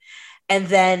with. And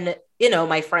then,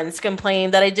 my friends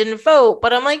complain that I didn't vote,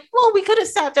 but I'm like, well, we could have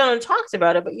sat down and talked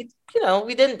about it, but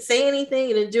we didn't say anything.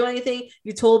 You didn't do anything.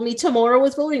 You told me tomorrow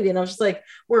was voting day. And I was just like,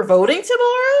 we're voting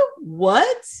tomorrow?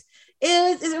 What?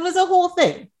 It was a whole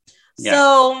thing. Yeah.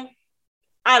 So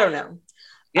I don't know.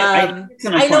 Yeah,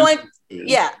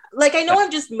 I know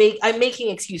I'm making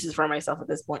excuses for myself at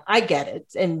this point. I get it.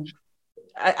 And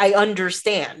I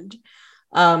understand.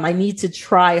 I need to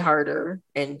try harder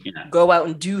and go out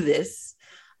and do this.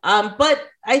 But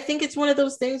I think it's one of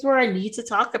those things where I need to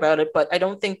talk about it, but I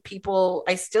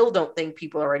still don't think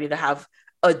people are ready to have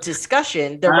a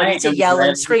discussion. They're ready to yell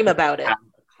and scream about it. Have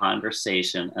a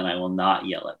conversation, and I will not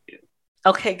yell at you.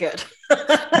 Okay, good.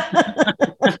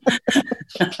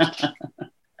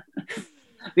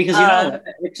 Because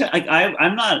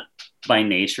I'm not by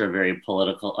nature very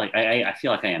political. Like I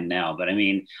feel like I am now, but I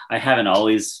mean, I haven't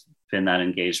always been that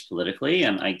engaged politically,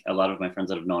 and a lot of my friends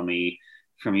that have known me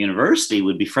from university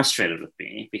would be frustrated with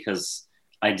me because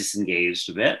I disengaged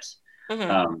a bit.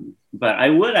 Mm-hmm. But I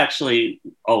would actually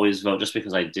always vote just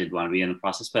because I did want to be in the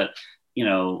process. But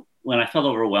when I felt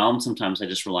overwhelmed, sometimes I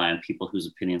just rely on people whose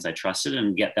opinions I trusted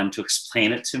and get them to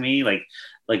explain it to me, like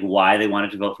why they wanted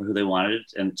to vote for who they wanted.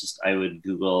 And just, I would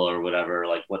Google or whatever,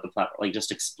 like what the platform, like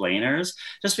just explainers,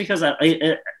 just because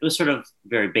it was sort of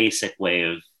very basic way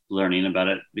of learning about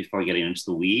it before getting into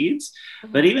the weeds.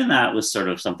 Mm-hmm. But even that was sort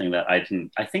of something that I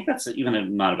think that's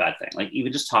even not a bad thing. Like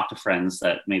even just talk to friends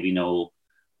that maybe know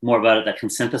more about it, that can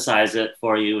synthesize it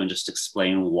for you and just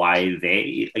explain why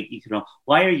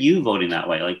why are you voting that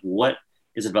way? Like, what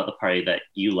is it about the party that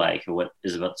you like, or what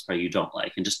is it about this party you don't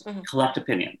like? And just collect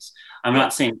opinions. I'm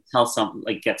not saying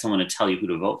get someone to tell you who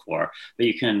to vote for, but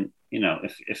you can,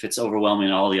 if it's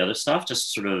overwhelming all the other stuff,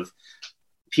 just sort of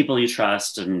people you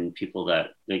trust and people that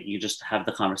you just have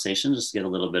the conversation, just get a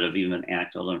little bit of even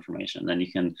anecdotal information. Then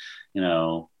you can,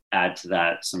 add to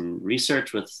that some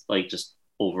research with just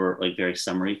over very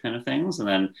summary kind of things. And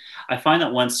then I find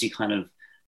that once you kind of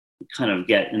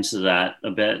get into that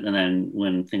a bit, and then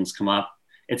when things come up,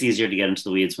 it's easier to get into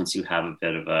the weeds once you have a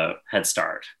bit of a head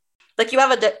start. Like you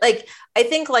have I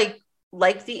think like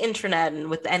the internet and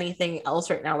with anything else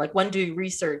right now, like when doing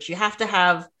research, you have to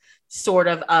have sort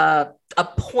of a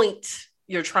point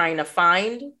you're trying to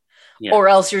find, or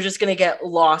else you're just going to get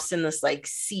lost in this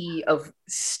sea of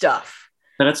stuff.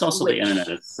 But it's also the internet.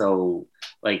 It's so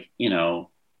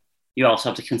you also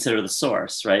have to consider the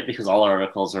source, right? Because all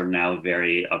articles are now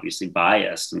very obviously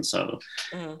biased. And so,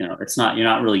 you're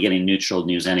not really getting neutral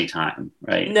news anytime,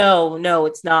 right? No,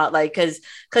 it's not because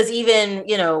even,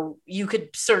 you could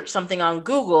search something on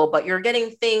Google, but you're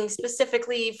getting things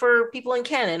specifically for people in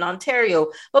Canada and Ontario,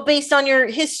 but based on your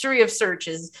history of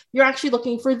searches, you're actually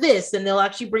looking for this and they'll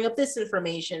actually bring up this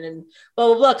information and blah,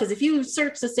 blah, blah. Because if you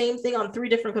search the same thing on 3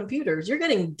 different computers, you're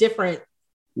getting different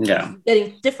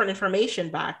information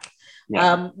back.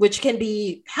 Yeah. Which can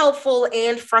be helpful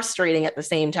and frustrating at the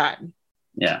same time.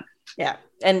 Yeah. Yeah.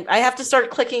 And I have to start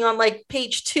clicking on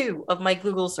page 2 of my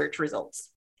Google search results.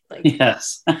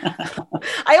 Yes.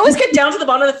 I always get down to the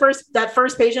bottom of that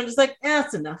first page. And I'm just like,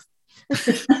 that's enough. Or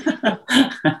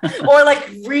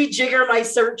rejigger my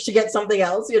search to get something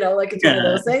else, it's one of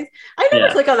those things. I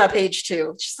never click on that page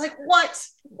 2. It's just what?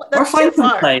 That's too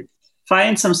far.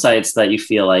 Find some sites that you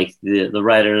feel like the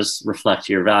writers reflect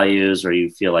your values, or you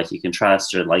feel like you can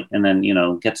trust, or and then,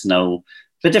 get to know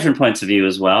the different points of view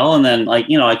as well. And then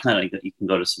you can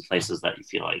go to some places that you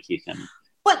feel like you can.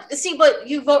 But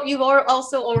you've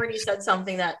also already said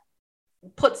something that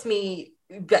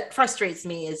frustrates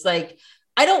me is I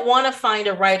don't want to find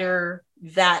a writer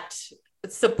that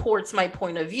supports my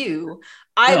point of view.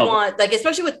 I want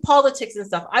especially with politics and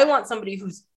stuff, I want somebody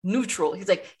who's neutral. He's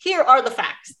here are the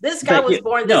facts. This guy was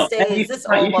born this day.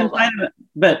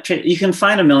 But you can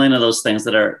find a million of those things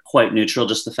that are quite neutral,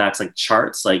 just the facts, like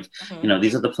charts,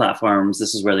 these are the platforms,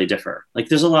 this is where they differ.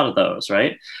 There's a lot of those,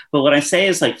 right? But what I say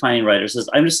is finding writers is,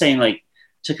 I'm just saying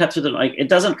to cut through them, it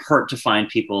doesn't hurt to find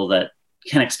people that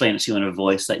can explain it to you in a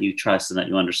voice that you trust and that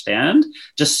you understand,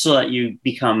 just so that you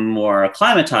become more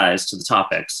acclimatized to the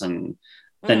topics and,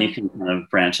 the information. And then you can, if it's overwhelming, all the other stuff, just sort of, then you can kind of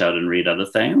branch out and read other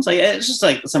things. Like it's just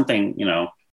like something,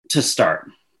 to start.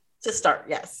 To start,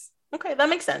 yes. Okay, that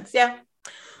makes sense. Yeah.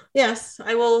 Yes,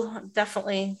 I will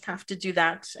definitely have to do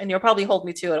that. And you'll probably hold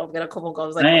me to it. I'll get a couple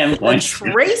goals like, I am going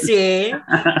Tracy,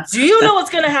 do you know what's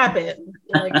going to happen?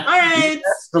 You're like, all right.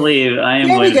 Yes, believe I am.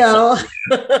 Here we go.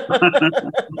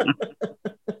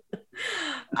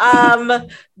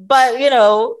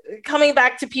 But, coming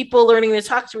back to people learning to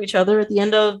talk to each other at the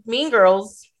end of Mean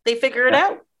Girls, they figure it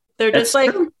out. They're just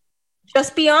true.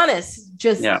 Just be honest.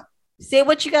 Just say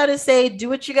what you got to say. Do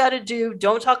what you got to do.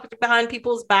 Don't talk behind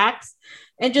people's backs.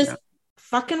 And just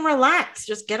fucking relax.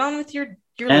 Just get on with your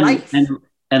life.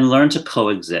 And learn to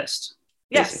coexist.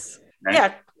 Yes. Right?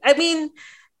 Yeah. I mean,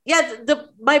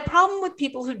 my problem with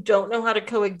people who don't know how to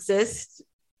coexist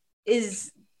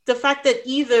is the fact that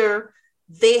either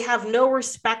they have no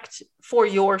respect for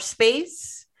your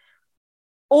space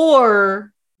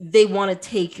or they want to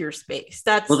take your space.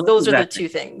 Those are the two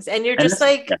things. And you're just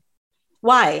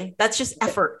why? That's just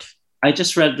effort. I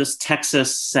just read this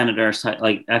Texas senator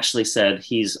actually said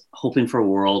he's hoping for a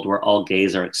world where all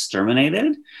gays are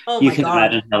exterminated. Oh, you can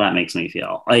imagine how that makes me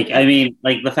feel. I mean,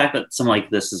 the fact that something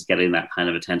like this is getting that kind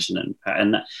of attention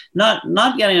and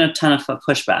not getting a ton of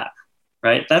pushback,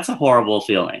 right? That's a horrible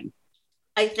feeling.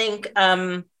 I think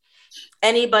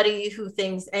anybody who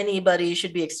thinks anybody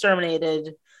should be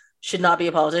exterminated should not be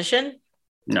a politician.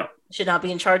 No. Should not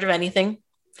be in charge of anything.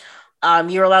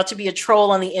 You're allowed to be a troll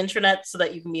on the internet so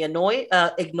that you can be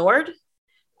ignored.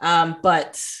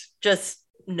 But just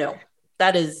no.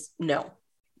 That is no.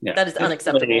 Yeah. That is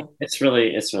unacceptable. It's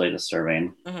really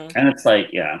disturbing. Mm-hmm. And it's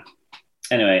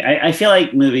anyway, I feel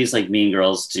like movies like Mean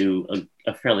Girls do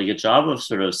a fairly good job of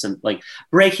sort of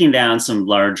breaking down some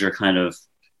larger kind of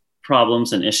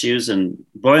problems and issues and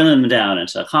boiling them down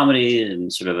into a comedy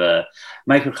and sort of a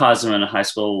microcosm in a high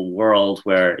school world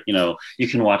where, you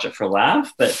can watch it for a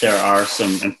laugh, but there are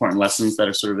some important lessons that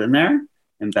are sort of in there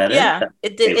embedded. Yeah,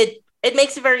 it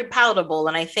makes it very palatable.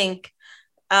 And I think,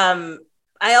 I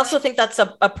also think that's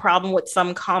a problem with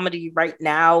some comedy right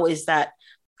now is that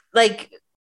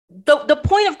the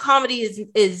point of comedy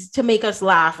is to make us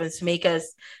laugh and to make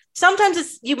us,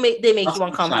 sometimes they make you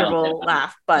uncomfortable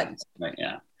laugh, but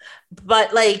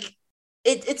But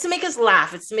it's to make us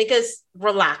laugh. It's to make us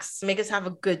relax, to make us have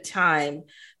a good time.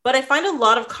 But I find a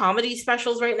lot of comedy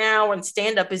specials right now and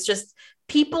stand-up is just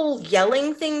people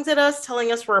yelling things at us,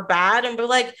 telling us we're bad. And we're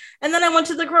like, and then I went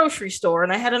to the grocery store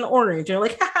and I had an orange. And you're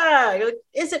like, haha. You're like,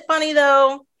 is it funny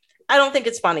though? I don't think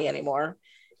it's funny anymore.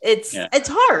 It's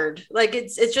hard.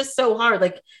 It's just so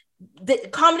hard. The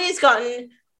comedy has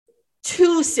gotten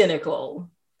too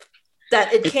cynical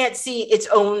that it can't see its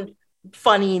own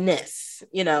funniness,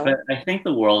 But I think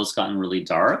the world has gotten really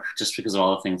dark just because of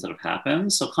all the things that have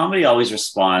happened. So comedy always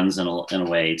responds in a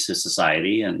way to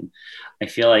society, and I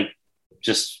feel like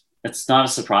it's not a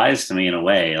surprise to me in a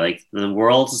way. The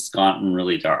world has gotten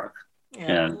really dark.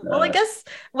 Yeah. And, well, I guess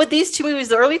with these two movies,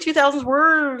 the early 2000s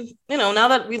were, now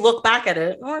that we look back at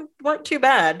it, weren't too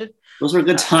bad. Those were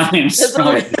good times.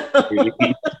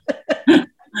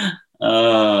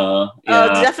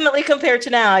 Definitely compared to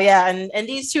now, and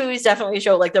these two movies definitely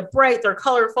show they're bright, they're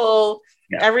colorful,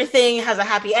 everything has a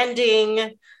happy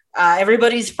ending,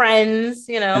 everybody's friends,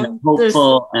 and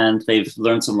hopeful, and they've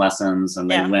learned some lessons, and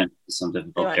they went to some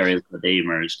difficult areas, but they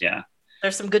emerged.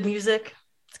 There's some good music.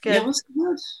 It's good. It was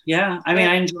good. I mean,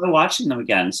 I enjoy watching them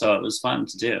again, so it was fun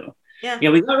to do.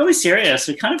 We got really serious.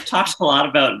 We kind of talked a lot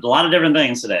about a lot of different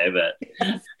things today, but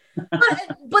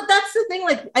but that's the thing.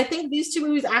 I think these two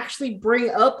movies actually bring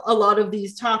up a lot of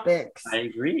these topics. I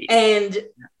agree. And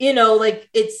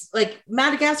it's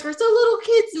Madagascar. It's a little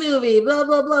kids movie. Blah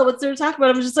blah blah. What's there to talk about?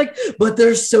 I'm just but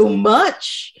there's so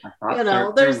much.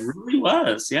 There really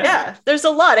was. Yeah. There's a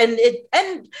lot,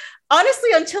 and honestly,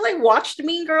 until I watched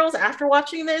Mean Girls after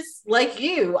watching this, like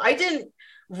you, I didn't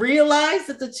realize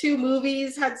that the two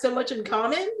movies had so much in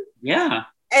common. Yeah.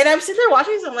 And I'm sitting there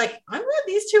watching this, I'm like, I'm glad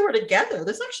these two are together.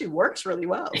 This actually works really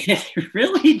well. It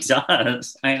really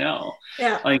does. I know.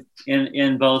 Yeah.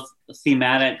 In both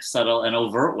thematic, subtle, and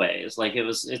overt ways.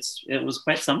 It was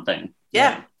quite something.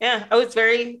 Yeah. I was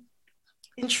very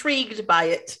intrigued by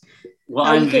it. Well,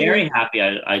 I'm very happy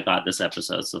I got this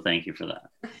episode, so thank you for that.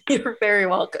 You're very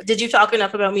welcome. Did you talk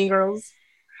enough about Mean Girls?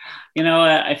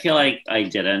 I feel like I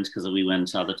didn't because we went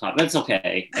to other topics. It's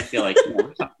okay. I feel like we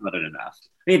talked about it enough.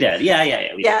 We did. Yeah.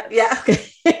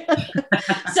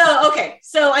 Okay.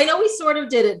 So I know we sort of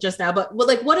did it just now, but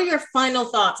what are your final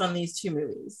thoughts on these two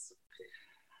movies?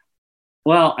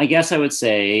 Well, I guess I would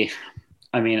say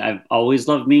I mean, I've always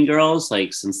loved Mean Girls,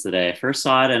 like since the day I first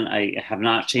saw it, and I have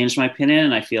not changed my opinion.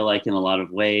 And I feel like in a lot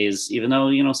of ways, even though,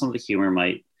 you know, some of the humor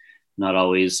might not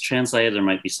always translate, there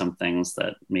might be some things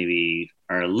that maybe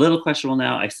are a little questionable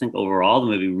now. I think overall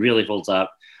the movie really holds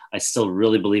up. I still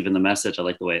really believe in the message. I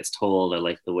like the way it's told. I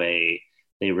like the way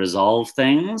they resolve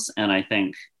things. And I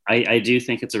think, I do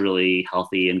think it's a really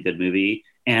healthy and good movie,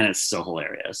 and it's still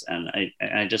hilarious. And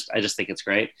I just think it's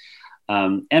great.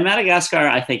 And Madagascar,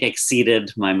 I think,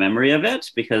 exceeded my memory of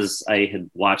it because I had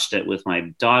watched it with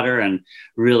my daughter and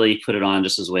really put it on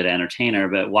just as a way to entertain her.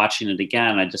 But watching it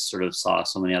again, I just sort of saw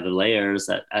so many other layers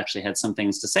that actually had some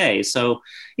things to say. So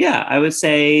yeah, I would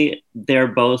say they're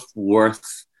both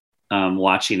worth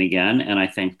watching again. And I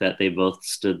think that they both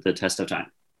stood the test of time.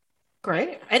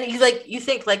 Great. And you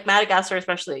think like Madagascar,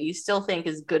 especially, you still think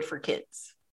is good for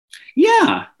kids?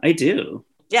 Yeah, I do.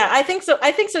 Yeah, I think so.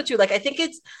 I think so too. Like, I think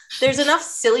there's enough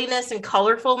silliness and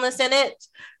colorfulness in it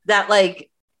that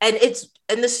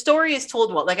and the story is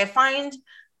told well. Like, I find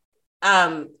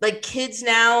like kids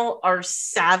now are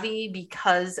savvy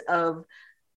because of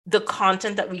the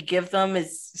content that we give them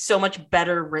is so much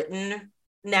better written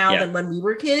now than when we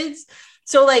were kids.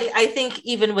 So like, I think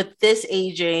even with this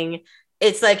aging,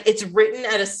 it's like, it's written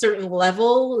at a certain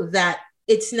level that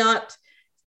it's not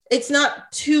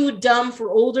too dumb for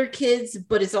older kids,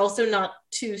 but it's also not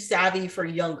too savvy for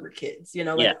younger kids, you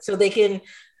know, so they can,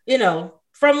 you know,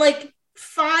 from like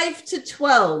 5 to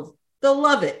 12, they'll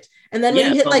love it. And then when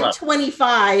you hit like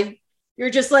 25, you're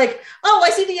just like, oh,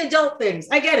 I see the adult things.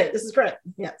 I get it. This is great.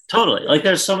 Yes. Totally. Like,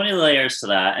 there's so many layers to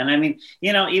that. And I mean,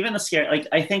 you know, even the scary, like,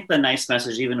 I think the nice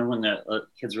message, even when the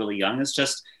kid's really young, is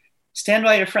just stand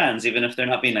by your friends, even if they're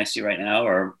not being nice to you right now,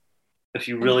 or if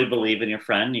you really believe in your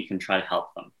friend, you can try to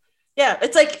help them. Yeah,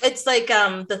 it's like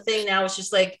the thing now is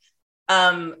just like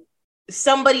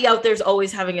somebody out there's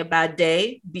always having a bad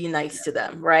day, be nice to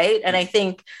them, right? And I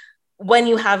think when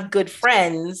you have good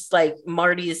friends like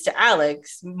Marty is to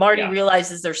Alex, Marty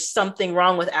realizes there's something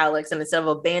wrong with Alex, and instead of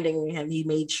abandoning him, he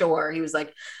made sure, he was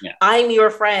like, I'm your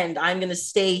friend, I'm going to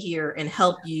stay here and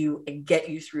help you and get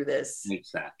you through this.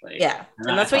 Exactly. Yeah,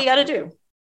 and that's what you got to do.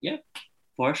 Yeah.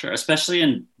 For sure, especially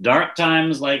in dark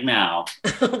times like now.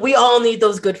 We all need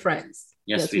those good friends.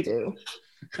 Yes, we do.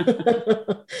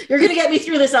 You're going to get me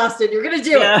through this, Austin. You're going to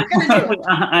do it. You're gonna do it.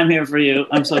 I'm here for you.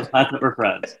 I'm so glad that we're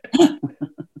friends.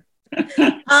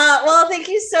 Well, thank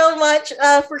you so much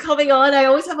for coming on. I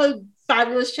always have a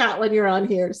fabulous chat when you're on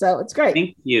here, so it's great.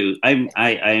 Thank you.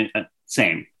 I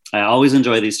same. I always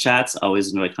enjoy these chats.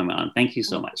 Always enjoy coming on. Thank you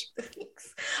so much.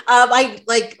 I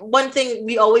like one thing,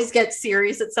 we always get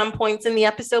serious at some points in the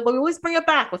episode, but we always bring it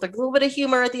back with a little bit of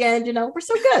humor at the end. You know, we're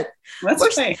so good.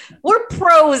 We're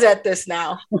pros at this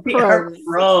now. We are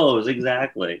pros,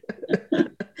 exactly.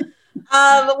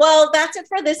 Well, that's it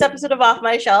for this episode of Off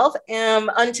My Shelf.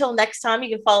 Until next time,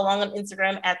 you can follow along on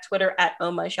Instagram at Twitter at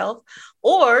ohmyshelf,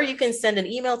 or you can send an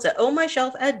email to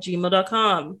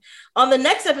ohmyshelf@gmail.com. On the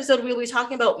next episode, we'll be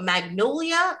talking about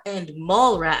Magnolia and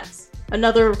Mallrats.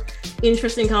 Another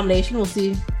interesting combination. We'll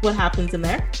see what happens in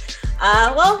there.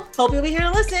 Well, hope you'll be here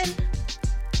to listen.